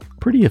people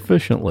pretty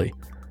efficiently.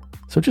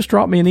 So just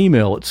drop me an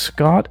email at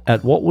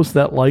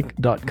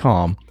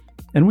scott@whatwasthatlike.com,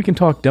 and we can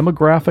talk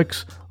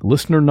demographics,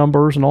 listener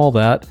numbers, and all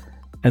that,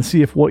 and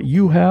see if what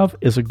you have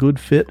is a good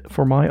fit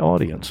for my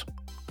audience.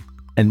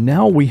 And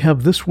now we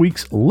have this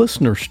week's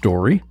listener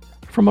story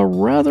from a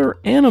rather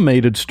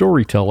animated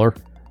storyteller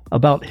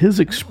about his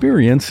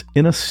experience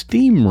in a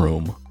steam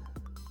room.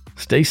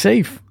 Stay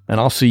safe, and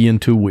I'll see you in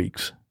 2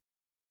 weeks.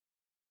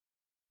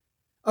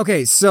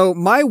 Okay, so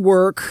my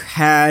work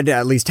had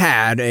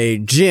a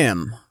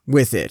gym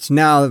with it.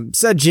 Now,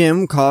 said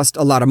gym cost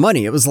a lot of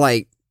money. It was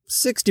like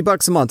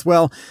 $60 a month.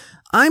 Well,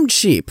 I'm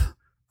cheap.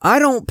 I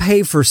don't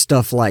pay for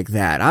stuff like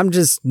that. I'm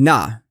just,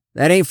 that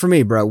ain't for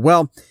me, bro.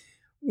 Well,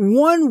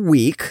 one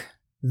week,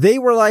 they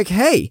were like,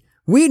 hey,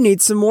 we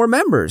need some more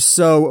members,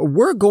 so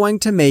we're going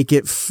to make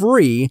it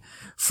free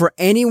for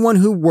anyone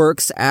who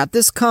works at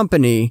this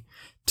company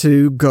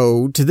to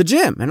go to the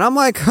gym. And I'm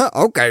like,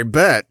 okay,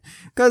 bet.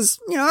 Because,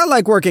 I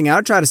like working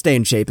out, try to stay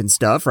in shape and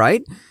stuff,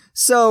 right?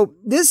 So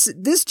this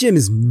gym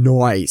is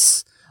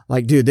nice.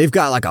 Like, dude, they've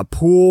got like a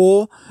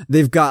pool.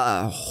 They've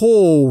got a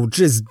whole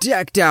just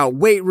decked out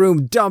weight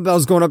room,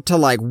 dumbbells going up to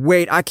like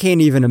weight I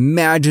can't even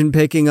imagine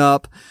picking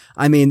up.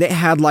 I mean, they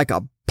had like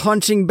a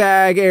punching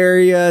bag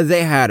area.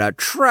 They had a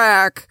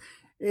track.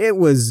 It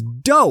was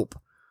dope.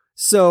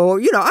 So,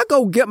 I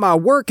go get my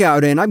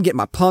workout in. I'm getting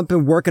my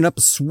pumping, working up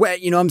a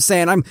sweat. You know what I'm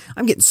saying? I'm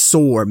getting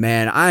sore,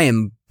 man. I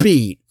am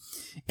beat.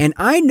 And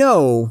I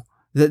know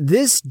that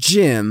this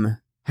gym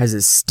has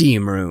a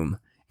steam room.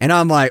 And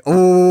I'm like,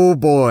 oh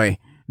boy,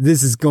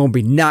 this is going to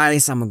be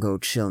nice. I'm going to go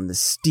chill in the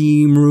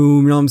steam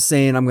room. You know what I'm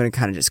saying? I'm going to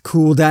kind of just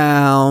cool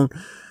down,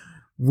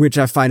 which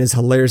I find is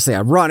hilariously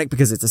ironic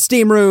because it's a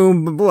steam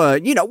room,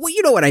 but you know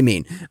what I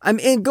mean. I'm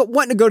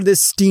wanting to go to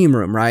this steam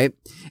room, right?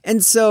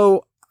 And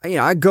so,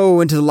 I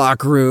go into the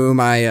locker room.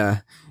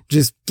 I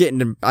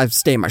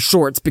stay in my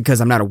shorts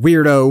because I'm not a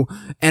weirdo.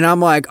 And I'm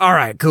like, all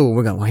right, cool.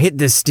 We're going to hit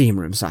this steam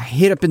room. So I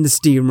hit up in the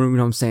steam room. You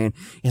know what I'm saying?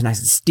 It's nice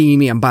and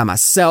steamy. I'm by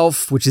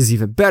myself, which is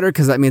even better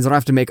because that means I don't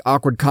have to make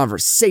awkward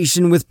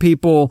conversation with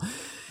people.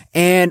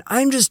 And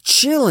I'm just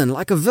chilling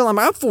like a villain.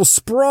 I'm full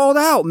sprawled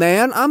out,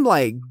 man. I'm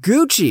like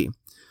Gucci.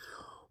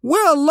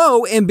 Well,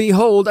 lo and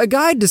behold, a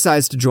guy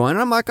decides to join.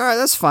 I'm like, all right,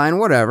 that's fine,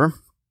 whatever.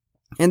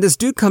 And this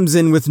dude comes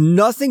in with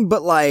nothing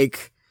but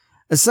like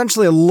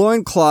essentially a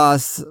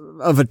loincloth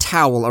of a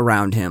towel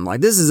around him.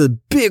 Like, this is a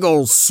big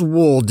old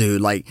swole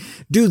dude. Like,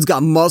 dude's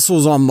got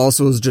muscles on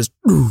muscles, just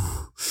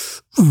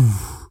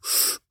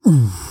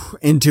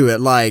into it.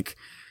 Like,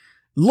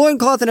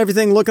 loincloth and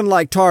everything looking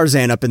like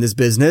Tarzan up in this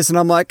business. And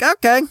I'm like,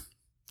 okay,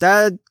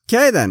 that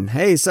okay then.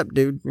 Hey, sup,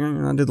 dude?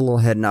 I did a little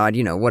head nod,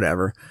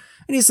 whatever.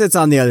 And he sits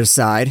on the other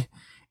side.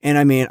 And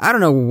I mean, I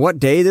don't know what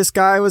day this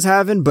guy was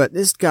having, but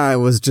this guy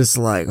was just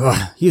like,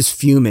 he was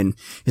fuming.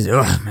 He's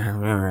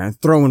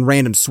throwing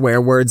random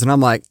swear words. And I'm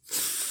like,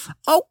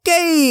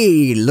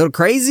 okay, a little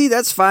crazy.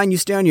 That's fine. You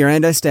stay on your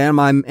end. I stay on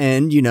my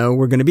end.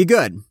 We're going to be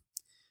good.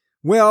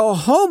 Well,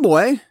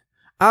 homeboy,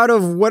 out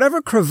of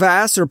whatever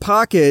crevasse or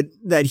pocket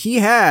that he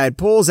had,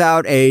 pulls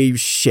out a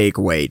shake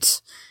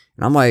weight.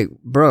 And I'm like,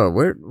 bro,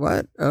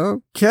 what?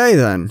 Okay,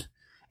 then.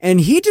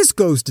 And he just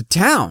goes to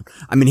town.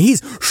 I mean,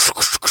 he's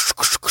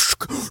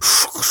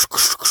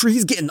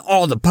getting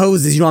all the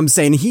poses, you know what I'm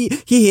saying? He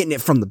hitting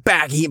it from the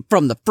back, he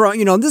from the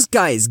front, this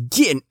guy is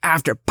getting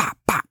after pop,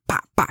 pop,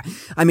 pop, pop.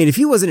 I mean, if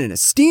he wasn't in a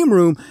steam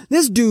room,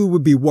 this dude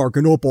would be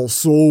working up all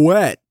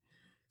sweat.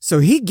 So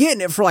he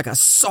getting it for like a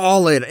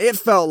solid, it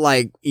felt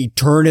like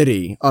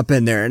eternity up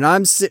in there. And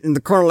I'm sitting in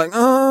the corner like,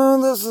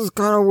 this is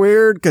kind of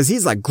weird. Cause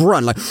he's like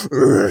grunting like,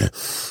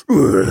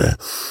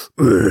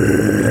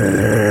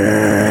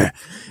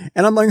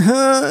 and I'm like,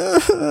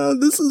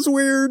 this is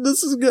weird.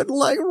 This is getting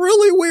like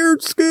really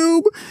weird,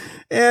 Scoob.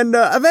 And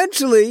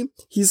eventually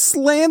he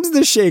slams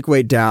the shake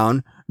weight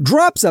down,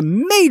 drops a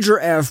major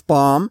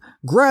F-bomb,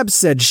 grabs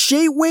said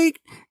shake weight,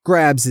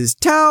 grabs his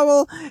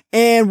towel,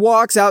 and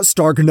walks out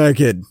stark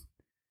naked.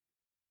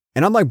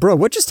 And I'm like, bro,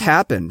 what just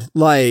happened?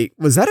 Like,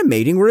 was that a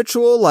mating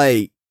ritual?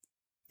 Like,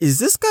 is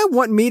this guy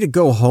wanting me to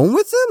go home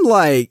with him?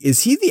 Like,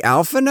 is he the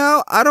alpha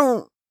now? I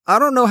don't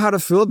know how to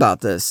feel about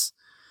this.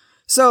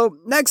 So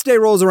next day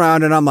rolls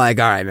around and I'm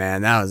like, all right,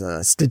 man, that was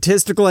a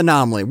statistical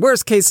anomaly.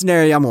 Worst case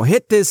scenario, I'm going to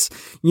hit this,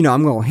 I'm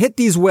going to hit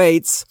these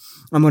weights.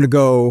 I'm going to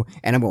go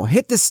and I'm going to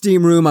hit the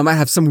steam room. I might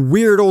have some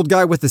weird old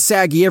guy with the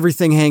saggy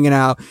everything hanging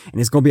out and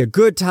it's going to be a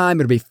good time.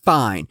 It'll be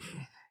fine.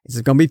 It's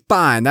going to be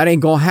fine. That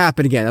ain't going to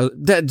happen again.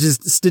 That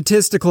just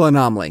statistical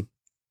anomaly.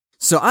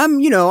 So I'm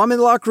in the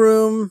locker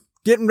room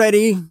getting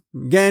ready,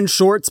 again,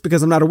 shorts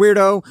because I'm not a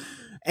weirdo.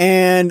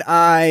 And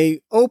I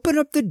open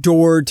up the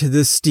door to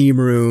the steam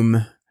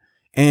room.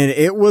 And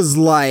it was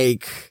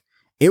like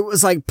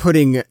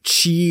putting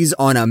cheese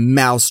on a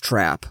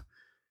mousetrap.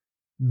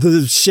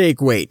 The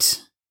shake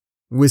weight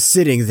was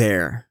sitting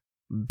there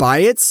by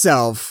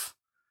itself,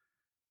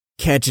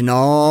 catching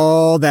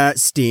all that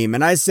steam.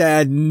 And I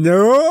said,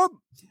 nope,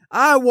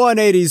 I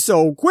 180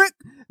 so quick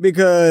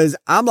because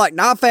I'm like,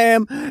 nah,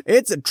 fam,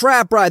 it's a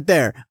trap right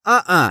there.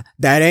 That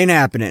ain't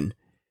happening.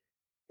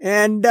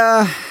 And,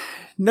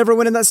 never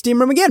went in that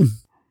steam room again.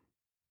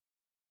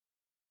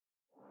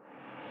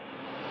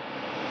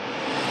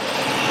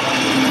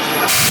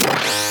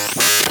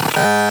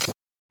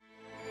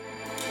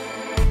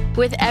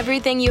 With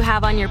everything you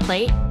have on your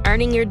plate,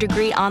 earning your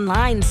degree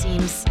online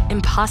seems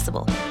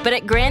impossible. But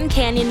at Grand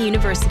Canyon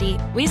University,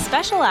 we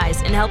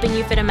specialize in helping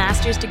you fit a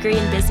master's degree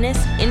in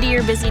business into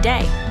your busy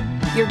day.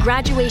 Your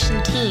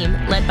graduation team,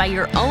 led by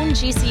your own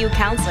GCU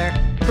counselor,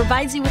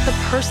 provides you with the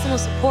personal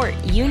support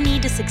you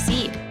need to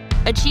succeed.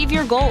 Achieve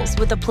your goals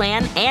with a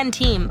plan and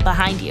team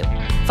behind you.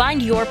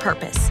 Find your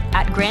purpose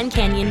at Grand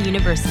Canyon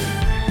University.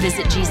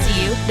 Visit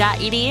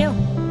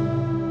gcu.edu.